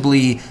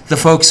ostensibly the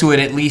folks who had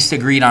at least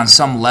agreed on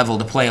some level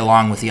to play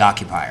along with the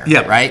occupier,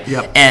 right?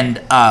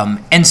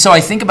 And so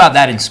I think about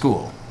that in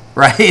school.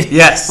 Right?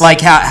 Yes.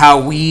 Like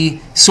how we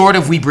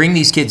bring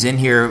these kids in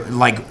here,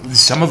 like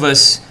some of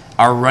us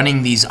are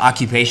running these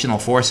occupational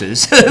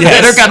forces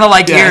that are kind of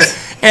like here,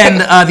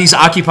 and these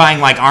occupying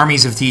like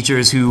armies of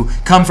teachers who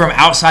come from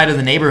outside of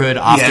the neighborhood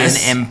often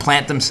and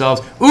plant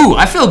themselves. Ooh,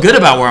 I feel good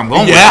about where I'm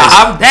going with this.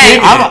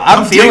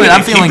 I'm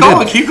feeling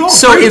good. Keep going.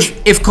 So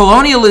if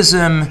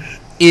colonialism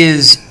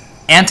is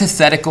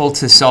antithetical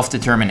to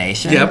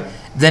self-determination,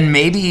 then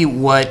maybe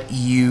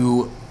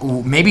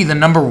the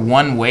number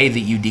one way that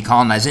you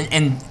decolonize,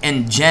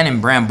 and Jen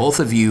and Bram, both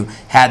of you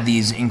had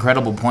these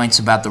incredible points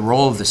about the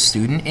role of the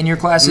student in your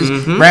classes.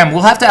 Bram,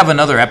 we'll have to have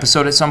another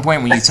episode at some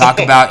point when you talk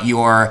about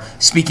your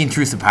Speaking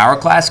Truth to Power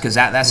class, because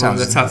that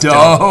sounds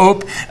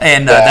dope,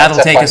 and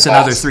that'll take us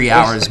another 3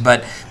 hours.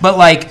 But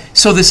like,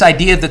 so this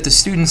idea that the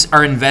students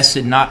are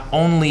invested not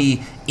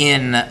only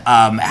in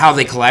how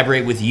they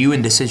collaborate with you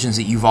in decisions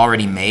that you've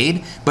already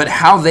made, but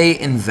how they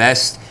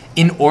invest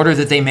in order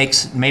that they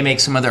may make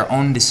some of their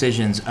own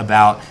decisions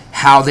about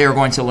how they're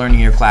going to learn in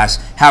your class,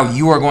 how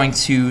you are going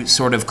to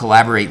sort of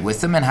collaborate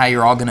with them, and how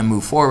you're all going to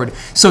move forward.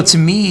 So to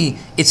me,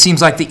 it seems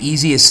like the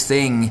easiest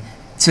thing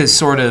to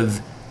sort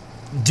of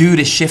do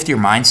to shift your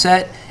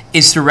mindset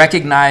is to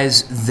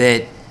recognize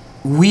that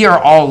we are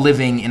all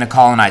living in a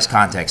colonized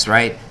context,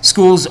 right?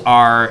 Schools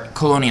are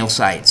colonial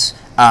sites.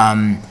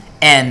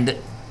 And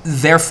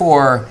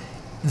therefore,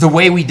 the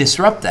way we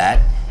disrupt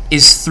that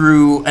is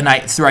through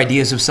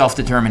ideas of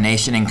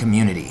self-determination and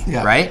community,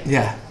 right?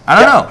 Yeah. I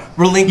don't know.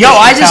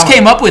 I just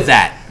came up with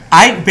that.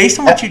 Based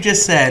on what you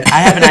just said,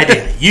 I have an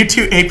idea. You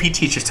two AP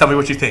teachers, tell me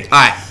what you think. All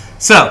right.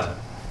 So,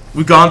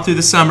 we've gone through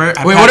the summer.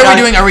 Wait, what are we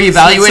doing? Are we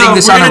evaluating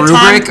this on a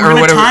rubric? We're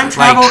going to time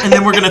travel, and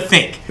then we're going to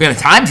think. We're going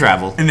to time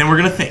travel? And then we're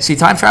going to think. See,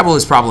 time travel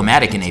is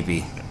problematic in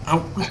AP.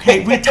 Oh,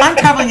 okay, we're time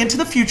traveling into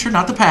the future,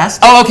 not the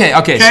past. Oh,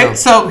 okay.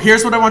 So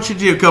here's what I want you to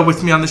do. Go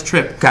with me on this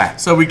trip. Okay.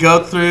 So we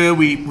go through.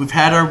 We've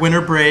had our winter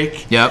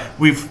break. Yep.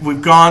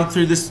 We've gone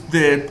through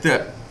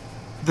the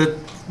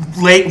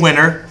late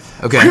winter.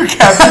 Okay.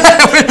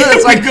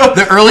 It's like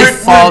the early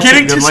fall. We're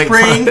getting to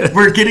spring.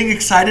 We're getting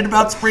excited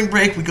about spring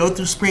break. We go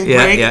through spring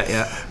break.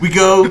 Yeah. We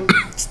go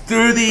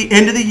through the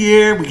end of the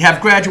year. We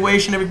have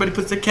graduation. Everybody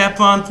puts their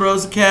cap on,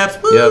 throws the caps.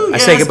 Woo, yep. I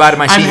say goodbye to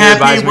my senior advisor. I'm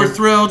happy. advisor. We're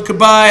thrilled.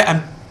 Goodbye.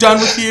 I'm done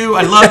with you.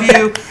 I love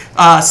you.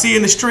 See you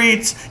in the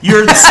streets.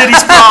 You're the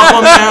city's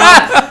problem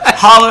now.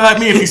 Holler at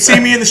me if you see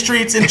me in the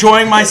streets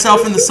enjoying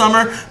myself in the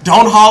summer.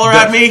 Don't holler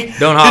at me.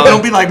 Don't holler.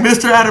 Don't be like,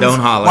 Mr. Adams. Don't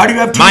holler. Why do you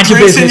have two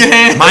drinks in your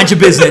hand? Mind your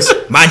business.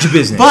 Mind your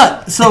business.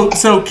 But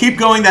so keep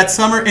going. That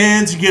summer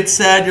ends. You get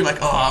sad. You're like,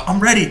 oh, I'm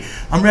ready.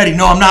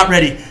 No, I'm not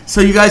ready. So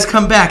you guys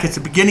come back. It's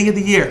the beginning of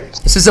the year.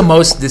 This is the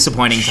most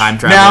disappointing time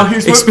travel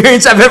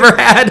experience I've ever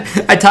had.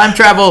 I time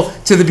travel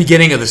to the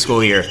beginning of the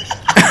school year.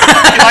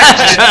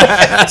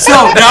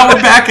 So now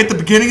we're back at the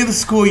beginning of the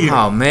school year.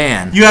 Oh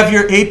man! You have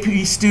your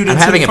AP students. I'm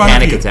having in a front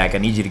panic of you. attack. I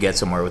need you to get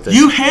somewhere with this.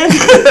 You hand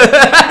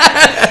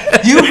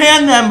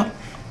them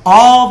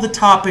all the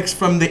topics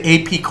from the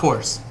AP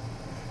course.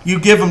 You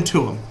give them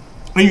to them,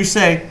 and you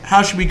say,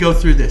 "How should we go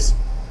through this?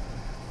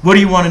 What do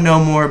you want to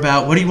know more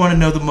about? What do you want to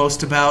know the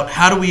most about?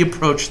 How do we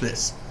approach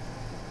this?"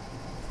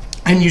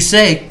 And you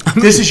say,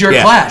 "This is your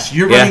class.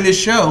 You're running this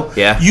show.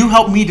 You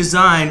help me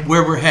design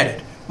where we're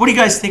headed." What do you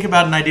guys think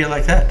about an idea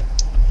like that?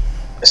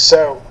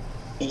 So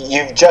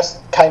you've just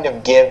kind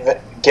of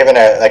given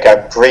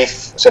a brief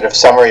sort of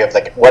summary of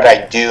like what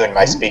I do in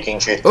my Speaking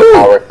Truth to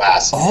Power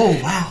class. Oh,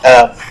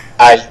 wow.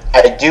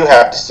 I do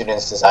have the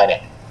students design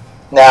it.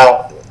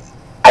 Now,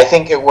 I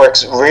think it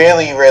works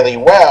really, really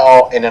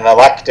well in an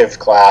elective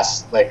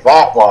class like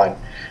that one,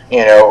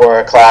 or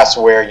a class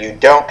where you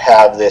don't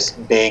have this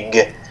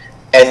big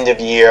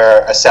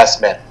end-of-year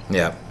assessment.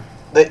 Yeah.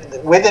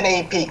 With an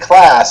AP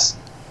class,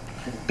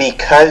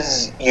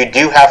 because you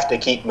do have to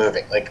keep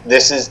moving. Like,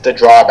 this is the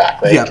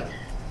drawback. Like,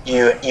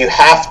 you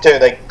have to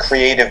like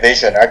create a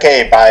vision.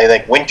 Okay, by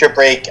like winter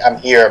break, I'm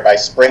here. By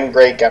spring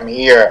break, I'm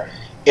here.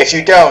 If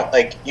you don't,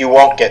 like, you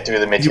won't get through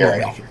the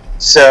material.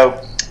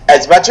 So,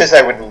 as much as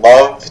I would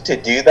love to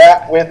do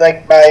that with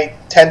like my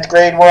 10th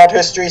grade world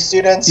history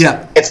students,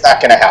 it's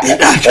not going to happen.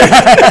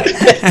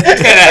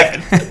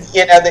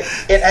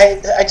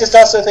 I just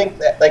also think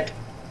that like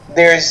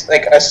there's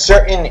like a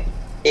certain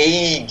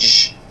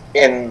age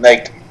in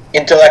like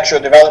intellectual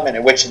development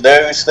in which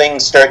those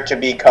things start to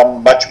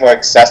become much more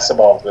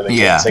accessible to the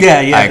kids. Like,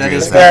 I agree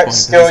with that. They're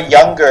still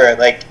younger,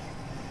 like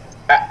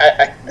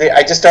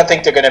I just don't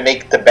think they're going to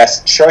make the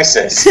best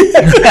choices.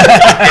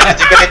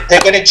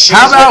 they're going to choose.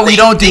 How about we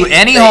don't do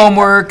any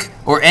homework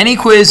or any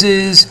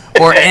quizzes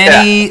or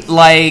any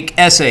like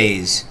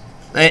essays,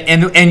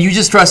 and you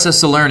just trust us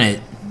to learn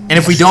it. And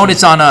if we don't,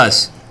 it's on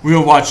us.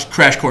 We'll watch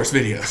Crash Course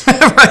videos.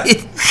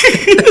 Right.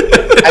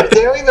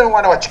 They don't even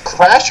want to watch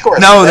Crash Course.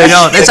 No, they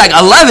don't. It's like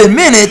 11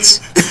 minutes.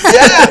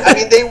 Yeah, I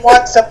mean, they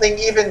want something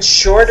even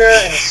shorter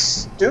and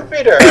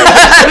stupider.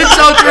 It's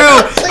so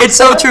true. It's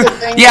so true.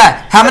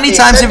 Yeah. How many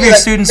times have your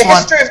students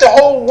want the history of the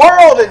whole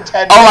world in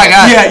 10 minutes? Oh my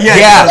God.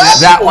 Yeah.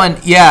 That one.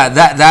 Yeah.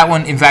 That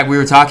one. In fact, we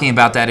were talking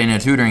about that in a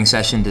tutoring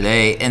session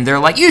today, and they're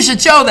like, "You should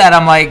show that."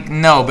 I'm like,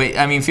 "No, but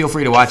I mean, feel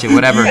free to watch it,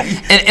 whatever."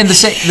 And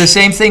the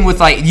same thing with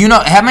like,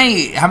 how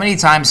many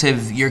times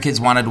have your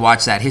kids wanted to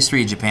watch that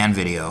History of Japan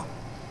video?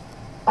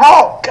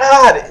 Oh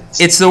God.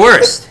 It's the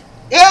worst.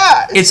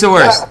 It's the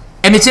worst. Yeah.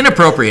 And it's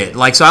inappropriate.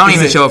 Like, so I don't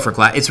even show it for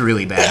class. It's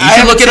really bad. You I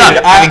can look it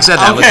up. Having said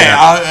that, okay, look it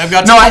up. I've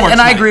got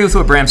I agree with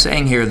what Bram's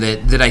saying here.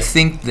 That I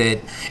think that,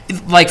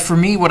 like, for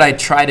me, what I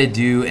try to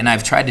do, and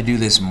I've tried to do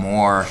this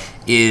more,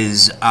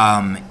 is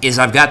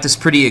I've got this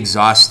pretty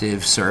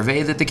exhaustive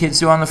survey that the kids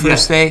do on the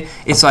first day.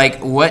 It's like,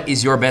 what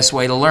is your best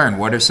way to learn?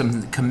 What are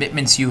some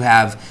commitments you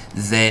have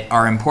that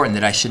are important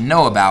that I should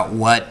know about?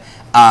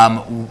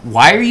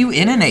 Why are you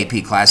in an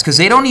AP class? Because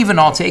they don't even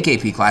all take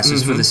AP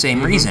classes for the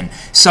same reason.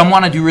 Some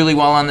want to do really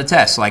well on the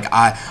test. Like,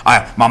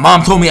 my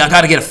mom told me I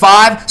got to get a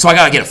 5, so I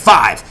got to get a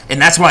 5.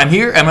 And that's why I'm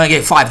here. I'm going to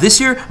get a 5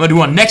 this year. I'm going to do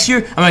one next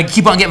year. I'm going to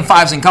keep on getting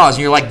 5s in college.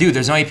 And you're like, dude,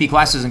 there's no AP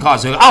classes in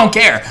college. Like, I don't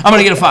care. I'm going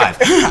to get a 5.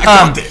 I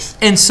got this.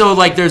 And so,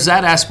 like, there's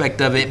that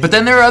aspect of it. But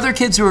then there are other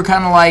kids who are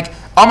kind of like,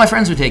 all my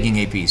friends are taking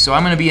AP, so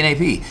I'm going to be an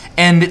AP.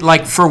 And,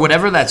 like, for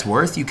whatever that's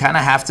worth, you kind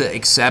of have to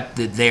accept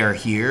that they are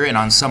here, and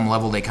on some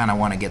level they kind of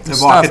want to get the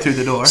stuff. They're walking through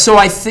the door. So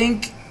I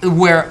think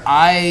where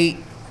I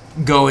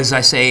go is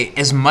I say,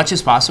 as much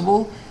as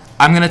possible,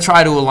 I'm going to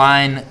try to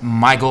align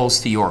my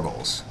goals to your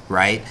goals,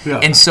 right? Yeah.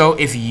 And so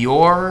if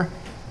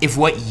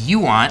what you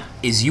want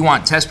is you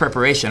want test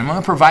preparation, I'm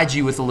going to provide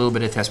you with a little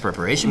bit of test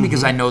preparation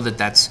because I know that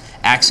that's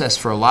access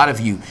for a lot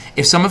of you.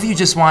 If some of you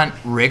just want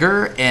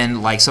rigor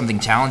and like something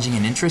challenging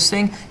and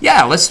interesting,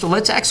 yeah, let's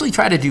actually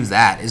try to do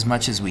that as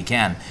much as we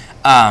can.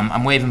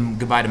 I'm waving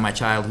goodbye to my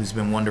child who's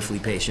been wonderfully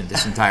patient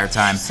this entire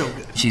time. So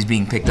good. She's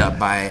being picked up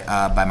by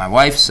my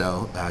wife,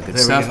 so good There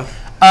stuff. we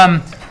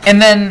go.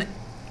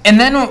 And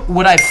then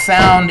what I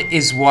found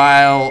is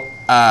while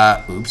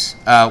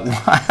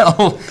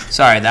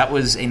sorry, that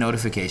was a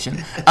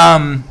notification.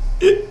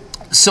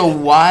 So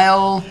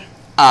while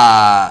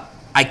I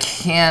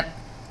can't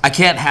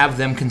have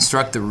them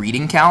construct the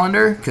reading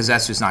calendar because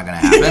that's just not going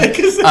to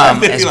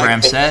happen. As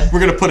Bram said, we're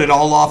going to put it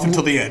all off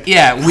until the end.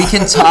 Yeah, we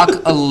can talk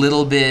a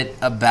little bit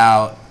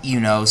about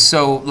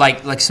so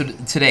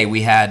today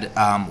we had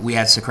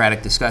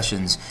Socratic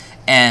discussions,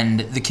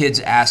 and the kids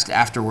asked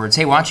afterwards,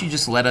 hey, why don't you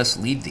just let us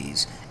lead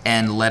these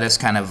and let us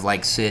kind of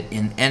like sit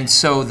in, and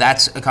so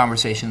that's a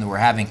conversation that we're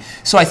having.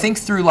 So I think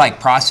through like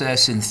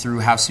process and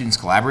through how students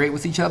collaborate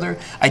with each other,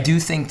 I do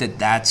think that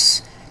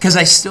that's because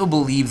I still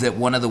believe that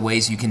one of the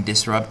ways you can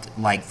disrupt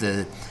like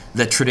the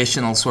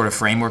traditional sort of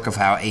framework of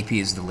how AP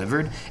is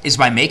delivered is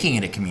by making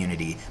it a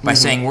community, by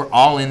saying we're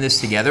all in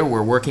this together,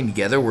 we're working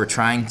together, we're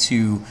trying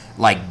to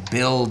like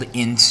build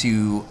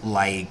into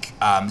like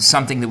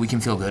something that we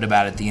can feel good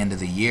about at the end of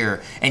the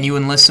year, and you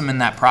enlist them in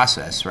that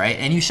process, right?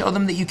 And you show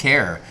them that you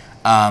care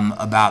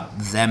about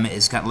them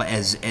as kind of,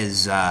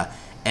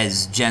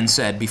 as Jen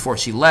said before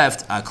she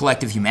left,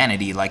 collective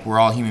humanity. Like we're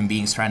all human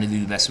beings trying to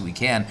do the best that we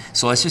can.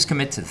 So let's just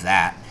commit to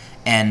that,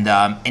 and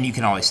you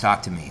can always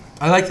talk to me.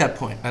 I like that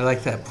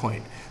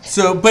point.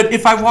 So, but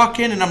if I walk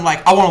in and I'm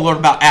like, I want to learn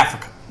about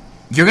Africa.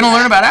 You're going to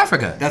learn about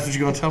Africa. That's what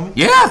you're going to tell me?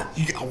 Yeah.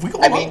 We're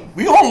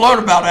going to learn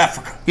about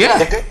Africa. Yeah.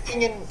 The good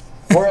thing in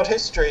world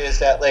history is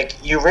that like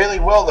you really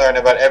will learn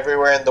about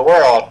everywhere in the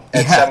world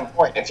at some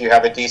point if you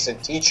have a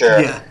decent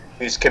teacher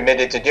who's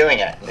committed to doing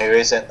it, who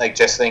isn't like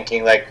just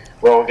thinking like,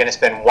 well, we're going to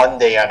spend 1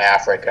 day on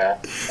Africa.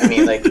 I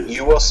mean, like,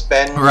 you will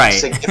spend a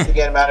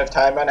significant amount of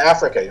time on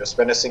Africa. You'll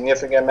spend a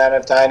significant amount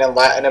of time in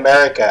Latin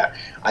America,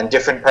 on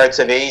different parts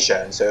of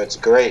Asia, and so it's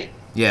great.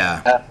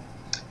 Yeah.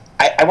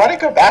 I want to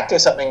go back to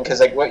something, because,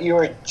 like, what you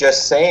were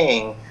just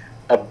saying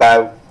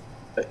about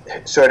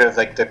sort of,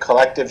 like, the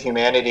collective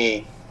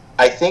humanity,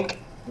 I think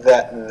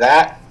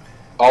that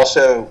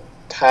also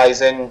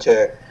ties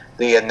into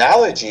the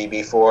analogy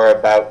before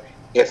about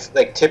if,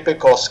 like,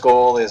 typical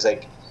school is,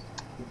 like,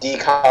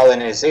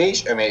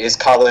 decolonization, is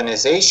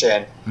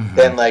colonization,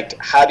 then, like,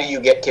 how do you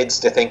get kids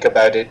to think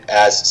about it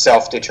as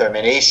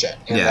self-determination?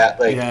 And that,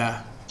 like,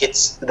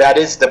 that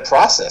is the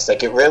process.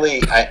 Like, it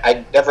really,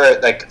 I never,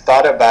 like,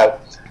 thought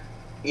about,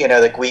 you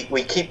know, like,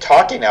 we keep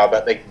talking now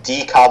about, like,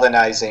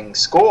 decolonizing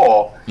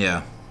school.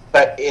 Yeah.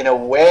 But in a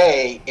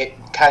way, it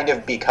kind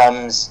of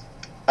becomes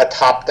a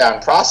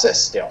top-down process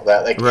still.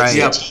 That, like, it's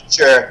the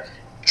teacher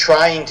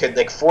trying to,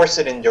 like, force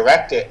it and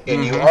direct it,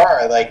 and you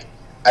are, like,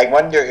 I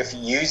wonder if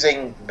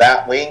using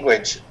that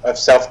language of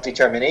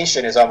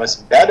self-determination is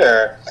almost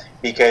better,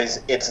 because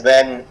it's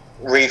then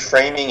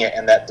reframing it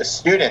and that the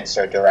students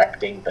are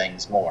directing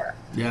things more.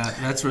 Yeah,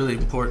 that's really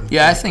important.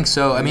 Yeah, I think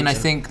so. I mean, I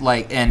think,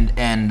 like, and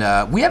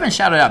we haven't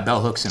shouted out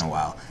Bell Hooks in a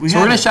while. So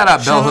we're going to shout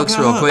out Bell Hooks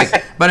real quick.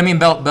 But, I mean,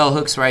 Bell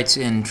Hooks writes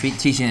in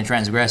Teaching and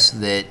Transgress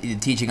that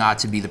teaching ought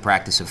to be the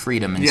practice of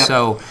freedom. And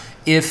so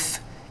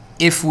if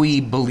we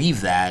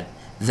believe that,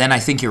 then I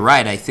think you're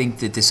right. I think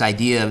that this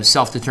idea of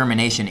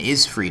self-determination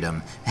is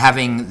freedom.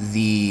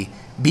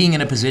 Being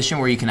in a position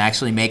where you can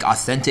actually make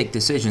authentic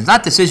decisions.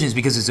 Not decisions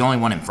because it's the only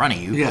one in front of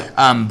you,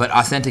 but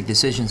authentic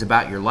decisions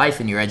about your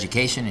life and your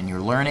education and your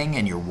learning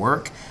and your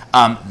work.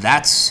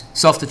 That's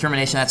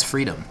self-determination. That's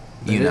freedom.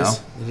 It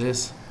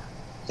is.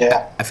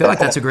 Yeah. I feel like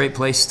that's a great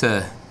place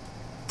to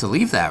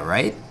leave that,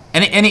 right?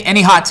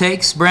 Any hot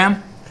takes,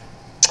 Bram?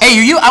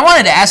 Hey, I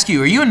wanted to ask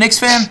you, are you a Knicks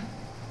fan?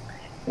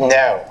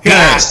 No.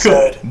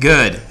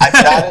 Good.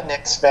 I'm not a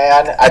Knicks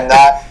fan. I'm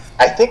not.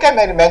 I think I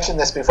might have mentioned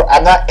this before.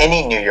 I'm not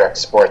any New York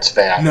sports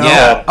fan. No.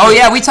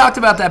 Yeah. We talked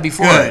about that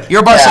before. Good.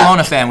 You're a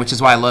Barcelona fan, which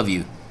is why I love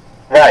you.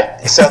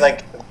 Right. So,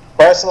 like,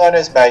 Barcelona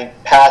is my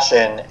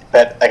passion,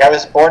 but, like, I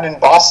was born in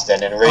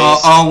Boston and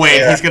raised. Oh wait,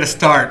 there. He's gonna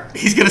start.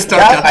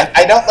 Yeah,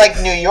 I don't like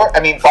New York.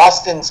 I mean,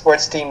 Boston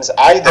sports teams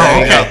either.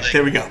 Oh, okay.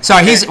 There we go.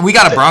 Sorry, we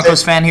got a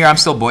Broncos fan here. I'm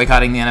still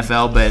boycotting the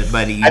NFL, but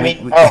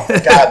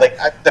oh god,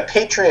 like the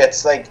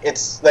Patriots, like,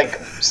 it's like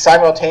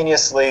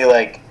simultaneously,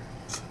 like,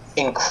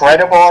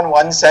 incredible in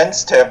one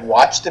sense to have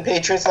watched the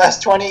Patriots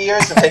last 20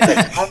 years and think,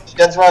 like, oh, he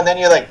does well, and then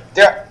you're like,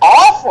 they're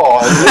awful.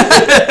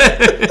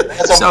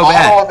 As a so model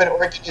bad. of an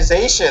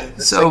organization,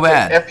 it's so like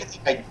bad.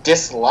 Everything I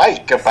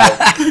dislike about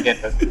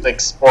like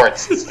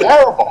sports, it's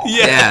terrible.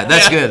 Yeah,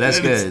 that's good.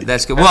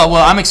 That's good. Well,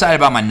 I'm excited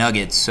about my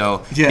Nuggets.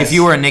 So if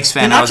you were a Knicks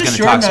fan, I was going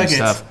to talk some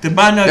stuff. They're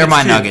my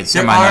Nuggets.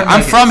 They're my Nuggets.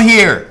 I'm from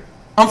here.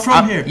 I'm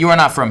from here. You are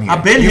not from here.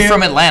 I've been here. You're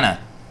from Atlanta,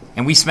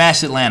 and we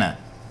smashed Atlanta.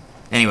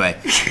 Anyway,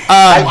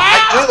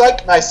 I do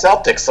like my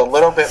Celtics a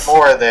little bit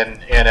more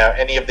than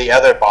any of the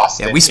other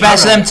Boston. Yeah, we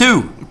smashed them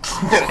too.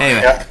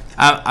 Anyway,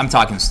 I'm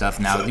talking stuff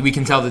now. We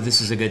can tell that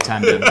this is a good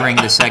time to bring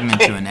the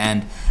segment to an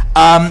end.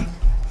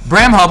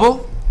 Bram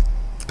Hubbell,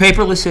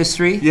 Paperless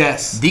History.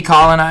 Yes.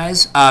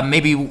 Decolonize.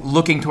 Maybe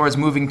looking towards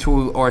moving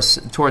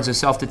towards a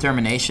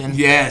self-determination.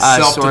 Yes,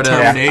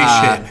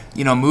 self-determination.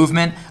 Sort of,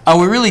 movement.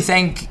 We really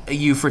thank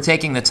you for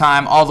taking the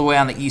time all the way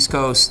on the East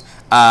Coast.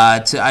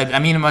 I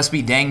mean, it must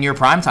be dang near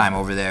prime time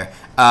over there.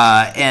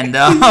 And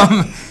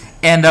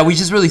we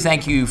just really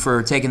thank you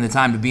for taking the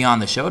time to be on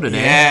the show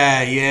today.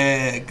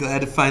 Yeah.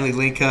 Glad to finally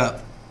link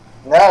up.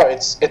 No,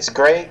 it's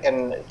great,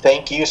 and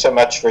thank you so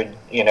much for, doing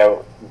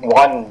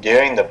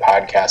the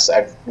podcast.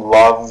 I've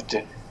loved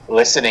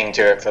listening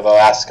to it for the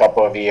last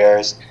couple of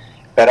years,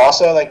 but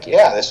also,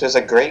 this was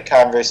a great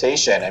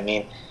conversation. I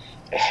mean,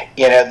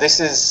 this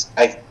is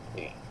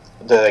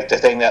the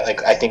thing that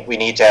I think we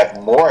need to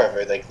have more of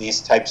it, these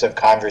types of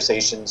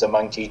conversations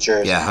among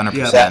teachers. Yeah,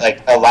 100%.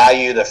 That allow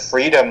you the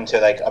freedom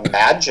to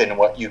imagine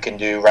what you can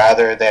do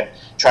rather than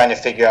trying to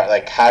figure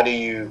out how do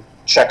you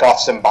check off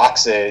some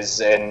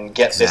boxes and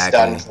get this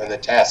done for the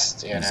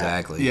test.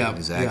 Exactly. Yeah.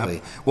 Exactly.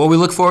 Yeah. Well, we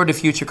look forward to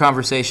future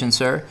conversations,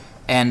 sir,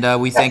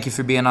 and we thank you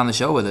for being on the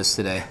show with us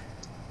today.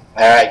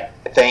 All right.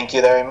 Thank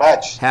you very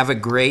much. Have a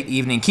great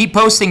evening. Keep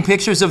posting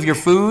pictures of your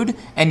food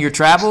and your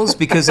travels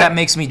because that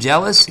makes me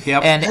jealous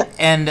and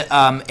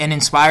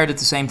inspired at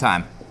the same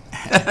time.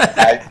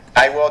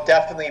 I will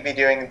definitely be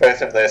doing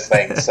both of those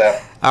things. So.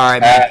 All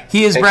right, man.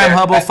 He is Bram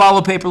Hubbell.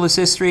 Follow Paperless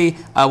History.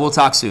 We'll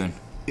talk soon.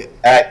 All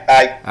right.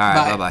 Bye. All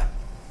right. Bye.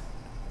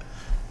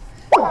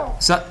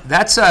 So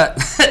that's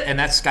and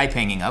that's Skype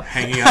hanging up.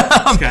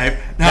 Skype.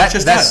 Now it's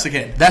just us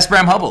again. That's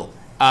Bram Hubbell.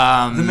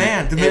 The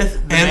man, the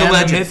myth, and the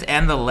legend. The myth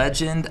and the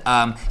legend.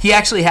 He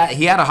actually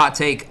had a hot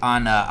take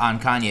on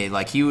Kanye.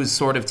 Like, he was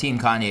sort of Team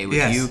Kanye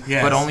with you,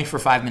 but only for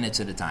 5 minutes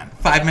at a time.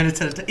 5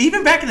 minutes at a time.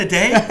 Even back in the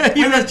day,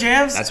 when those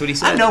jams. That's what he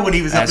said. I know when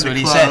he was up in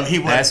the club, he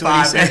went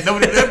 5 minutes.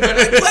 Nobody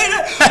play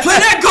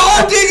that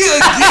gold digger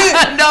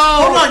again. No.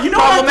 Hold on. You know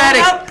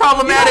Problematic. You know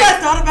what I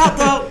thought about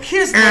though?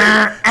 Here's the so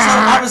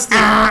I was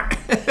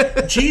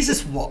thinking,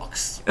 Jesus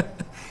Walks.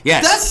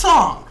 Yes. That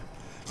song,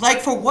 like,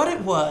 for what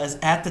it was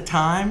at the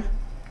time.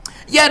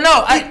 Yeah,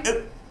 no,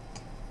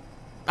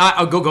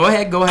 go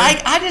ahead.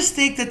 I just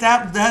think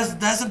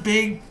that's a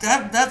big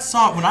that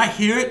song. When I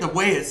hear it, the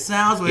way it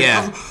sounds, when it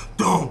comes,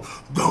 dum.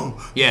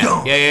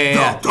 Yeah.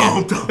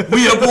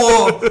 We at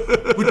war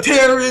with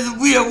terrorism.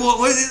 We at war.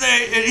 What does he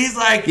say? And he's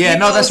like,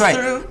 that's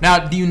right. Now,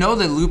 do you know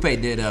that Lupe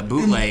did a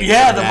bootleg?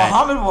 Yeah, the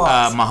Muhammad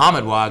Walks.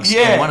 Muhammad Walks.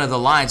 Yeah. And one of the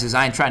lines is,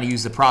 "I ain't trying to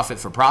use the prophet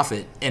for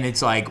profit," and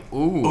it's like,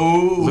 ooh.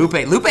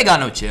 Lupe got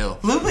no chill.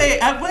 Lupe,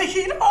 I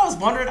was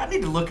wondering. I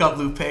need to look up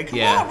Lupe. Come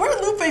on,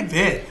 where Lupe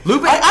been?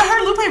 I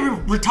heard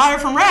Lupe retired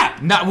from rap.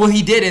 Well,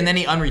 he did, and then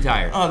he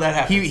unretired. Oh, that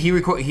happened.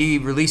 He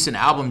released an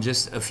album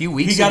just a few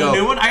weeks ago. He got a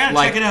new one. I gotta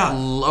check it out.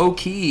 Low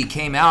key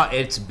came out.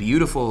 It's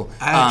beautiful.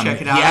 I gotta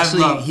check it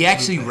out. He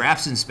actually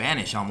raps in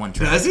Spanish on one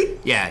track. Does he?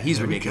 Yeah,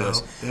 he's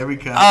ridiculous. There we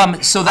go.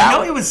 So I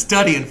know he was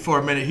studying for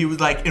a minute. He was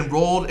like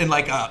enrolled in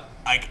like a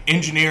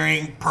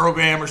engineering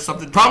program or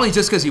something. Probably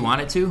just because he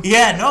wanted to.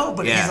 Yeah, no,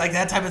 but he's like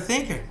that type of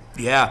thinker.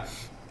 Yeah.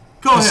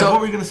 Go ahead. What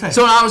were you gonna say?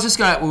 So I was just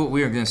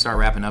we were gonna start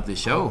wrapping up this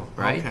show,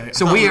 right? Okay.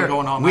 So we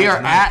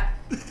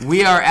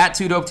are at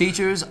Two Dope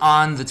Teachers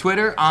on the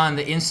Twitter, on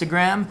the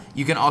Instagram.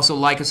 You can also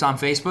like us on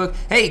Facebook.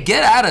 Hey,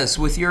 get at us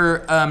with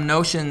your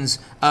notions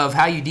of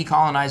how you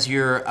decolonize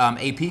your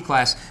AP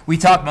class. We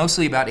talk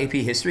mostly about AP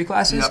history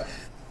classes,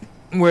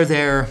 where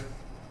there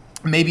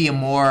may be a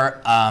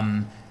more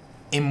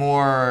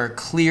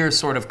clear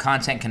sort of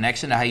content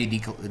connection to how you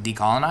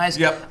decolonize.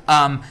 Yep.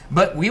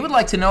 But we would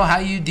like to know how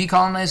you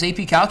decolonize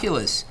AP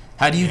calculus.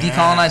 How do you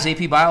decolonize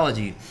AP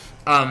biology?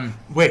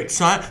 Wait,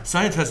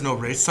 science has no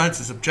race. Science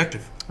is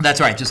objective. That's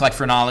right, just like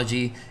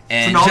phrenology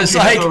and just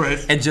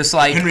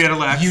like Henrietta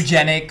Lacks.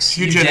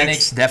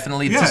 Eugenics,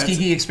 definitely. The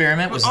Tuskegee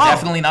experiment was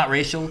definitely not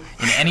racial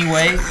in any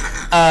way,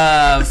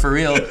 for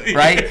real,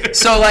 right?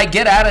 So like,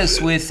 get at us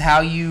with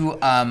how you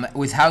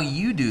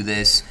do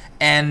this,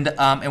 and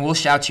we'll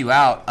shout you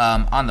out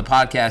on the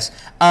podcast.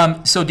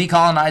 So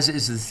Decolonize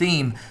is the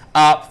theme.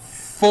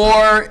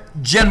 For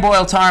Jen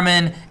Boyle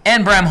Taurman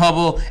and Bram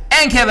Hubbell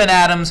and Kevin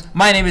Adams,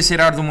 my name is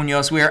Gerardo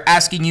Munoz. We are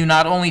asking you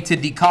not only to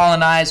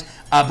decolonize,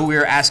 but we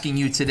are asking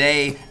you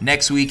today,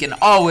 next week, and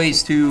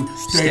always to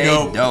stay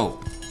dope.